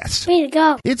podcast. Way to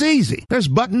go. It's easy. There's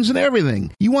buttons and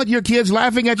everything. You want your kids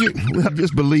laughing at you? Well,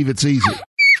 just believe it's easy.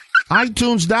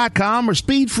 iTunes.com or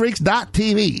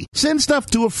SpeedFreaks.tv. Send stuff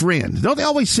to a friend. Don't they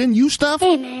always send you stuff?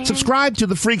 Hey, man. Subscribe to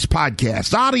the Freaks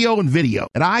podcast, audio and video,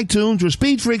 at iTunes or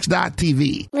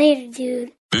SpeedFreaks.tv. Later,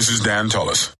 dude. This is Dan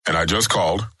Tullis, and I just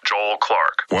called Joel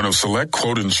Clark, one of Select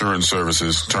Quote Insurance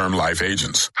Services' term life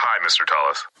agents. Hi, Mr.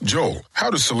 Tullis. Joel, how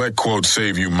does Select Quote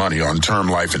save you money on term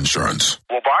life insurance?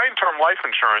 Well, buying term life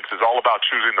insurance is all about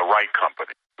choosing the right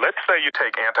company. Let's say you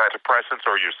take antidepressants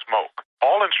or you smoke.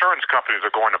 All insurance companies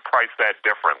are going to price that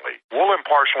differently. We'll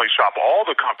impartially shop all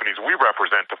the companies we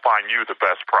represent to find you the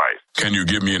best price. Can you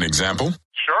give me an example?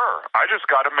 Sure. I just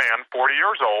got a man, 40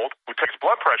 years old, who takes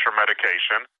blood pressure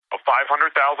medication, a $500,000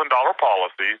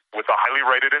 policy with a highly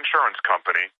rated insurance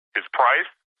company. His price,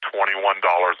 $21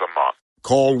 a month.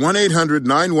 Call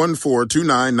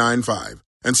 1-800-914-2995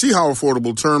 and see how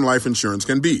affordable term life insurance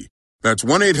can be. That's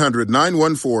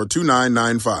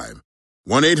 1-800-914-2995.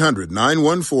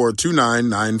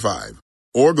 1-800-914-2995.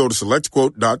 Or go to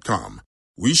SelectQuote.com.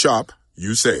 We shop,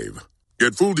 you save.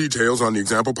 Get full details on the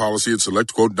example policy at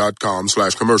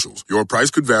SelectQuote.com/commercials. Your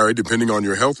price could vary depending on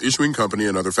your health, issuing company,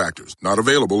 and other factors. Not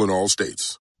available in all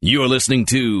states. You're listening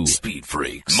to Speed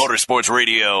Freaks Motorsports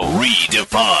Radio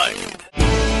Redefined.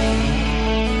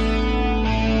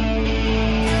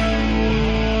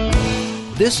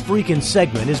 This freaking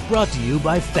segment is brought to you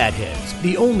by Fatheads,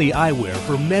 the only eyewear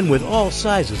for men with all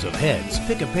sizes of heads.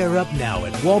 Pick a pair up now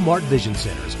at Walmart Vision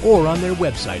Centers or on their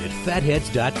website at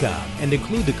fatheads.com and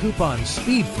include the coupon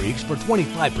SpeedFreaks for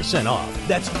 25% off.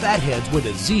 That's Fatheads with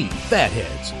a Z.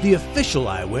 Fatheads, the official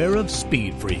eyewear of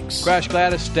Speed Freaks. Crash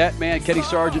Gladys, Statman, Kenny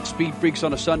Sargent, Speed Freaks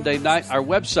on a Sunday night. Our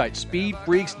website,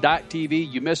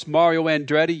 speedfreaks.tv. You missed Mario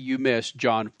Andretti. You missed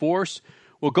John Force.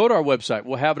 Well, go to our website.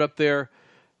 We'll have it up there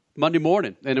Monday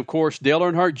morning. And, of course, Dale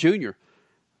Earnhardt Jr.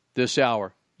 this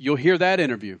hour. You'll hear that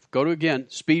interview. Go to, again,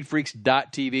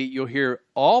 speedfreaks.tv. You'll hear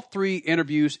all three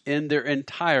interviews in their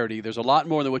entirety. There's a lot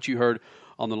more than what you heard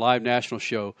on the live national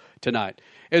show tonight.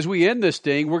 As we end this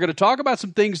thing, we're going to talk about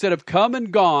some things that have come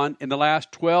and gone in the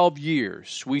last 12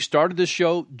 years. We started this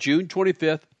show June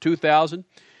 25th, 2000.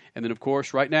 And then, of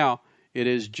course, right now, it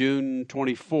is June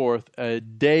 24th, a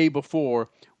day before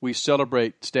we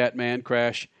celebrate, Statman,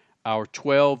 Crash, our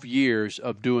 12 years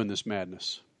of doing this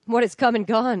madness. What has come and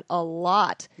gone? A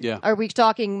lot. Yeah. Are we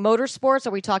talking motorsports? Are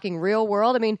we talking real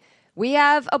world? I mean, we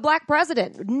have a black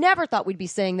president. Never thought we'd be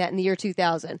saying that in the year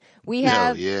 2000. We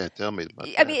have. Yeah, tell me about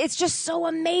that. I mean, it's just so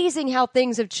amazing how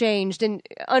things have changed. And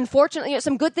unfortunately,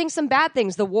 some good things, some bad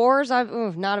things. The wars,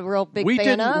 I'm not a real big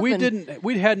fan of.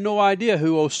 We had no idea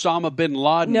who Osama bin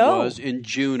Laden was in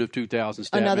June of 2000.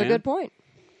 Another good point.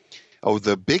 Oh,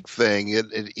 the big thing, it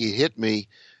hit me.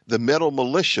 The metal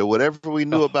militia, whatever we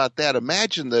knew about that.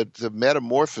 Imagine the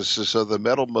metamorphosis of the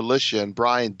metal militia and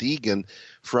Brian Deegan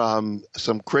from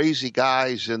some crazy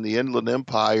guys in the Inland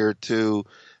Empire to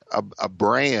a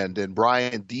brand. And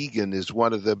Brian Deegan is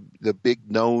one of the big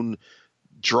known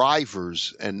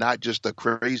drivers and not just a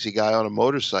crazy guy on a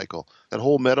motorcycle. That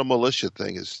whole metal militia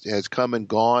thing has come and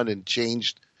gone and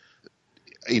changed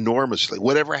enormously.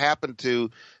 Whatever happened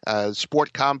to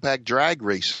sport compact drag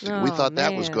racing? We thought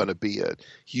that was going to be a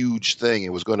huge thing.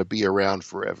 It was going to be around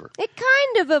forever. It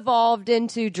kind of evolved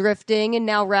into drifting and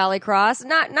now rallycross.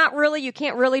 Not really. You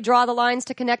can't really draw the lines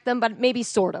to connect them, but maybe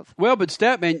sort of. Well, but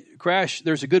Statman, Crash,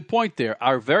 there's a good point there.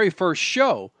 Our very first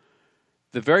show,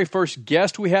 the very first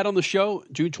guest we had on the show,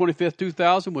 June 25th,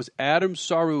 2000, was Adam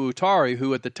Saru-Utari,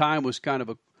 who at the time was kind of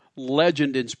a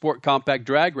legend in sport compact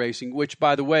drag racing, which,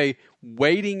 by the way,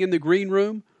 waiting in the green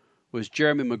room was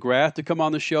Jeremy McGrath to come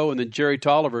on the show, and then Jerry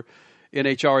Tolliver,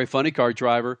 NHRA funny car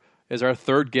driver, as our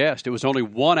third guest. It was only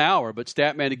 1 hour, but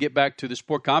Statman, to get back to the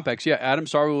sport compacts, Adam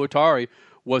Saru-Utari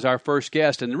was our first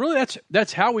guest, and really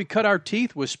that's how we cut our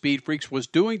teeth with Speed Freaks, was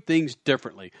doing things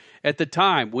differently. At the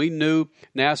time, we knew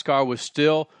NASCAR was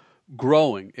still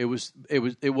growing. It was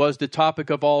the topic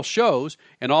of all shows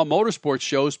and all motorsports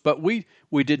shows, but we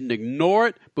didn't ignore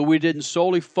it, but we didn't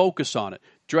solely focus on it.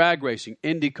 Drag racing,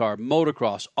 IndyCar,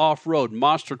 motocross, off-road,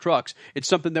 monster trucks. It's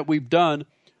something that we've done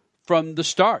from the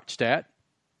start, Stat.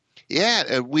 Yeah,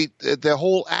 and the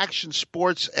whole action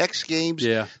sports X Games,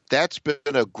 that's been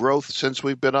a growth since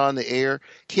we've been on the air.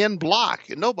 Ken Block,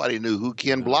 and nobody knew who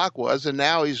Ken Block was, and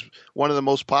now he's one of the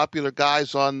most popular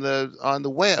guys on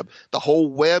the web. The whole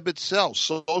web itself,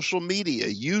 social media,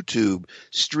 YouTube,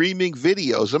 streaming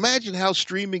videos. Imagine how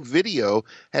streaming video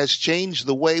has changed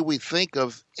the way we think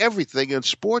of everything in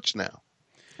sports now.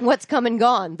 What's come and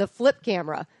gone? The flip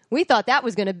camera. We thought that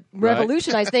was going to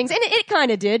revolutionize things, and it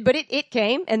kind of did, but it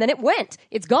came, and then it went.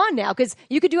 It's gone now because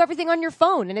you could do everything on your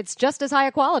phone, and it's just as high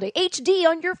a quality. HD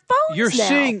on your phones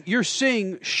now. You're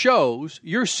seeing shows,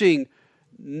 you're seeing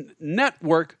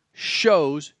network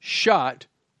shows shot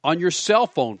on your cell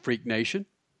phone, Freak Nation.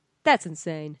 That's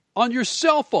insane. On your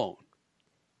cell phone.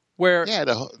 Where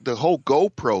the whole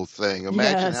GoPro thing.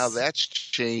 Imagine how that's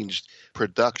changed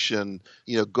production.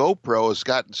 GoPro has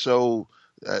gotten so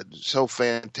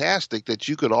fantastic that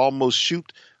you could almost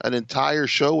shoot an entire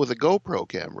show with a GoPro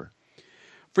camera.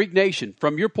 Freak Nation,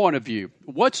 from your point of view,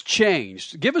 what's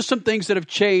changed? Give us some things that have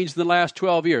changed in the last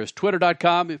 12 years.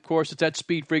 Twitter.com, of course, it's at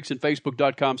SpeedFreaks, and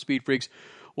Facebook.com, SpeedFreaks.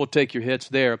 We'll take your hits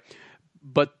there.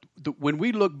 But when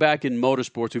we look back in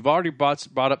motorsports, we've already brought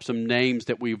up some names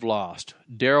that we've lost.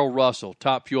 Darrell Russell,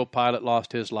 Top Fuel pilot,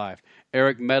 lost his life.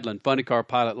 Eric Medlin, funny car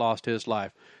pilot, lost his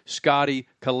life. Scotty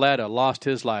Coletta lost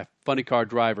his life, funny car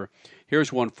driver.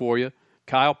 Here's one for you.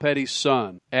 Kyle Petty's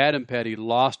son, Adam Petty,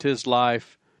 lost his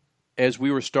life as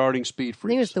we were starting Speed Freaks.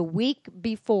 I think it was the week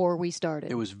before we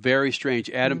started. It was very strange.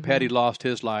 Adam Petty lost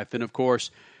his life. And, of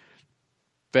course,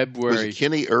 February. Was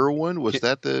Kenny Irwin? Was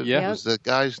that was the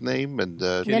guy's name? And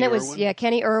then it was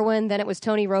Kenny Irwin. Then it was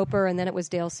Tony Roper, and then it was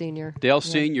Dale Sr. Dale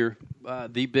Sr.,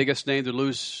 the biggest name to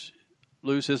lose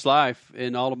his life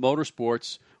in all of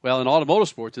motorsports. Well, in all of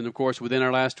motorsports, and of course within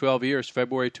our last 12 years,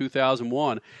 February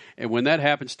 2001. And when that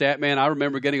happened, Statman, I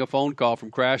remember getting a phone call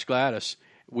from Crash Gladys.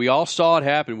 We all saw it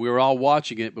happen. We were all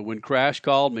watching it, but when Crash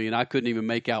called me, and I couldn't even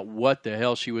make out what the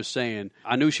hell she was saying.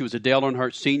 I knew she was a Dale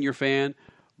Earnhardt Sr. fan.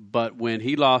 But when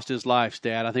he lost his life,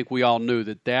 Stat, I think we all knew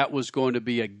that was going to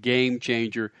be a game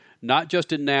changer, not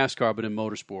just in NASCAR, but in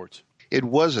motorsports. It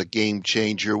was a game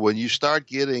changer when you start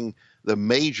getting the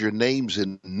major names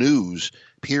in news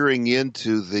peering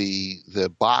into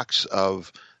the box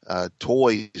of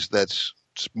toys that's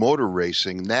motor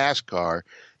racing, NASCAR.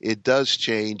 It does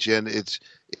change, and it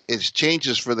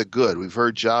changes for the good. We've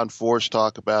heard John Force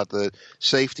talk about the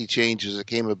safety changes that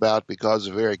came about because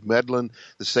of Eric Medlin.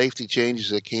 The safety changes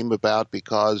that came about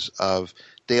because of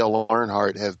Dale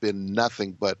Earnhardt have been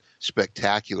nothing but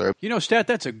spectacular. Stat,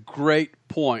 that's a great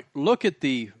point. Look at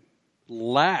the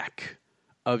lack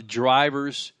of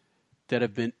drivers that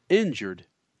have been injured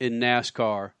in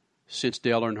NASCAR since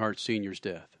Dale Earnhardt Sr.'s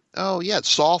death. Oh, yeah,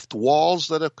 soft walls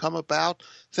that have come about.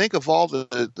 Think of all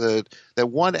that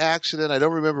one accident, I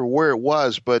don't remember where it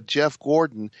was, but Jeff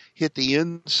Gordon hit the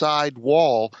inside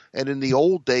wall, and in the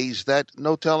old days,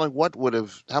 no telling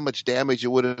how much damage it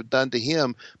would have done to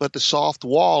him, but the soft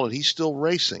wall, and he's still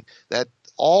racing.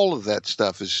 All of that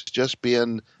stuff has just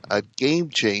been a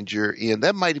game changer, and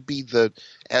that might be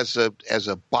as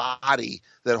a body,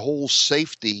 that whole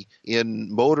safety in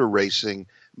motor racing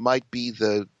might be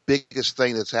the biggest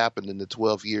thing that's happened in the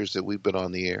 12 years that we've been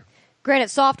on the air. Granted,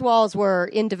 soft walls were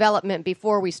in development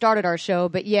before we started our show,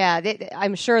 but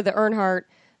I'm sure the Earnhardt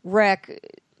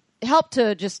wreck helped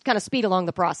to just kind of speed along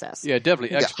to process. Yeah,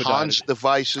 definitely expedited. Hans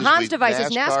devices.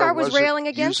 NASCAR was railing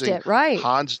against it, right?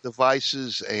 Hans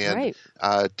devices, and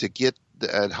to get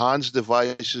Hans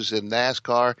devices in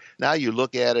NASCAR, now you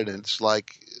look at it and it's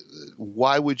like,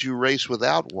 why would you race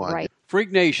without one? Right.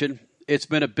 Freak Nation, it's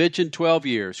been a bitchin' 12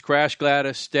 years. Crash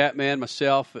Gladys, Statman,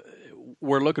 myself,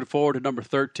 we're looking forward to number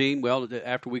 13. Well,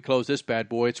 after we close this bad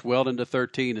boy, it's well into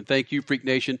 13. And thank you, Freak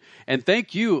Nation. And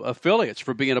thank you, affiliates,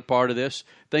 for being a part of this.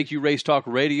 Thank you, Race Talk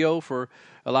Radio, for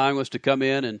allowing us to come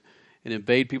in and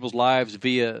invade people's lives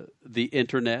via the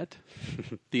internet,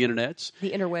 the internets.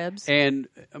 The interwebs. And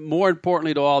more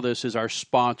importantly to all this is our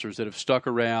sponsors that have stuck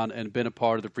around and been a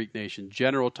part of the Freak Nation.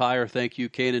 General Tire, thank you.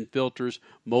 Cannon Filters,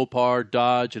 Mopar,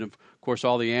 Dodge, and of course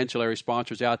all the ancillary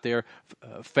sponsors out there.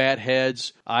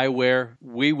 Fatheads, Eyewear.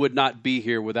 We would not be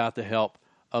here without the help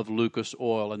of Lucas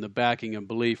Oil and the backing and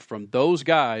belief from those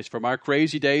guys, from our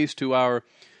crazy days to our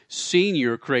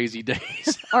senior crazy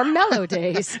days. Our mellow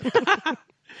days.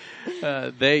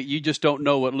 You just don't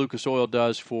know what Lucas Oil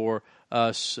does for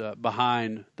us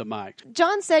behind the mic.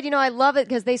 John said, I love it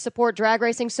because they support drag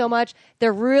racing so much.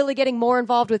 They're really getting more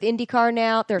involved with IndyCar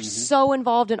now. They're so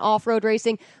involved in off-road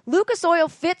racing. Lucas Oil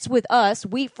fits with us,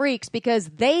 we freaks, because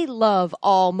they love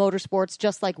all motorsports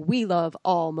just like we love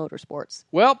all motorsports.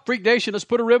 Well, Freak Nation, let's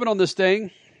put a ribbon on this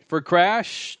thing. for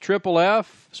Crash, Triple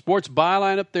F, Sports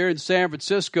Byline up there in San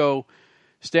Francisco.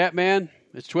 Statman,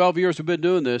 it's 12 years we've been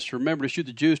doing this. Remember to shoot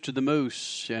the juice to the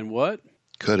moose. And what?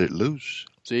 Cut it loose.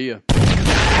 See ya.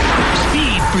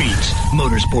 Speed Freaks,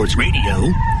 Motorsports Radio,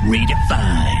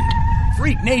 redefined.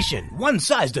 Freak Nation, one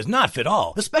size does not fit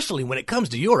all, especially when it comes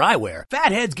to your eyewear.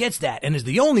 Fatheads gets that and is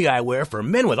the only eyewear for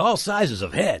men with all sizes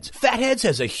of heads. Fatheads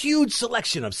has a huge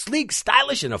selection of sleek,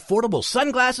 stylish, and affordable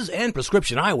sunglasses and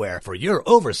prescription eyewear for your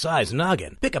oversized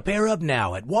noggin. Pick a pair up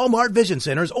now at Walmart Vision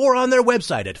Centers or on their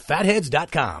website at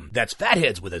fatheads.com. That's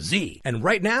Fatheads with a Z. And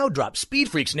right now, drop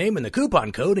Speed Freaks name in the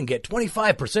coupon code and get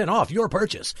 25% off your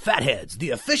purchase. Fatheads,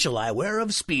 the official eyewear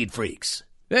of Speed Freaks.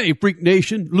 Hey, Freak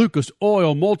Nation, Lucas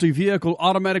Oil Multi-Vehicle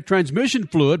Automatic Transmission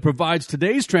Fluid provides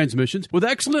today's transmissions with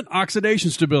excellent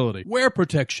oxidation stability, wear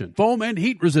protection, foam and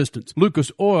heat resistance. Lucas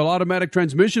Oil Automatic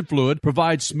Transmission Fluid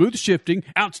provides smooth shifting,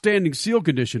 outstanding seal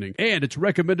conditioning, and it's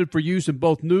recommended for use in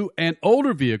both new and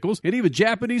older vehicles and even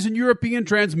Japanese and European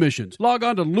transmissions. Log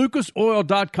on to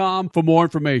lucasoil.com for more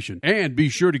information. And be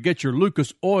sure to get your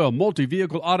Lucas Oil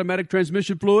Multi-Vehicle Automatic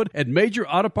Transmission Fluid at major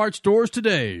auto parts stores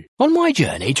today. On my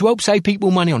journey to help save people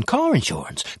money on car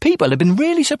insurance, people have been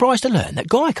really surprised to learn that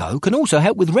Geico can also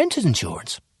help with renter's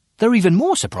insurance. They're even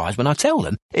more surprised when I tell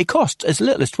them it costs as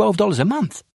little as $12 a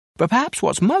month. But perhaps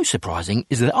what's most surprising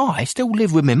is that I still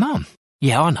live with my mum.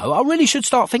 Yeah, I know, I really should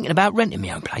start thinking about renting my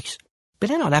own place. But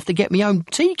then I'd have to get my own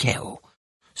tea kettle,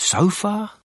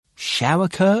 sofa, shower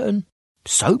curtain,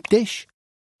 soap dish.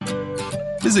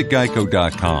 Visit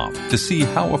Geico.com to see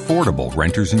how affordable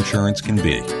renter's insurance can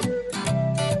be.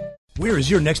 Where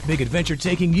is your next big adventure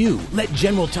taking you? Let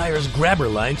General Tire's Grabber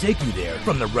line take you there.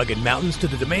 From the rugged mountains to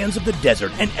the demands of the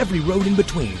desert and every road in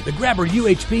between, the Grabber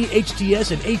UHP,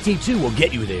 HTS, and AT2 will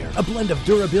get you there. A blend of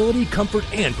durability, comfort,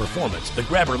 and performance. The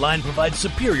Grabber line provides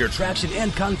superior traction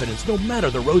and confidence no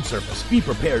matter the road surface. Be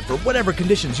prepared for whatever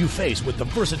conditions you face with the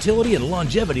versatility and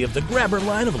longevity of the Grabber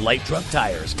line of light truck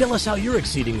tires. Tell us how you're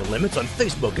exceeding the limits on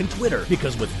Facebook and Twitter,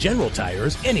 because with General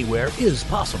Tires, anywhere is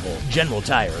possible. General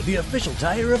Tire, the official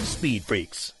tire of Speed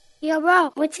Freaks. Yo,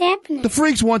 bro, what's happening? The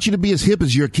Freaks want you to be as hip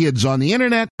as your kids on the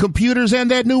internet, computers, and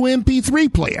that new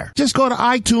MP3 player. Just go to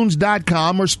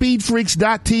iTunes.com or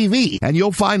SpeedFreaks.tv, and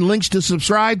you'll find links to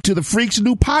subscribe to the Freaks'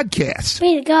 new podcast.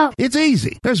 Way to go. It's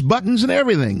easy. There's buttons and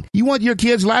everything. You want your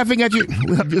kids laughing at you?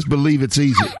 Well, just believe it's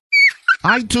easy.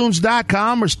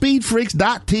 iTunes.com or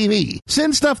SpeedFreaks.tv.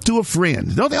 Send stuff to a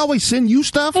friend. Don't they always send you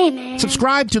stuff? Hey, man.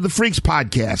 Subscribe to the Freaks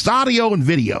podcast, audio and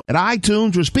video, at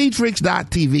iTunes or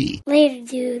SpeedFreaks.tv. Later,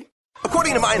 dude.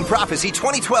 According to Mayan prophecy,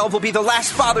 2012 will be the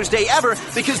last Father's Day ever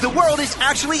because the world is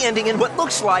actually ending in what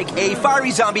looks like a fiery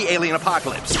zombie alien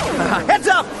apocalypse. Heads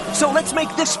up! So let's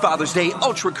make this Father's Day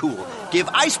ultra cool. Give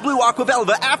Ice Blue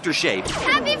Aquavelva aftershave.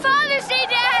 Happy Father's Day,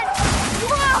 Dad!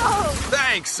 Whoa!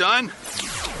 Thanks, son.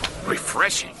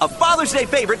 Refreshing. A Father's Day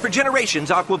favorite for generations,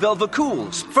 Aquavelva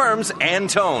cools, firms, and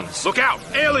tones. Look out!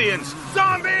 Aliens!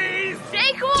 Zombies!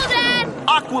 Stay cool, Dad!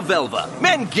 Aquavelva.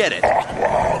 Men get it.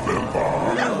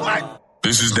 What?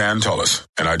 This is Dan Tullis,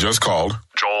 and I just called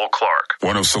Joel Clark,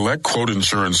 one of Select Quote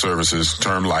Insurance Services'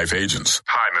 term life agents.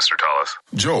 Hi, Mr. Tullis.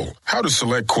 Joel, how does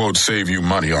Select Quote save you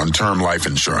money on term life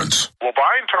insurance? Well,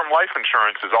 buying term life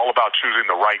insurance is all about choosing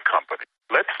the right company.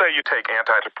 Let's say you take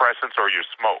antidepressants or you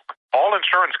smoke. All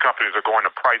insurance companies are going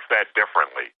to price that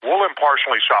differently. We'll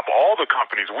impartially shop all the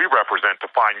companies we represent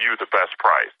to find you the best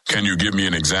price. Can you give me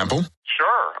an example?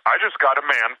 Sure. I just got a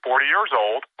man, 40 years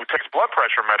old, who takes blood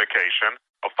pressure medication,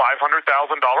 a $500,000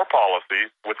 policy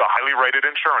with a highly rated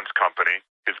insurance company.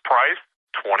 His price,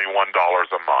 $21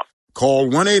 a month.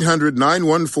 Call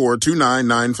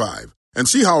 1-800-914-2995 and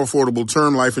see how affordable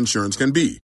term life insurance can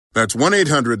be. That's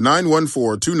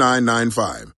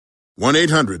 1-800-914-2995.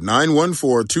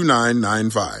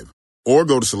 1-800-914-2995. Or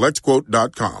go to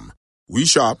SelectQuote.com. We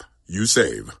shop, you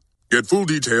save. Get full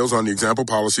details on the example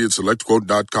policy at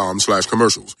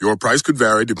SelectQuote.com/commercials. Your price could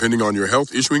vary depending on your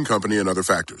health, issuing company, and other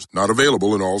factors. Not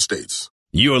available in all states.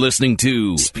 You're listening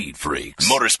to Speed Freaks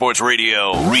Motorsports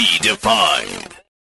Radio Redefined.